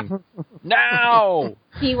saying. Now!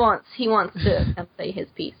 He wants to come say his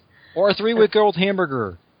piece. Or a 3-week-old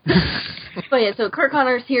hamburger. But yeah, so Curt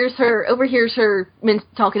Connors overhears her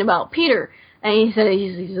talking about Peter. And he said,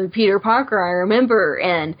 he's like, Peter Parker, I remember.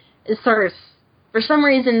 And it starts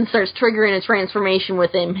triggering a transformation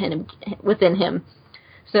within him.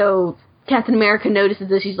 So Captain America notices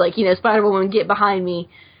this. She's like, Spider-Woman, get behind me.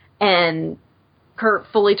 And Kurt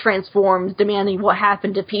fully transforms, demanding what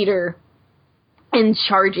happened to Peter, and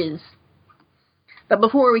charges. But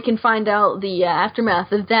before we can find out the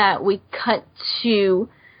aftermath of that, we cut to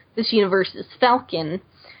this universe's Falcon,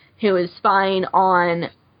 who is spying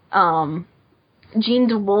on Jean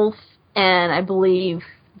DeWolf and I believe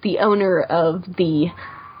the owner of the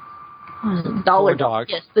Dollar Dog.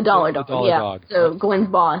 Yes, the Dollar Dog. Dog. So Gwen's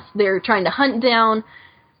boss. They're trying to hunt down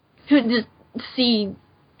who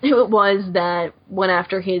it was that went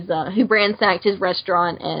after his who ransacked his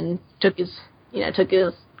restaurant and took his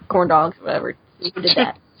corn dogs, whatever. Who did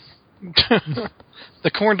that?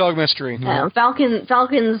 The corn dog mystery.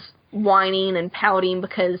 Falcon's whining and pouting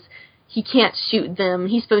because he can't shoot them.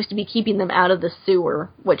 He's supposed to be keeping them out of the sewer,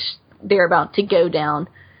 which they're about to go down.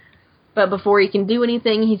 But before he can do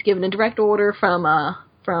anything, he's given a direct order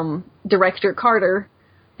from Director Carter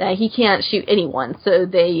that he can't shoot anyone. So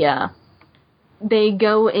they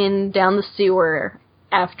go in down the sewer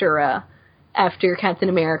after Captain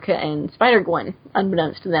America and Spider-Gwen,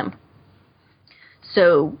 unbeknownst to them.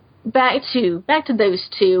 So back to those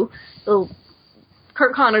two. So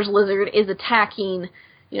Curt Connors' lizard is attacking,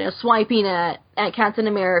 swiping at Captain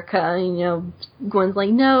America. Gwen's like,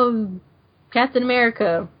 no, Captain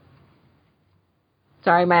America.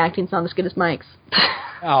 Sorry, my acting's not as good as Mike's.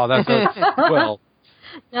 Oh, that's well.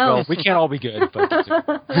 No. Well, we can't all be good. But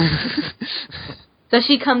So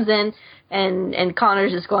she comes in, and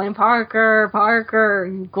Connors is going, Parker,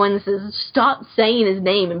 and Gwen says, stop saying his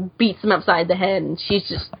name, and beats him upside the head, and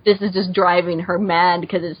this is just driving her mad,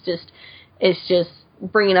 because it's just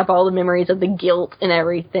bringing up all the memories of the guilt and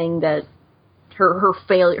everything that her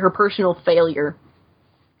personal failure.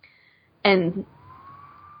 And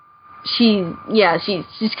she's having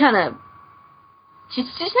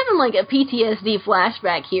like a PTSD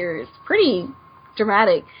flashback here. It's pretty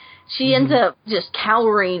dramatic. She ends up just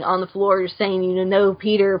cowering on the floor, saying, no,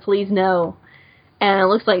 Peter, please no. And it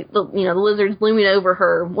looks like the lizard's looming over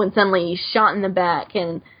her when suddenly he's shot in the back,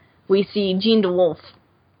 and we see Jean DeWolf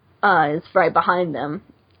is right behind them.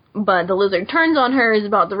 But the lizard turns on her, is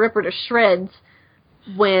about to rip her to shreds,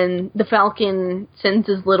 when the Falcon sends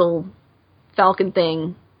his little Falcon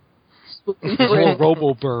thing. His little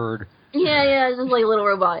robo-bird. Yeah, it's just like a little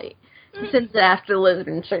robot. He sends it after the lizard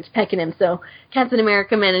and starts pecking him. So Captain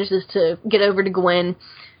America manages to get over to Gwen,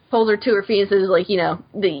 pulls her to her feet and says, like,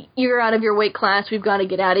 you're out of your weight class. We've got to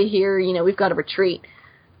get out of here. We've got to retreat.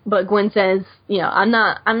 But Gwen says, I'm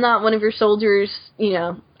not one of your soldiers.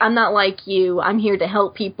 I'm not like you. I'm here to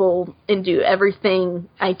help people and do everything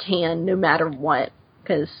I can, no matter what.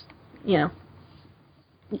 Because,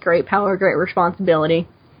 great power, great responsibility.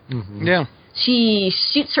 Mm-hmm. Yeah. She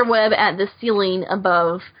shoots her web at the ceiling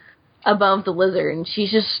above above the lizard, and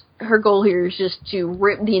her goal here is just to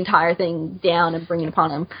rip the entire thing down and bring it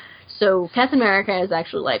upon him. So Captain America is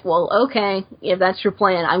actually like, well, okay, if that's your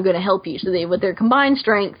plan, I'm going to help you. So with their combined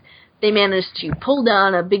strength, they manage to pull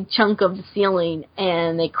down a big chunk of the ceiling,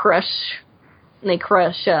 and they crush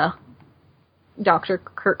Dr.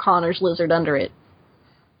 Curt Connor's lizard under it.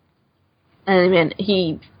 And then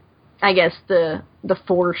I guess the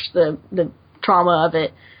force, the trauma of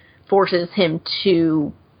it forces him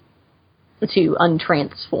to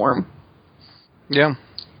untransform. Yeah.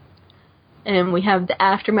 And we have the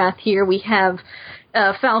aftermath here. We have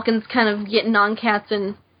Falcon's kind of getting on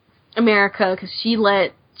Captain America because she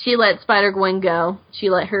let Spider-Gwen go. She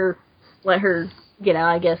let her get out.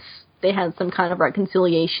 I guess they had some kind of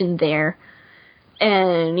reconciliation there.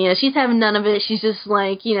 And, she's having none of it. She's just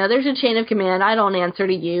like, there's a chain of command. I don't answer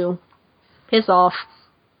to you. Piss off.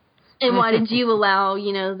 And why did you allow,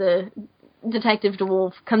 the Detective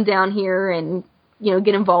DeWolf come down here and,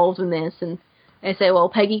 get involved in this? And I say, well,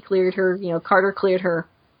 Peggy cleared her, Carter cleared her.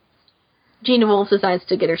 Jean DeWolf decides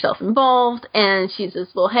to get herself involved, and she says,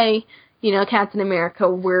 well, hey, Captain America,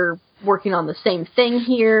 we're working on the same thing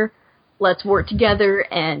here. Let's work together,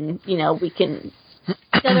 and, we can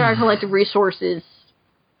gather our collective resources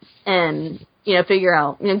and, figure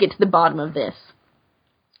out, get to the bottom of this.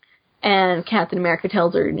 And Captain America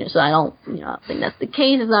tells her, I don't think that's the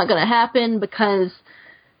case. It's not going to happen because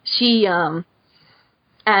she,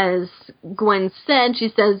 as Gwen said, she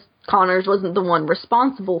says Connors wasn't the one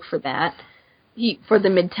responsible for that. For the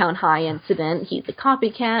Midtown High incident. He's a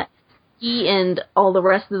copycat. He and all the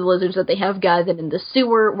rest of the lizards that they have gathered in the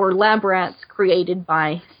sewer were lab rats created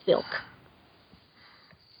by Silk.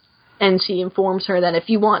 And she informs her that if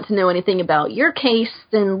you want to know anything about your case,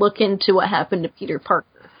 then look into what happened to Peter Parker.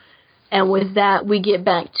 And with that, we get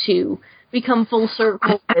back to become full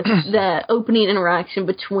circle with the opening interaction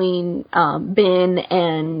between Ben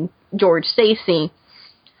and George Stacy,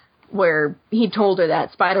 where he told her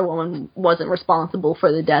that Spider-Woman wasn't responsible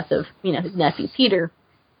for the death of, his nephew Peter.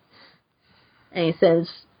 And he says,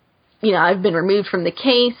 I've been removed from the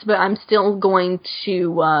case, but I'm still going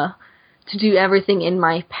to do everything in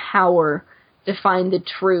my power to find the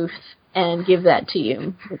truth and give that to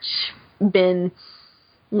you. Which Ben,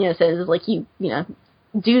 says, like, you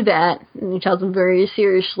do that. And he tells him very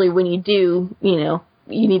seriously, when you do, you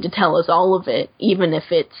need to tell us all of it, even if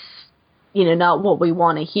it's, not what we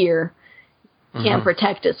want to hear. You can't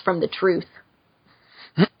protect us from the truth.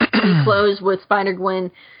 We close with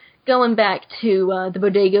Spider-Gwen going back to the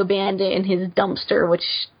Bodega Bandit and his dumpster, which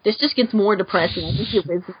this just gets more depressing. I think it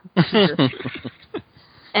was.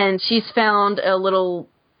 And she's found a little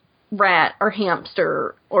rat or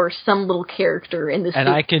hamster or some little character in this. And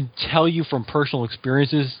I can tell you from personal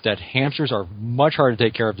experiences that hamsters are much harder to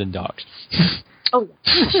take care of than dogs. Oh,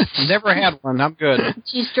 never had one. I'm good.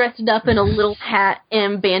 She's dressed up in a little hat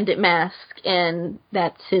and bandit mask, and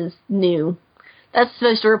that's supposed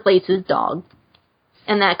to replace his dog.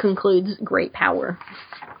 And that concludes Great Power.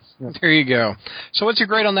 There you go. So what's your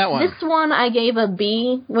grade on that one? This one I gave a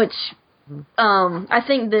B, which I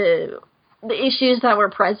think the issues that were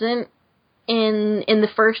present in the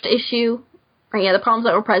first issue, the problems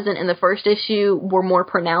that were present in the first issue were more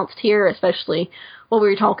pronounced here, especially what we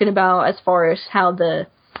were talking about as far as how the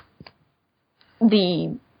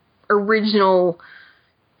original,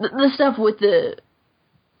 the stuff with the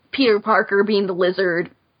Peter Parker being the lizard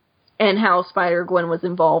and how Spider-Gwen was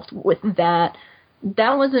involved with that.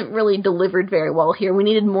 That wasn't really delivered very well here. We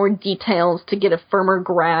needed more details to get a firmer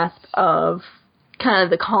grasp of kind of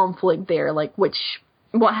the conflict there, like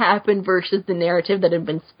what happened versus the narrative that had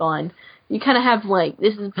been spun. You kind of have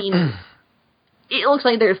this is being, it looks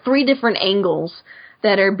like there are 3 different angles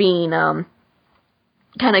that are being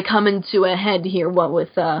kind of coming to a head here. What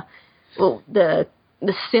with the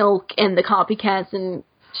Silk and the copycats and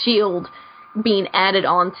S.H.I.E.L.D. being added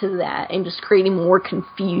onto that and just creating more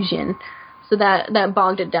confusion. So that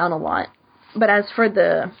bogged it down a lot. But as for as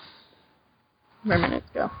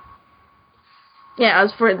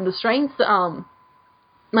for the strengths,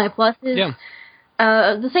 my pluses,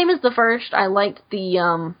 the same as the first. I liked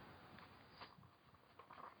the,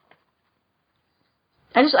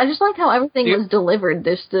 I just liked how everything was delivered.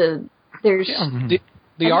 The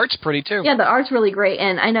art's pretty too. Yeah, the art's really great,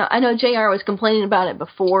 and I know JR was complaining about it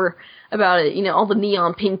before, about it, all the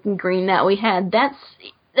neon pink and green that we had.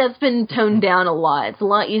 That's been toned down a lot. It's a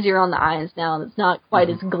lot easier on the eyes now, and it's not quite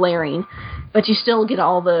as glaring. but you still get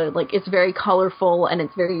all the, like, it's very colorful and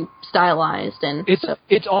it's very stylized, and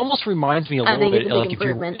it almost reminds me a little bit like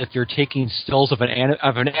if you're taking stills of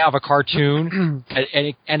a cartoon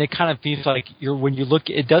and it kind of feels like when you look,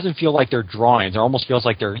 it doesn't feel like they're drawings. It almost feels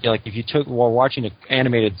like they're like if you took while watching an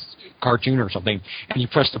animated cartoon or something and you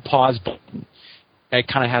press the pause button, it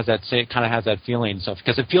kind of has that feeling and stuff,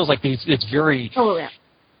 because it feels like it's very. Oh yeah.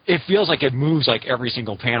 It feels like it moves like every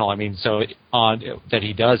single panel. I mean, so that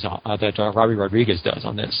he does that Robbie Rodriguez does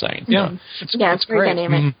on this thing. Yeah, it's very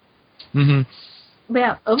dynamic. Mm-hmm. But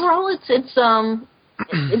yeah, overall, it's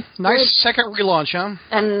nice good. Second relaunch, huh?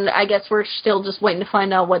 And I guess we're still just waiting to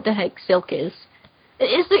find out what the heck Silk is.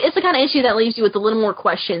 It's the kind of issue that leaves you with a little more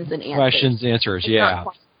questions than answers. Answers, yeah.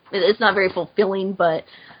 It's not very fulfilling, but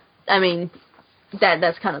I mean,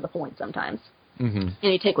 that's kind of the point sometimes. Mm-hmm.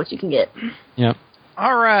 And you take what you can get. Yep.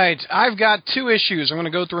 All right, I've got 2 issues. I'm going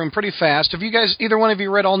to go through them pretty fast. Have you guys, either one of you,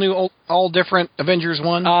 read all different Avengers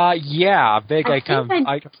 1? Yeah, big. I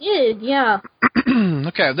did, yeah.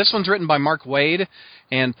 Okay, this one's written by Mark Waid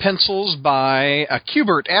and pencils by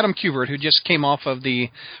Adam Kubert, who just came off of the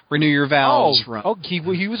Renew Your Vows run. Oh, he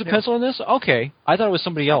was a pencil in this? Okay, I thought it was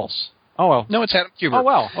somebody else. Oh well. No, it's Adam Kubert. Oh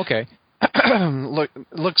wow. Okay.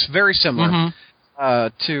 Looks very similar. Mm-hmm.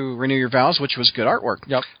 To Renew Your Vows, which was good artwork.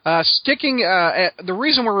 Yep. The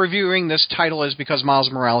reason we're reviewing this title is because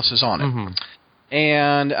Miles Morales is on it. Mm-hmm.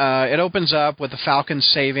 And it opens up with the Falcon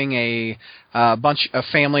saving a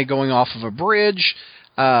family going off of a bridge.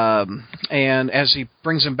 And as he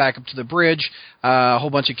brings them back up to the bridge, a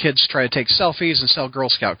whole bunch of kids try to take selfies and sell Girl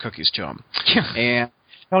Scout cookies to him. And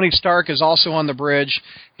Tony Stark is also on the bridge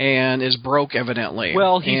and is broke, evidently.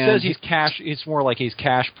 Well, he says he's cash. It's more like he's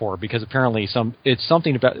cash poor, because apparently wasn't it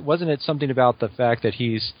something about the fact that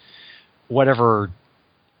he's whatever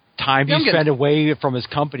time he spent away from his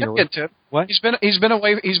company. What? He's been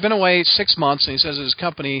away 6 months, and he says his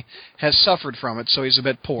company has suffered from it, so he's a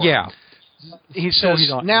bit poor. Yeah. He says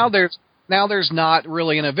now there's not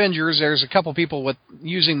really an Avengers. There's a couple people with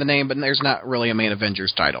using the name, but there's not really a main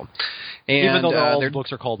Avengers title. And, even though all the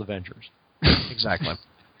books are called Avengers. Exactly.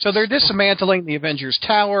 So they're dismantling the Avengers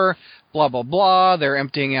Tower, blah, blah, blah. They're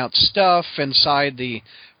emptying out stuff inside the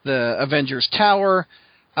Avengers Tower.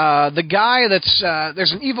 The guy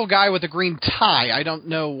there's an evil guy with a green tie. I don't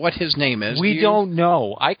know what his name is. We don't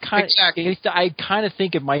know. I kind of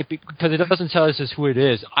think it might be, because it doesn't tell us who it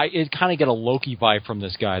is. I kind of get a Loki vibe from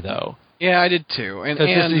this guy, though. Yeah, I did too. And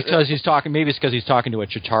because he's talking, maybe it's because he's talking to a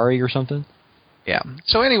Chitauri or something. Yeah.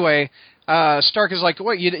 So anyway, Stark is like,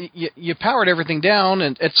 "What? You powered everything down,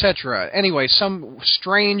 and etc." Anyway, some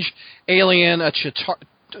strange alien, a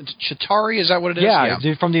Chitauri, is that what it is? Yeah,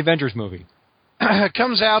 from the Avengers movie.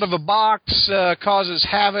 Comes out of a box, causes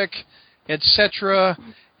havoc, etc.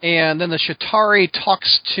 And then the Chitauri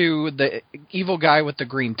talks to the evil guy with the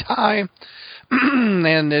green tie,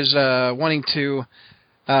 and is wanting to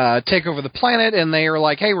take over the planet. And they are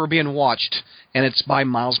like, "Hey, we're being watched." And it's by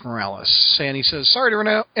Miles Morales. And he says, "Sorry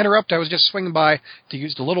to interrupt. I was just swinging by to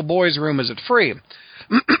use the little boy's room. Is it free?"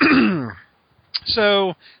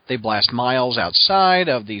 So they blast Miles outside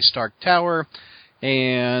of the Stark Tower.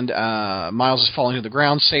 And Miles is falling to the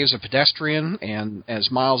ground, saves a pedestrian. And as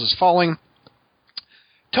Miles is falling,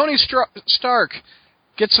 Tony Stark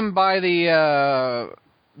gets him by the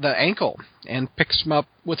ankle and picks him up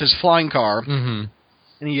with his flying car. Mm-hmm.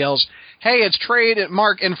 And he yells, "Hey, it's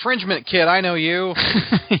trademark infringement, kid. I know you."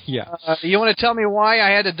 Yeah. You want to tell me why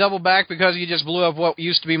I had to double back because you just blew up what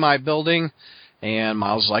used to be my building? And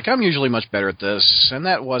Miles is like, "I'm usually much better at this. And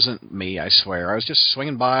that wasn't me, I swear. I was just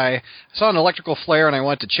swinging by. I saw an electrical flare and I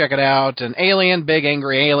went to check it out. An alien, big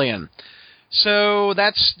angry alien." So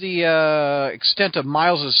that's the extent of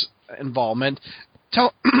Miles' involvement.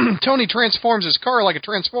 Tony transforms his car like a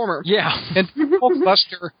transformer. Yeah. Into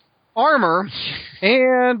Hulkbuster armor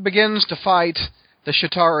and begins to fight the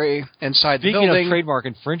Chitauri inside the building. Speaking of trademark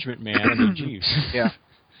infringement, man, I mean, jeez. Yeah.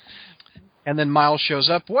 And then Miles shows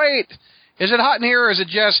up. "Wait, is it hot in here, or is it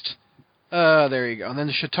just..." There you go. And then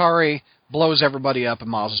the Chitauri blows everybody up, and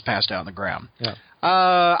Miles is passed out on the ground. Yeah.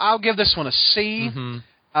 I'll give this one a C. Mm-hmm.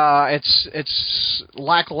 It's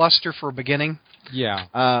lackluster for a beginning. Yeah.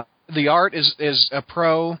 The art is a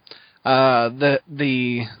pro.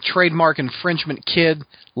 The trademark infringement kid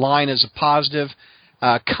line is a positive.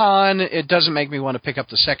 Con, it doesn't make me want to pick up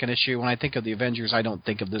the second issue. When I think of the Avengers, I don't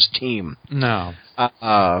think of this team. No.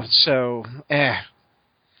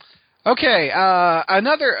 Okay,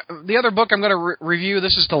 the other book I'm going to review,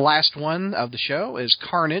 this is the last one of the show, is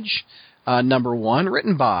Carnage, #1,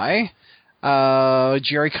 written by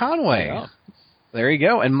Jerry Conway. Yeah. There you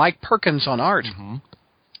go. And Mike Perkins on art. Mm-hmm.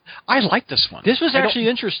 I like this one. This was actually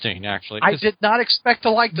interesting, actually. I did not expect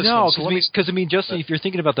to like this one. No, because, Justin, if you're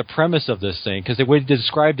thinking about the premise of this thing, because the way they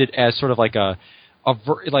described it as sort of like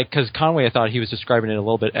because Conway, I thought he was describing it a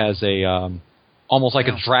little bit as a, almost like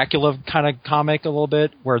a Dracula kind of comic a little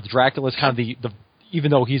bit, where Dracula is kind of the even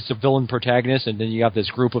though he's the villain protagonist, and then you have this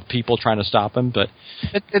group of people trying to stop him. But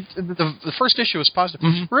the first issue was positive.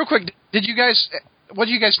 Mm-hmm. Real quick, what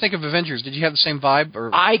do you guys think of Avengers? Did you have the same vibe? Or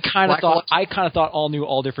I kind of thought All New,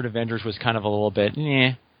 All Different Avengers was kind of a little bit,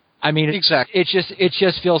 I mean, exactly. It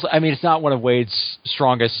just feels. I mean, it's not one of Wade's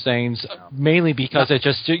strongest things, mainly because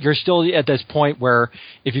you're still at this point where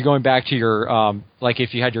if you're going back to your like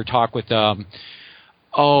if you had your talk with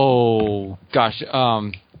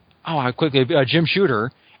Jim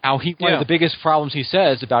Shooter. One of the biggest problems he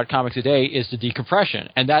says about comics today is the decompression,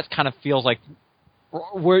 and that kind of feels like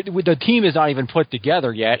the team is not even put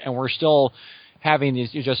together yet, and we're still having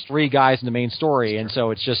these just three guys in the main story, and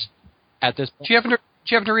so it's just at this point. Do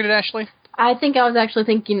you happen to read it, Ashley? I think I was actually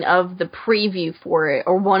thinking of the preview for it,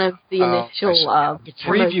 or one of the initial the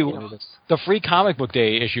preview. The free comic book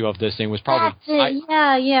day issue of this thing was probably... That's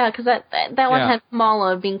it. Because that one had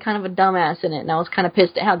Kamala being kind of a dumbass in it, and I was kind of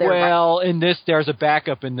pissed at how they were... Well, in this, there's a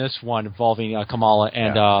backup in this one involving Kamala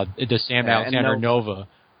and the Sam Alexander Nova.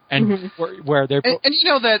 And where they're... And you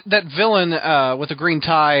know that villain with the green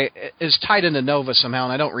tie is tied into Nova somehow,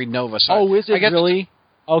 and I don't read Nova. So is it really?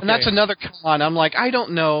 Okay. And that's another con. I'm like, I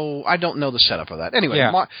don't know the setup of that. Anyway,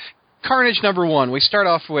 Carnage #1. We start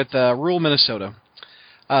off with rural Minnesota.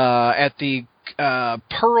 At the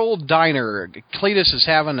Pearl Diner, Cletus is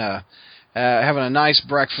having a nice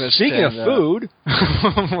breakfast. Speaking of food,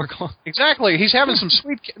 exactly, he's having some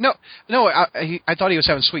sweet. I thought he was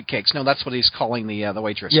having sweet cakes. No, that's what he's calling the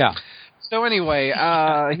waitress. Yeah. So anyway,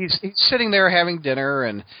 he's sitting there having dinner,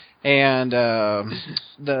 and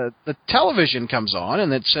the television comes on,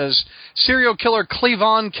 and it says serial killer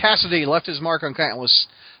Cleavon Cassidy left his mark on countless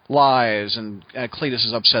lies, and Cletus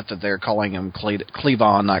is upset that they're calling him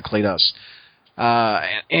Cleavon, not Cletus.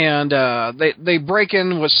 They break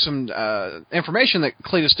in with some information that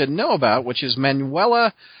Cletus didn't know about, which is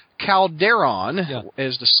Manuela Calderon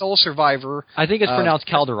is the sole survivor. I think it's pronounced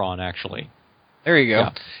Calderon, actually. There you go.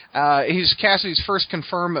 Yeah. He's Cassidy's first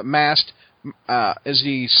confirmed is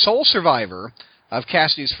the sole survivor of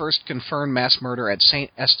Cassidy's first confirmed mass murder at St.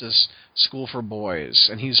 Estes School for Boys.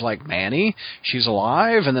 And he's like, Manny, she's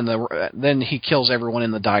alive, and then he kills everyone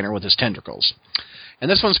in the diner with his tentacles. And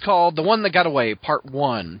this one's called The One That Got Away, Part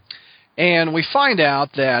 1. And we find out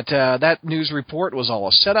that that news report was all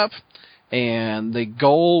a setup, and the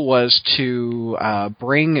goal was to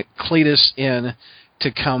bring Cletus in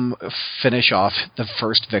to come finish off the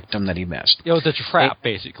first victim that he missed. It was a trap,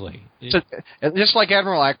 basically. Just like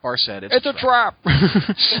Admiral Akbar said. It's a trap!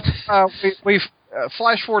 We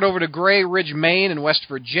flash forward over to Gray Ridge, Maine in West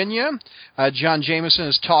Virginia. John Jameson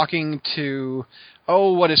is talking to...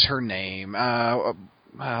 what is her name?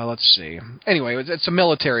 Let's see. Anyway, it's a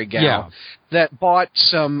military gal that bought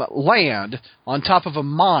some land on top of a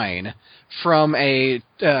mine from a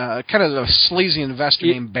kind of a sleazy investor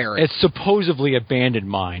named Barrett. It's supposedly abandoned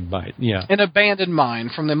mine, an abandoned mine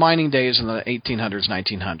from the mining days in the 1800s,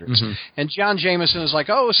 1900s. Mm-hmm. And John Jameson is like,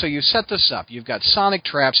 so you set this up. You've got sonic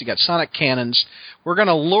traps. You got sonic cannons. We're going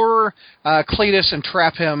to lure Cletus and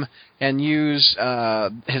trap him and use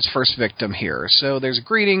his first victim here. So there's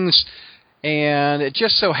greetings, and it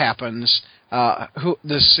just so happens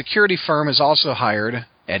the security firm has also hired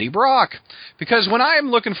Eddie Brock. Because when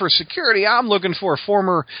I'm looking for security, I'm looking for a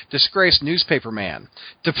former disgraced newspaper man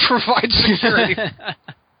to provide security.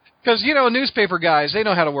 Because, newspaper guys, they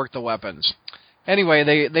know how to work the weapons.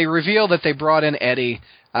 Anyway, they reveal that they brought in Eddie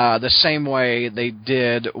the same way they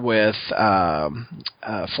did with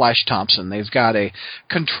Flash Thompson. They've got a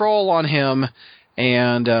control on him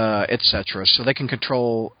and etc. So they can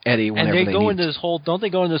control Eddie whenever they go need. Into this whole. Don't they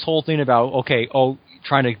go into this whole thing about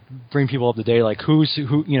trying to bring people up to date, like who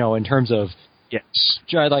in terms of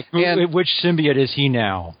like which symbiote is he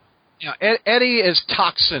now? Yeah, Eddie is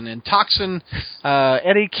Toxin, and Toxin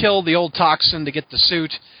Eddie killed the old Toxin to get the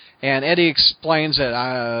suit, and Eddie explains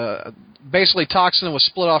that basically Toxin was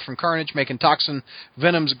split off from Carnage, making Toxin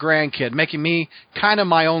Venom's grandkid, making me kind of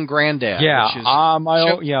my own granddad. Yeah, which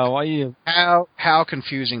is how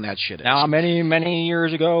confusing that shit is. Now, many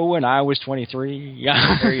years ago when I was 23.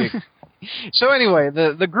 Yeah, there you go. So anyway,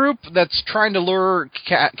 the group that's trying to lure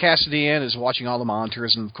Cassidy in is watching all the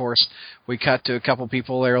monitors, and of course we cut to a couple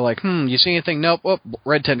people. They're like, you see anything? Nope. Oh,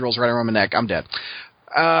 red tendrils right around my neck. I'm dead.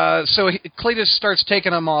 So Cletus starts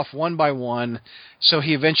taking them off one by one. So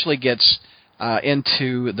he eventually gets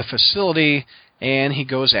into the facility, and he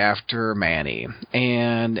goes after Manny.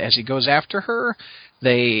 And as he goes after her,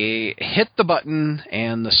 they hit the button,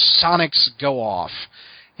 and the sonics go off.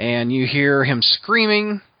 And you hear him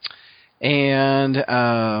screaming, and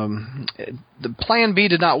the plan B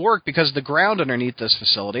did not work because the ground underneath this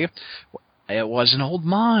facility, it was an old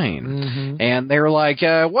mine. Mm-hmm. And they were like,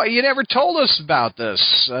 "What? You never told us about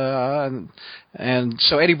this." And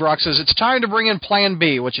so Eddie Brock says, "It's time to bring in Plan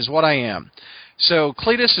B, which is what I am." So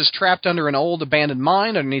Cletus is trapped under an old abandoned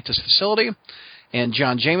mine underneath this facility, and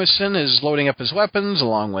John Jameson is loading up his weapons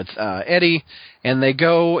along with Eddie, and they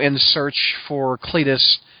go and search for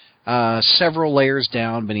Cletus several layers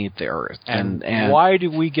down beneath the earth. And why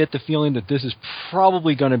do we get the feeling that this is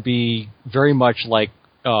probably going to be very much like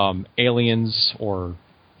Aliens or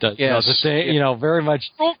the same, very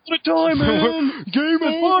much. Roll for the time, man. Game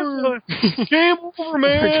over. Game over,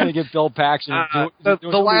 man. We're going to get Bill Paxton. The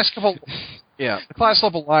last couple. Yeah, the last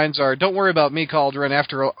couple lines are, "Don't worry about me, Cauldron.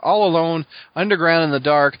 After all alone, underground in the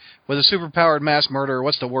dark, with a superpowered mass murderer,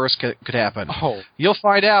 what's the worst could happen? Oh. You'll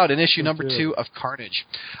find out in issue number 2 of Carnage."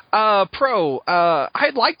 I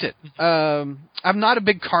liked it. I'm not a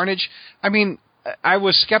big Carnage. I mean, I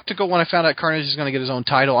was skeptical when I found out Carnage is going to get his own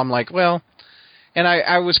title. I'm like, well, and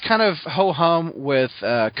I was kind of ho-hum with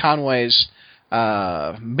Conway's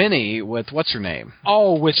mini with, what's her name?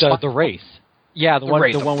 Oh, with the Wraith. Yeah, the one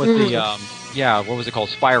with the what was it called?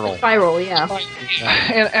 Spiral. Spiral, yeah.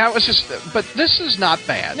 And I was just, but this is not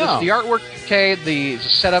bad. No. The artwork, okay. The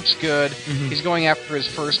setup's good. Mm-hmm. He's going after his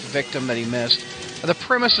first victim that he missed. The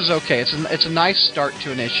premise is okay. It's a nice start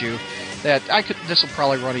to an issue that this will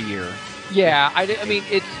probably run a year. Yeah, I mean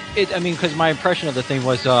because my impression of the thing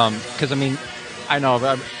was because I know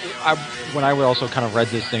when I also kind of read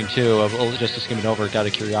this thing too, just to skim it over out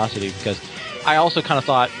of curiosity, because I also kind of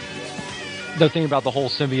thought the thing about the whole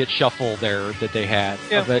symbiote shuffle there that they had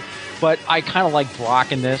of it, but I kind of like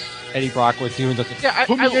Brock in this. Eddie Brock was doing the thing. Yeah,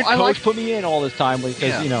 put me in all this time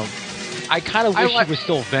because I kind of wish he was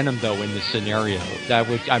still Venom though in this scenario. That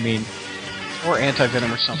would or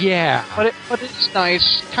Anti-Venom or something. Yeah, but it's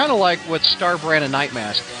nice, kind of like with Starbrand and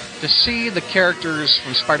Nightmask, to see the characters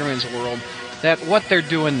from Spider-Man's world that what they're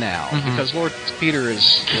doing now, because Lord Peter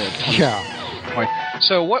is point.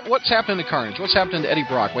 So what's happening to Carnage? What's happening to Eddie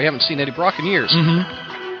Brock? We haven't seen Eddie Brock in years.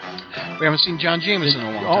 Mm-hmm. We haven't seen John Jameson in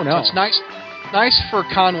a long time. Oh, no. So it's nice for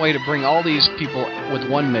Conway to bring all these people with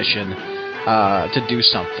one mission to do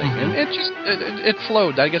something. And it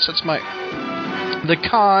flowed. I guess that's the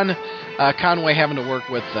Conway having to work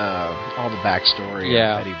with all the backstory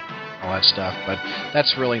of Eddie, all that stuff, but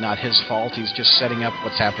that's really not his fault. He's just setting up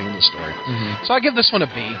what's happening in the story. Mm-hmm. So I give this one a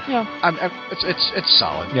B. Yeah, it's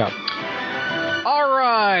solid. Yeah. All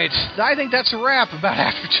right, I think that's a wrap. About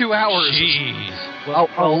after 2 hours. Jeez. Well,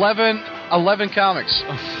 11 comics.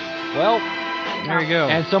 Well, there you go.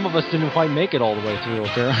 And some of us didn't quite make it all the way through.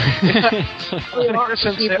 Apparently. We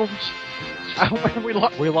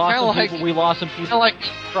lost some people. Kind of like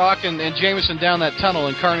Brock and Jameson down that tunnel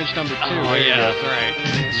in Carnage number 2. Oh, yeah, that's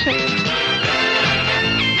right.